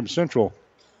Dirks of Adams Central.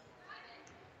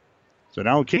 So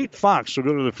now Kate Fox will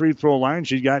go to the free throw line.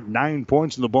 She's got 9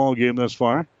 points in the ball game thus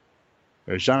far.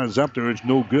 Her shot is up there. It's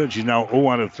no good. She's now 0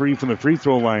 out of 3 from the free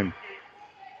throw line.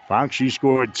 Fox, she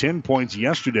scored 10 points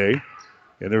yesterday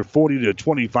in their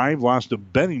 40-25 loss to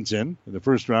Bennington in the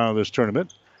first round of this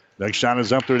tournament. Next shot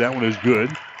is up there. That one is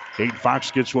good. Kate Fox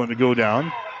gets one to go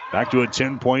down. Back to a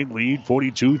 10-point lead,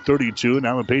 42-32.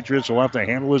 Now the Patriots will have to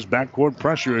handle this backcourt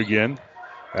pressure again.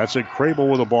 That's a Crable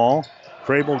with the ball.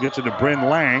 Crable gets it to Bryn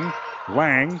Lang.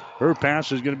 Lang, her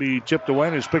pass is going to be tipped away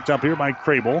and is picked up here by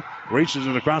Crable. Races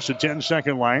it across the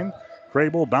 10-second line.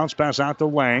 Crable bounce pass out to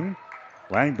Lang.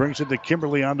 Lang brings it to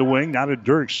Kimberly on the wing. Now to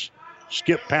Dirks.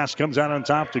 Skip pass comes out on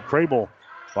top to Crable.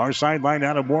 Far sideline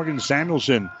out of Morgan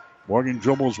Samuelson. Morgan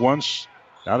dribbles once.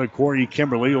 Now to Corey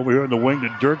Kimberly over here in the wing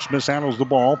to Dirks. Mishandles the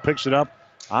ball. Picks it up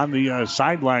on the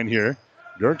sideline here.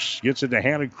 Dirks gets it to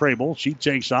Hannah Crable. She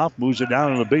takes off. Moves it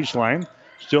down on the baseline.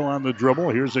 Still on the dribble.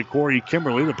 Here's a Corey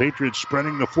Kimberly. The Patriots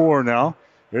spreading the floor now.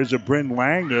 There's a Bryn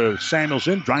Lang to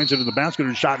Samuelson. Drives it to the basket.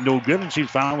 Her shot no good, and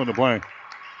she's fouling the play.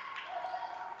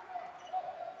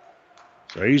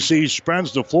 So AC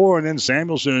spreads the floor, and then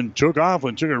Samuelson took off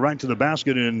and took it right to the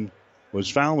basket and was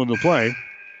fouling the play.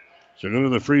 So go to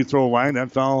the free throw line.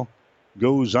 That foul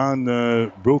goes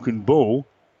on Broken Bow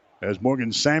as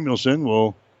Morgan Samuelson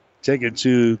will take it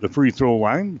to the free throw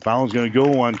line. Foul's going to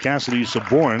go on Cassidy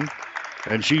Saborn,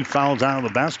 and she fouls out of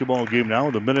the basketball game now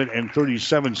with 1 minute and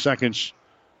 37 seconds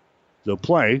to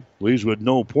play. Leaves with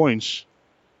no points.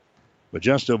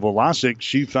 Majesta Velasic,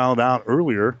 she fouled out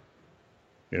earlier.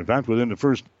 In fact, within the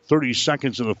first 30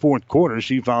 seconds of the fourth quarter,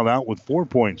 she fouled out with 4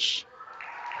 points.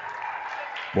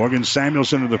 Morgan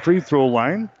Samuelson to the free throw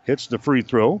line, hits the free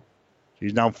throw.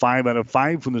 She's now 5 out of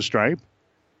 5 from the stripe.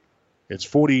 It's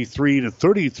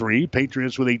 43-33.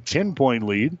 Patriots with a 10-point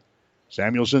lead.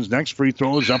 Samuelson's next free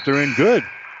throw is up there and good.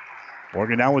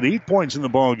 Morgan now with 8 points in the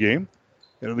ball game.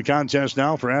 Into the contest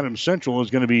now for Adams Central is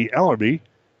going to be Ellerby.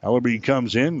 Ellerby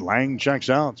comes in. Lang checks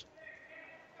out.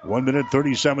 1 minute,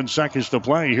 37 seconds to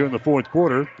play here in the fourth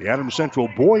quarter. The Adams Central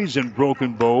boys in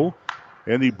Broken Bow.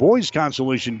 And the boys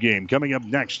consolation game coming up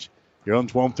next here on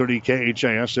 1230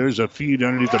 KHAS. There's a feed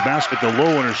underneath the basket to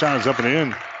Lowe, and her shot is up and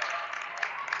in.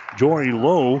 Jory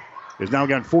Lowe has now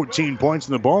got 14 points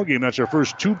in the ballgame. That's her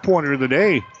first 2-pointer of the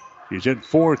day. She's hit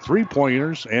 4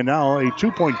 3-pointers and now a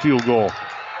 2-point field goal.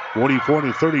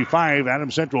 44-35.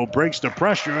 Adams Central breaks the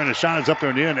pressure, and a shot is up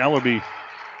there and in. Ellerby.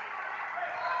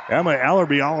 Emma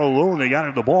Ellerby all alone. They got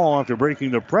her the ball after breaking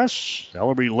the press.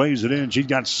 Ellerby lays it in. She's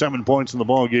got 7 points in the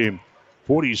ballgame.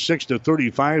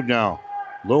 46-35 now.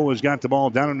 Lowe has got the ball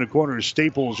down in the corner.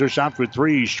 Staples, her shot for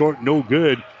 3. Short, no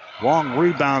good. Long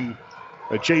rebound.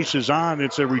 The chase is on.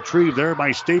 It's a retrieve there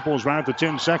by Staples right at the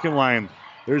 10-second line.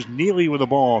 There's Neely with the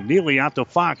ball. Neely out to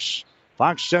Fox.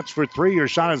 Fox sets for 3. Her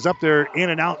shot is up there, in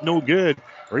and out, no good.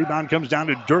 Rebound comes down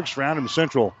to Dirks for Adams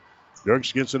Central.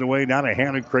 Dirks gets it away now to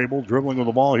Hannah Crable, dribbling with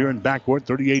the ball here in backcourt.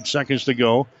 38 seconds to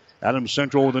go. Adams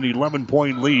Central with an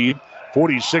 11-point lead.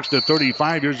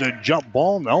 46-35. Here's a jump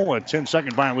ball. No, a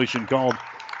 10-second violation called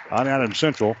on Adams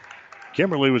Central.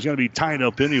 Kimberly was going to be tied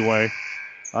up anyway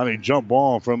on a jump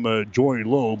ball from Jory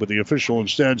Lowe, but the official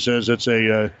instead says it's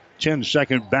a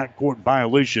 10-second backcourt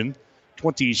violation.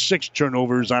 26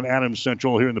 turnovers on Adams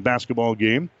Central here in the basketball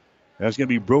game. That's going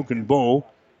to be Broken Bow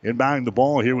inbounding the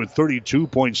ball here with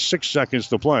 32.6 seconds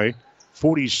to play.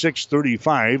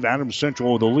 46-35. Adams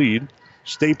Central with the lead.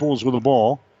 Staples with the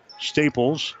ball.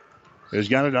 Staples has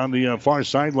got it on the far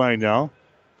sideline now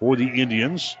for the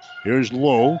Indians. Here's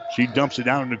Lowe. She dumps it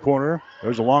down in the corner.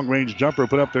 There's a long-range jumper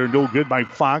put up there, no good by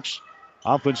Fox.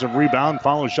 Offensive rebound.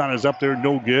 Follow shot is up there,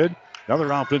 no good.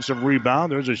 Another offensive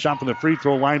rebound. There's a shot from the free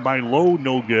throw line by Lowe,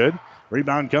 no good.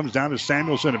 Rebound comes down to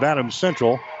Samuelson of Adams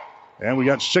Central. And we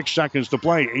got 6 seconds to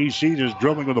play. AC just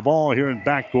dribbling with the ball here in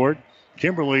backcourt.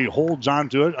 Kimberly holds on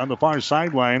to it on the far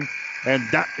sideline. And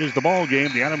that is the ball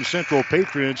game. The Adams Central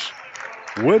Patriots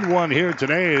win one here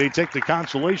today. They take the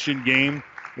consolation game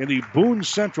in the Boone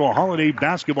Central Holiday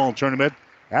Basketball Tournament.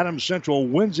 Adams Central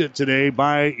wins it today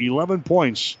by 11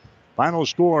 points. Final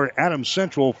score, Adams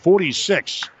Central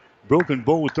 46, Broken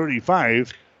Bow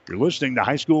 35. You're listening to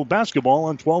high school basketball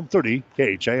on 1230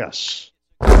 KHAS.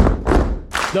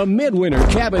 The Midwinter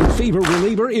Cabin Fever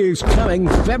Reliever is coming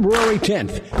February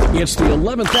 10th. It's the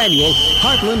 11th annual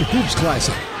Heartland Hoops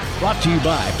Classic. Brought to you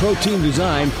by Pro Team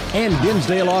Design and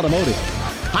Dinsdale Automotive.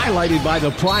 Highlighted by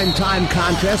the primetime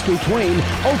contest between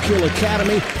Oak Hill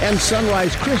Academy and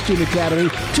Sunrise Christian Academy,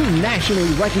 2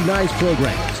 nationally recognized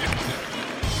programs.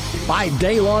 5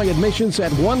 day-long admissions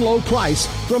at one low price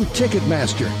from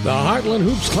Ticketmaster. The Heartland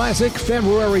Hoops Classic,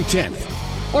 February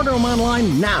 10th. Order them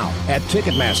online now at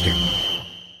Ticketmaster.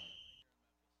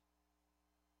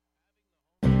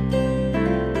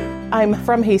 I'm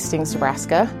from Hastings,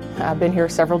 Nebraska. I've been here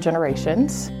several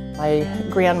generations. My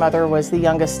grandmother was the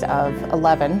youngest of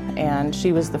 11, and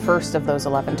she was the first of those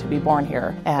 11 to be born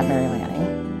here at Mary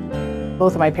Lanning.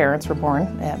 Both of my parents were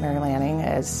born at Mary Lanning,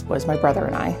 as was my brother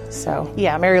and I. So,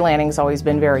 yeah, Mary Lanning's always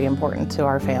been very important to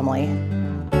our family.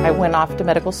 I went off to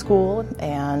medical school,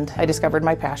 and I discovered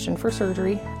my passion for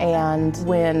surgery. And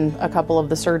when a couple of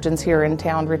the surgeons here in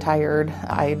town retired,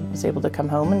 I was able to come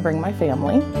home and bring my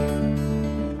family.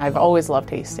 I've always loved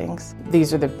Hastings.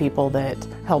 These are the people that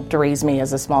helped raise me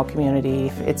as a small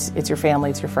community. It's your family,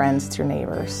 it's your friends, it's your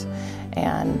neighbors.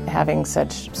 And having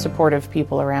such supportive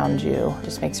people around you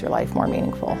just makes your life more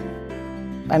meaningful.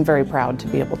 I'm very proud to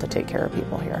be able to take care of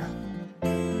people here.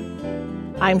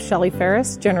 I'm Shelley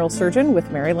Ferris, General Surgeon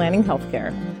with Mary Lanning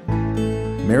Healthcare.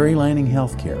 Mary Lanning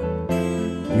Healthcare.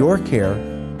 Your care,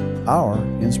 our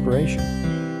inspiration.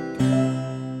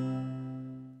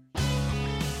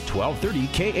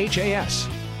 1230 KHAS.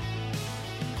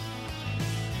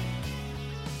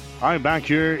 I'm back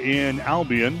here in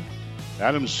Albion.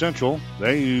 Adams Central,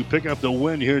 they pick up the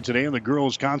win here today in the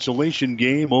girls' consolation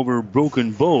game over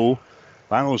Broken Bow.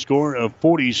 Final score of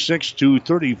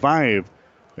 46-35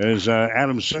 as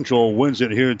Adams Central wins it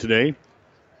here today.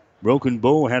 Broken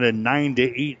Bow had a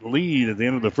 9-8 lead at the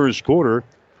end of the first quarter.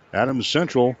 Adams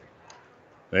Central,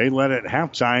 they led at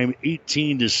halftime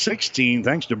 18-16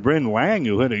 thanks to Bryn Lang,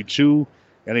 who hit a 2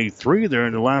 and a 3 there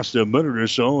in the last minute or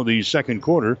so of the second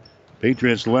quarter.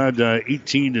 Patriots led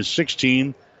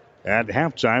 18-16 at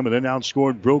halftime and then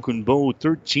outscored Broken Bow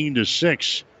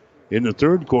 13-6 in the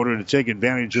third quarter to take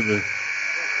advantage of the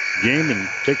game and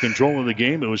take control of the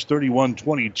game. It was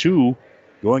 31-22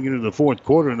 going into the fourth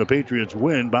quarter, and the Patriots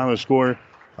win by a score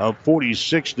of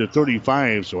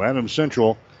 46-35. So Adams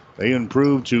Central, they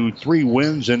improved to 3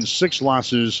 wins and 6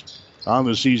 losses on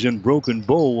the season. Broken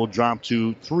Bow will drop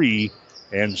to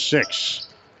 3-6.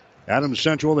 Adams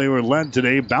Central, they were led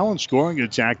today, balanced scoring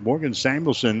attack. Morgan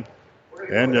Samuelson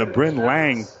and Bryn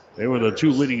Lang, they were the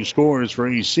 2 leading scorers for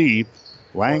AC.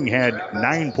 Lang had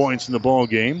 9 points in the ball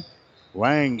game.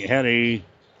 Lang had a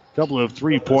couple of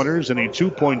 3-pointers and a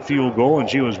 2-point field goal, and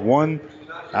she was 1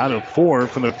 out of 4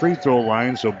 from the free throw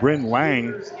line. So Bryn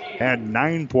Lang had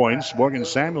 9 points. Morgan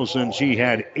Samuelson, she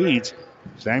had 8.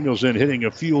 Samuelson hitting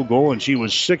a field goal, and she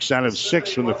was 6 out of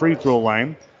 6 from the free throw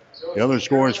line. The other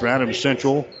scorers for Adams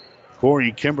Central,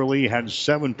 Corey Kimberly had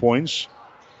 7 points.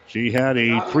 She had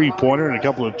a 3-pointer and a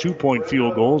couple of 2-point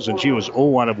field goals, and she was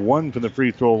 0 out of 1 from the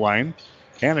free throw line.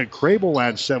 Hannah Crable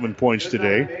had 7 points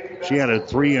today. She had a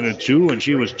 3 and a 2, and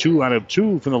she was 2 out of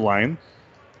 2 from the line.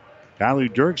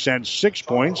 Kylie Dirks had 6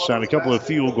 points on a couple of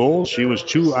field goals. She was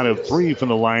 2 out of 3 from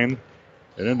the line.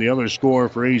 And then the other scorer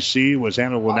for AC was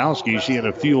Hannah Lanowski. She had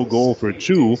a field goal for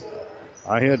 2.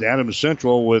 I had Adams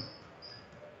Central with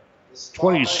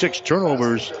 26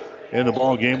 turnovers in the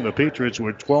ball game. The Patriots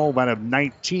were 12 out of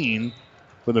 19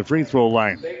 from the free throw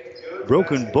line.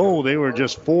 Broken Bow, they were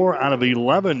just 4 out of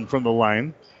 11 from the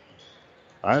line.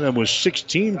 Item was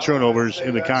 16 turnovers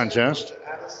in the contest.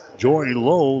 Jory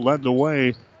Lowe led the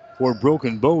way for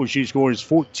Broken Bow. She scores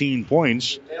 14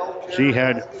 points. She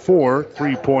had 4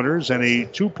 3-pointers and a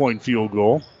 2-point field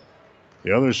goal.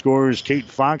 The other scorers, Kate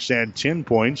Fox had 10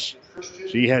 points.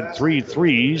 She had 3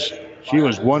 threes. She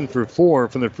was 1 for 4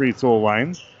 from the free throw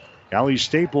line. Allie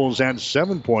Staples had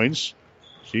 7 points.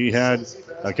 She had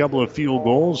a couple of field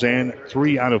goals and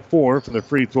 3 out of 4 from the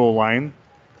free throw line.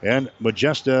 And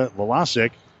Majesta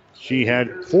Velasic, she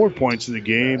had 4 points in the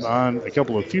game on a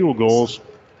couple of field goals.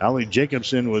 Allie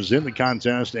Jacobson was in the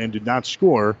contest and did not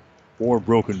score for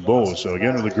Broken Bow. So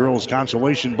again, in the girls'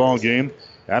 consolation ball game,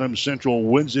 Adams Central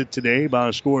wins it today by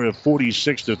a score of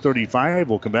 46-35.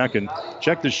 We'll come back and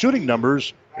check the shooting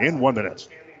numbers in 1 minute.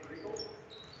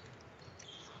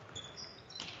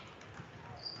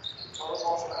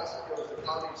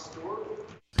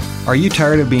 Are you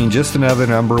tired of being just another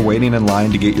number waiting in line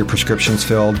to get your prescriptions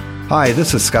filled? Hi,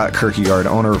 this is Scott Kierkegaard,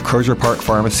 owner of Crozier Park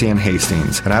Pharmacy in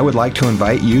Hastings, and I would like to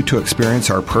invite you to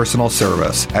experience our personal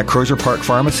service. At Crozier Park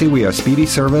Pharmacy, we have speedy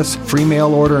service, free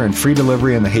mail order, and free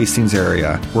delivery in the Hastings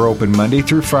area. We're open Monday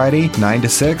through Friday, 9 to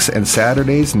 6, and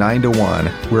Saturdays, 9 to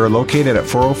 1. We are located at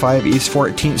 405 East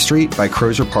 14th Street by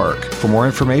Crozier Park. For more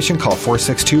information, call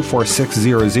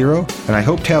 462-4600, and I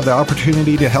hope to have the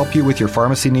opportunity to help you with your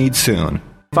pharmacy needs soon.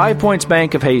 5 Points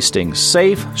Bank of Hastings,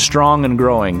 safe, strong, and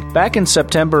growing. Back in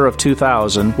September of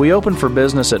 2000, we opened for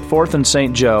business at 4th and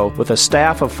St. Joe with a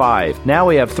staff of 5. Now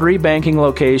we have 3 banking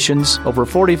locations, over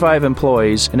 45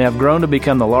 employees, and have grown to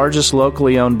become the largest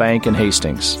locally owned bank in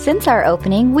Hastings. Since our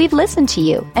opening, we've listened to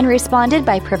you and responded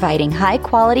by providing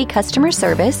high-quality customer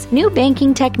service, new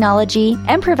banking technology,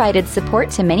 and provided support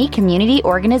to many community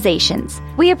organizations.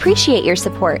 We appreciate your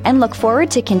support and look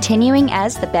forward to continuing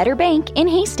as the better bank in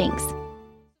Hastings.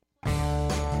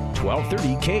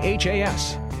 1230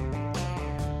 KHAS.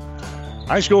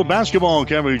 High school basketball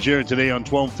coverage here today on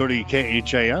 1230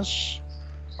 KHAS.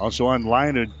 Also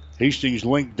online at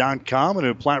hastingslink.com and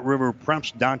at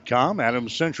PlatteRiverPreps.com.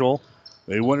 Adams Central,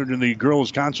 they won it in the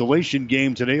girls' consolation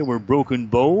game today over Broken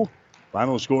Bow.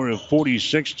 Final score of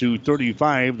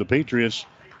 46-35. The Patriots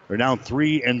are now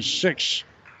 3-6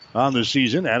 on the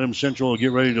season. Adams Central will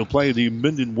get ready to play the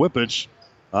Minden Whippets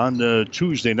on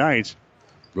Tuesday night.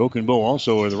 Broken Bow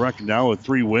also are the record now with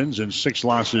 3 wins and 6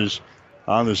 losses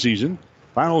on the season.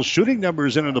 Final shooting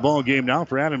numbers into the ball game now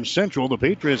for Adams Central. The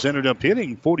Patriots ended up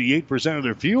hitting 48% of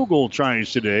their field goal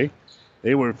tries today.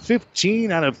 They were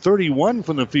 15 out of 31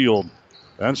 from the field.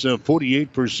 That's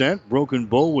 48%. Broken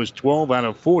Bow was 12 out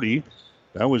of 40.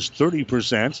 That was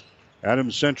 30%.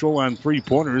 Adams Central on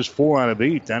 3-pointers, 4 out of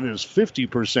 8. That is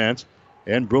 50%.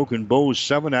 And Broken Bow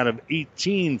 7 out of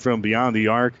 18 from beyond the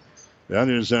arc. That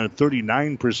is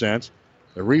 39%.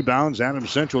 The rebounds,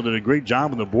 Adams Central did a great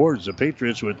job on the boards. The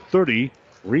Patriots with 30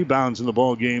 rebounds in the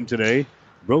ball game today.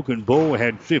 Broken Bow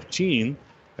had 15.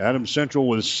 Adams Central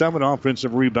with 7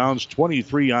 offensive rebounds,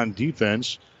 23 on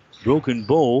defense. Broken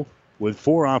Bow with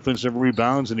 4 offensive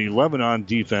rebounds and 11 on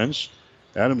defense.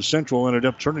 Adams Central ended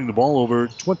up turning the ball over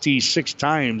 26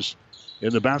 times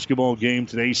in the basketball game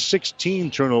today. 16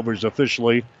 turnovers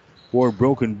officially for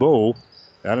Broken Bow.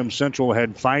 Adams Central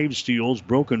had 5 steals.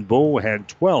 Broken Bow had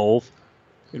 12.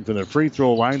 And from the free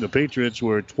throw line, the Patriots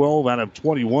were 12 out of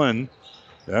 21.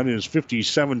 That is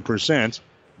 57%.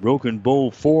 Broken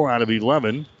Bow 4 out of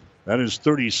 11. That is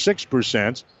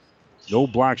 36%. No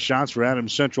block shots for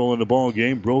Adams Central in the ball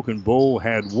game. Broken Bow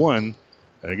had 1.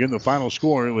 And again, the final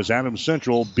score, it was Adams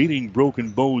Central beating Broken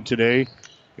Bow today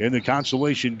in the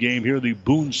consolation game here, the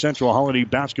Boone Central Holiday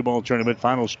Basketball Tournament.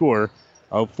 Final score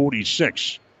of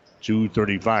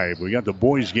 46-35. We got the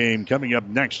boys game coming up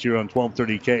next here on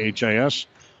 1230 KHIS.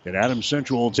 And Adams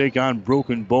Central will take on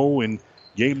Broken Bow in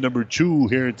game number 2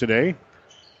 here today.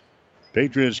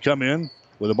 Patriots come in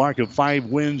with a mark of 5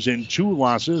 wins and 2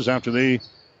 losses after they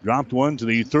dropped one to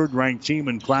the third-ranked team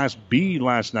in Class B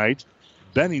last night.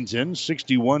 Bennington,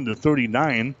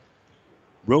 61-39.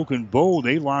 Broken Bow,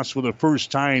 they lost for the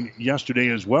first time yesterday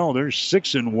as well. They're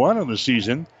 6-1 on the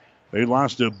season. They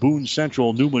lost to Boone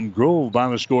Central Newman Grove by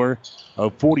the score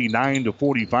of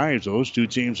 49-45. So those two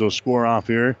teams will score off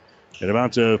here in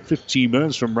about 15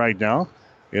 minutes from right now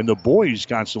in the boys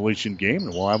consolation game.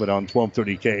 And we'll have it on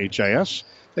 1230 KHIS.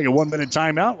 Take a 1-minute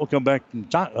timeout. We'll come back and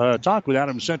talk with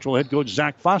Adams Central head coach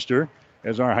Zach Foster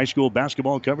as our high school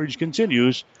basketball coverage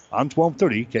continues on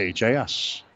 1230 KHIS.